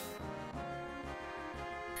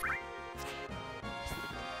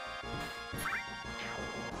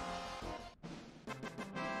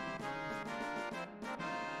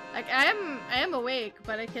 Like, I am awake,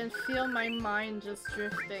 but I can feel my mind just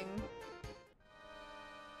drifting.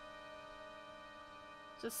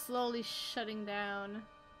 Just slowly shutting down.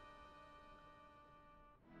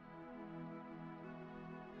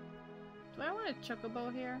 Do I want a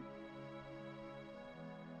chocobo here?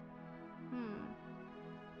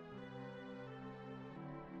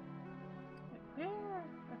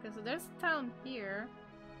 Okay, so there's a town here.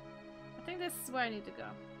 I think this is where I need to go.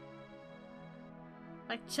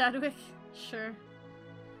 Like Chadwick? Sure.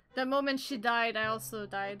 The moment she died, I also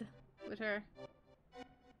died with her.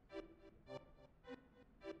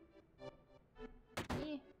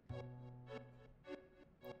 Yeah.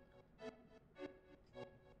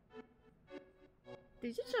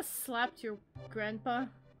 Did you just slap your grandpa?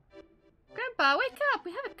 Grandpa, wake up!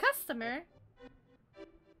 We have a customer!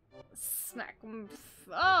 Smack.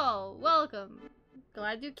 Oh, welcome.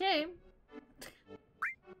 Glad you came.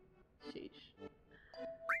 Sheesh.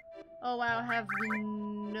 Oh wow, I have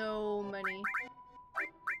no money.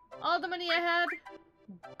 All the money I had,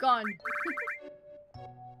 gone.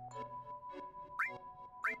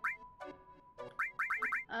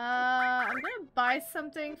 I'm gonna buy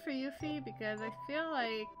something for Yuffie because I feel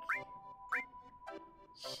like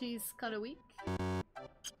she's kinda weak.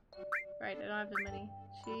 Right, I don't have the money.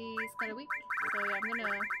 She's kinda weak, so yeah, I'm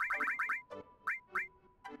gonna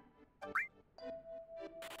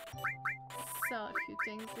sell a few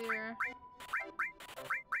things here.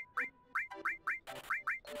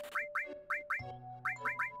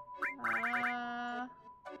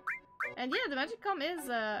 And yeah, the Magicom is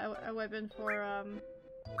a weapon for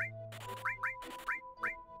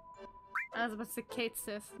I was about to say Kate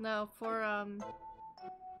Sith. No, for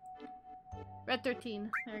Red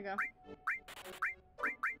 13. There you go.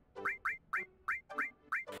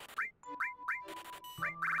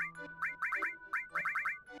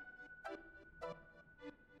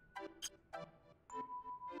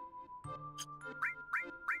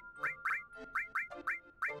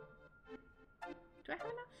 Do I have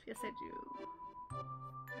enough? Yes, I do.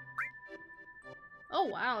 Oh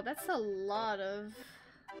wow, that's a lot of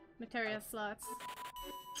materia slots.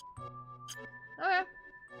 Okay.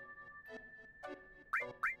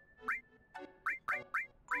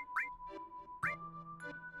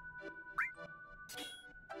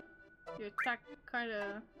 Your attack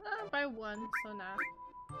kinda by one, so nah.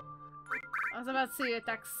 I was about to say your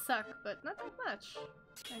attacks suck, but not that much,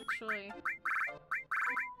 actually.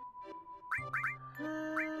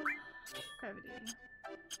 Gravity.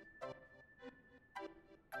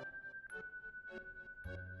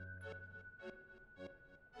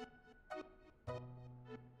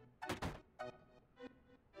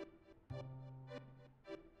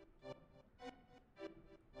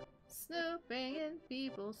 Snooping in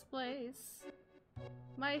people's place.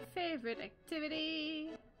 My favorite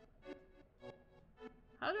activity.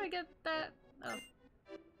 How do I get that? Oh.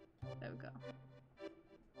 There we go.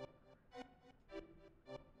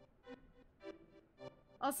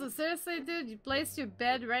 Also, seriously, dude, you placed your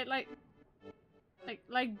bed right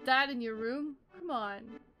like that in your room? Come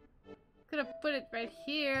on. Could have put it right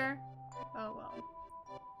here. Oh well.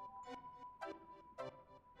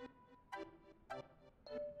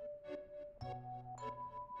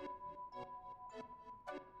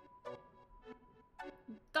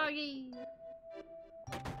 Doggy!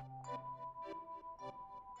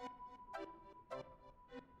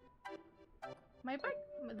 My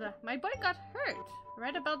bike got hurt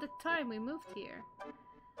right about the time we moved here.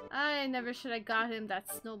 I never should have got him that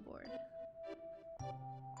snowboard.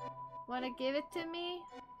 Wanna give it to me?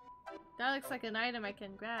 That looks like an item I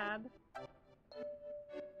can grab.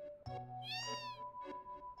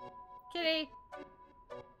 Kitty!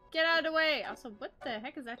 Get out of the way! Also, what the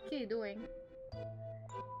heck is that kitty doing?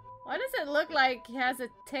 Why does it look like he has a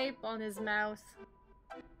tape on his mouth?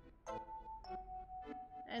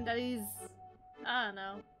 And that he's... I don't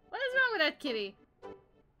know. What is wrong with that kitty?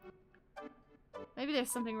 Maybe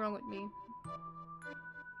there's something wrong with me.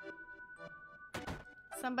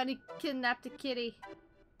 Somebody kidnapped a kitty.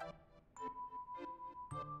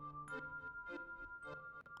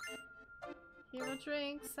 Hero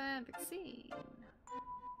drinks and vaccine.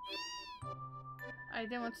 I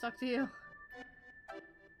didn't want to talk to you.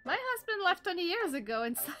 My husband left 20 years ago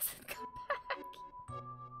and still hasn't come back.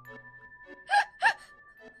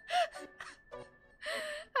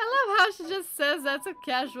 I love how she just says that so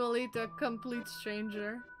casually to a complete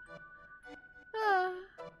stranger.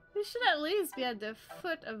 We should at least be at the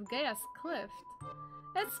foot of Gaia's cliff.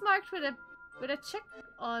 It's marked with a check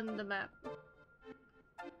on the map.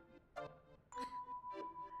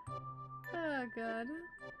 Oh god.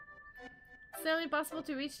 It's only possible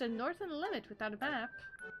to reach the northern limit without a map.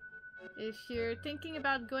 If you're thinking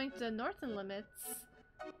about going to the northern limits,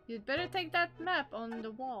 you'd better take that map on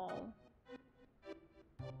the wall.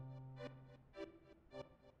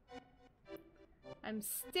 I'm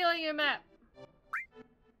stealing your map!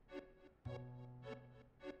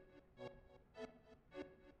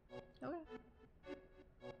 Okay.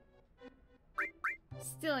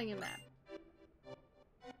 Stealing a map.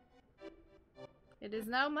 It is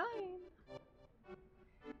now mine.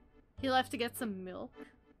 He left to get some milk.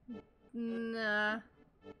 Nah.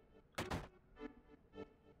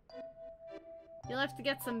 He left to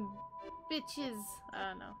get some bitches.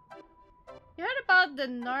 I don't know. You heard about the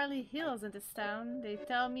gnarly hills in this town? They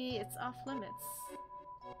tell me it's off limits.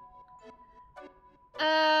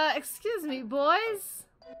 Excuse me, boys?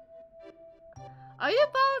 Are you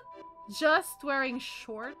both just wearing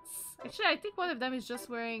shorts? Actually, I think one of them is just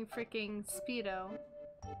wearing freaking Speedo.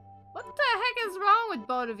 What the heck is wrong with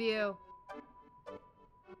both of you?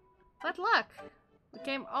 What luck? We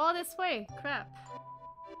came all this way. Crap.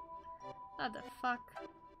 What the fuck?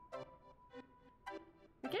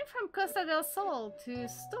 We came from Costa del Sol to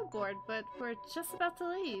Stowboard, but we're just about to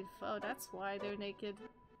leave. Oh, that's why they're naked.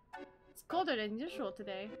 It's colder than usual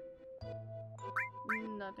today.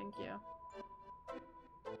 No, thank you.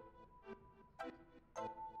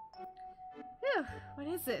 Phew, what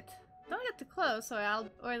is it? Don't get too close or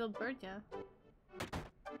it'll burn you.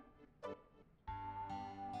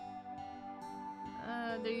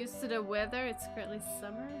 They're used to the weather. It's currently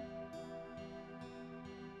summer.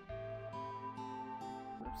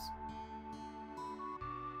 Oops.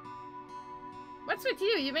 What's with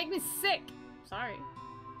you? You make me sick. Sorry.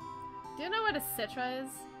 Do you know what a Cetra is?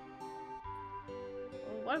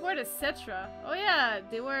 What were the Cetra? Oh yeah,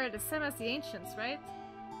 they were the same as the ancients, right?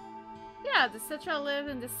 Yeah, the Cetra lived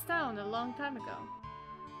in this town a long time ago.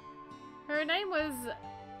 Her name was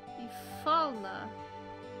Ifalna,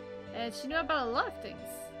 and she knew about a lot of things.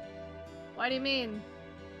 What do you mean?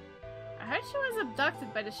 I heard she was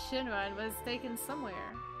abducted by the Shinra and was taken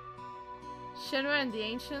somewhere. Shinra and the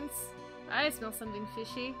ancients? I smell something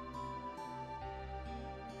fishy.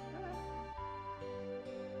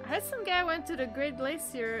 I heard some guy went to the Great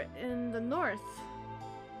Glacier in the north.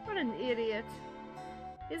 What an idiot.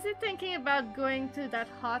 Is he thinking about going to that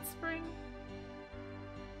hot spring?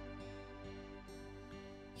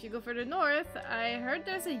 If you go further north, I heard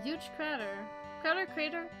there's a huge crater.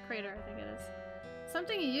 Crater, I think it is.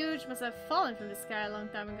 Something huge must have fallen from the sky a long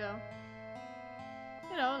time ago.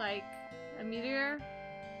 You know, like a meteor.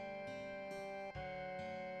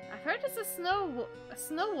 I've heard there's a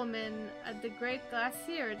snow woman at the Great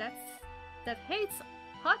Glacier that hates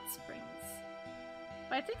hot springs.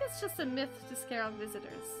 But I think it's just a myth to scare off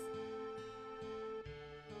visitors.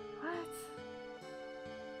 What?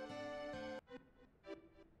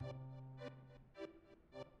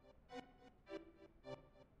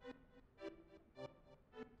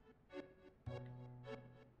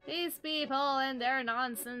 These people and their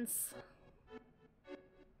nonsense.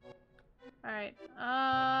 Alright,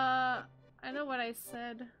 I know what I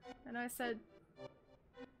said. I know I said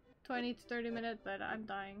 20 to 30 minutes, but I'm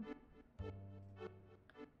dying.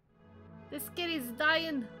 This kitty's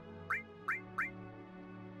dying!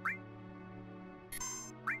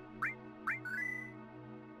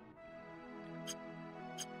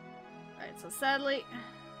 Alright, so sadly,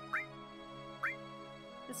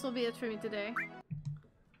 this will be it for me today.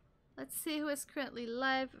 Let's see who is currently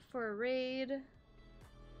live for a raid.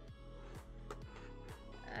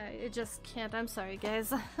 I just can't. I'm sorry,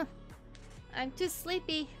 guys. I'm too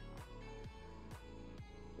sleepy.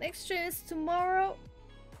 Next stream is tomorrow.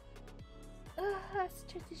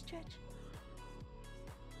 Stretch.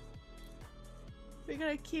 We're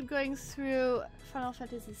gonna keep going through Final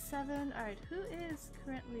Fantasy VII. Alright, who is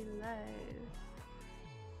currently live?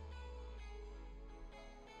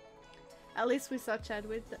 At least we saw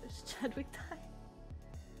Chadwick die.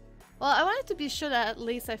 Well, I wanted to be sure that at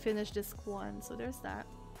least I finished disc 1, so there's that.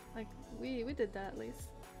 Like, we did that at least.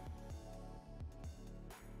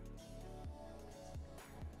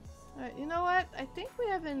 Alright, you know what? I think we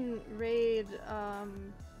haven't raid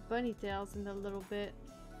Bunny Tails in a little bit.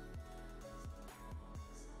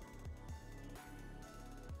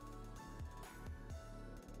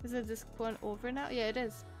 Is it disc 1 over now? Yeah, it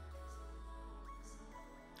is.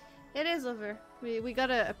 It is over. We got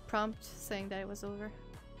a prompt saying that it was over.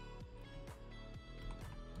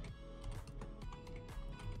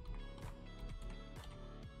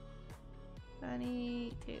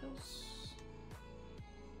 Bunny Tails.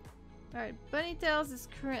 Alright, Bunny Tails is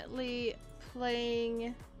currently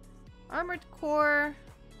playing Armored Core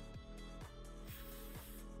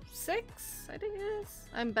 6, I think it is.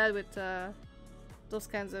 I'm bad with those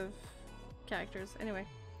kinds of characters. Anyway,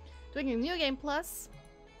 doing a new game plus.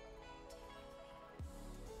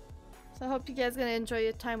 So I hope you guys gonna enjoy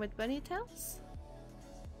your time with Bunny Tails.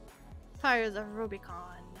 Fires of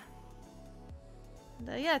Rubicon.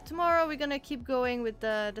 And, yeah, tomorrow we're gonna keep going with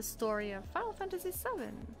the story of Final Fantasy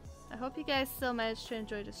VII. I hope you guys still managed to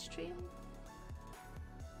enjoy the stream.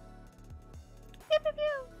 Pew, pew,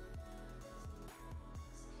 pew.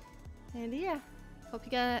 And yeah, hope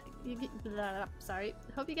you guys, sorry,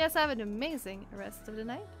 hope you guys have an amazing rest of the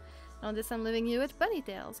night. On this, I'm leaving you with Bunny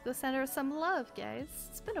Tails. Go send her some love, guys.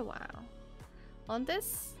 It's been a while. On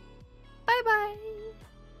this, bye bye.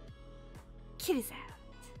 Kitty's ass.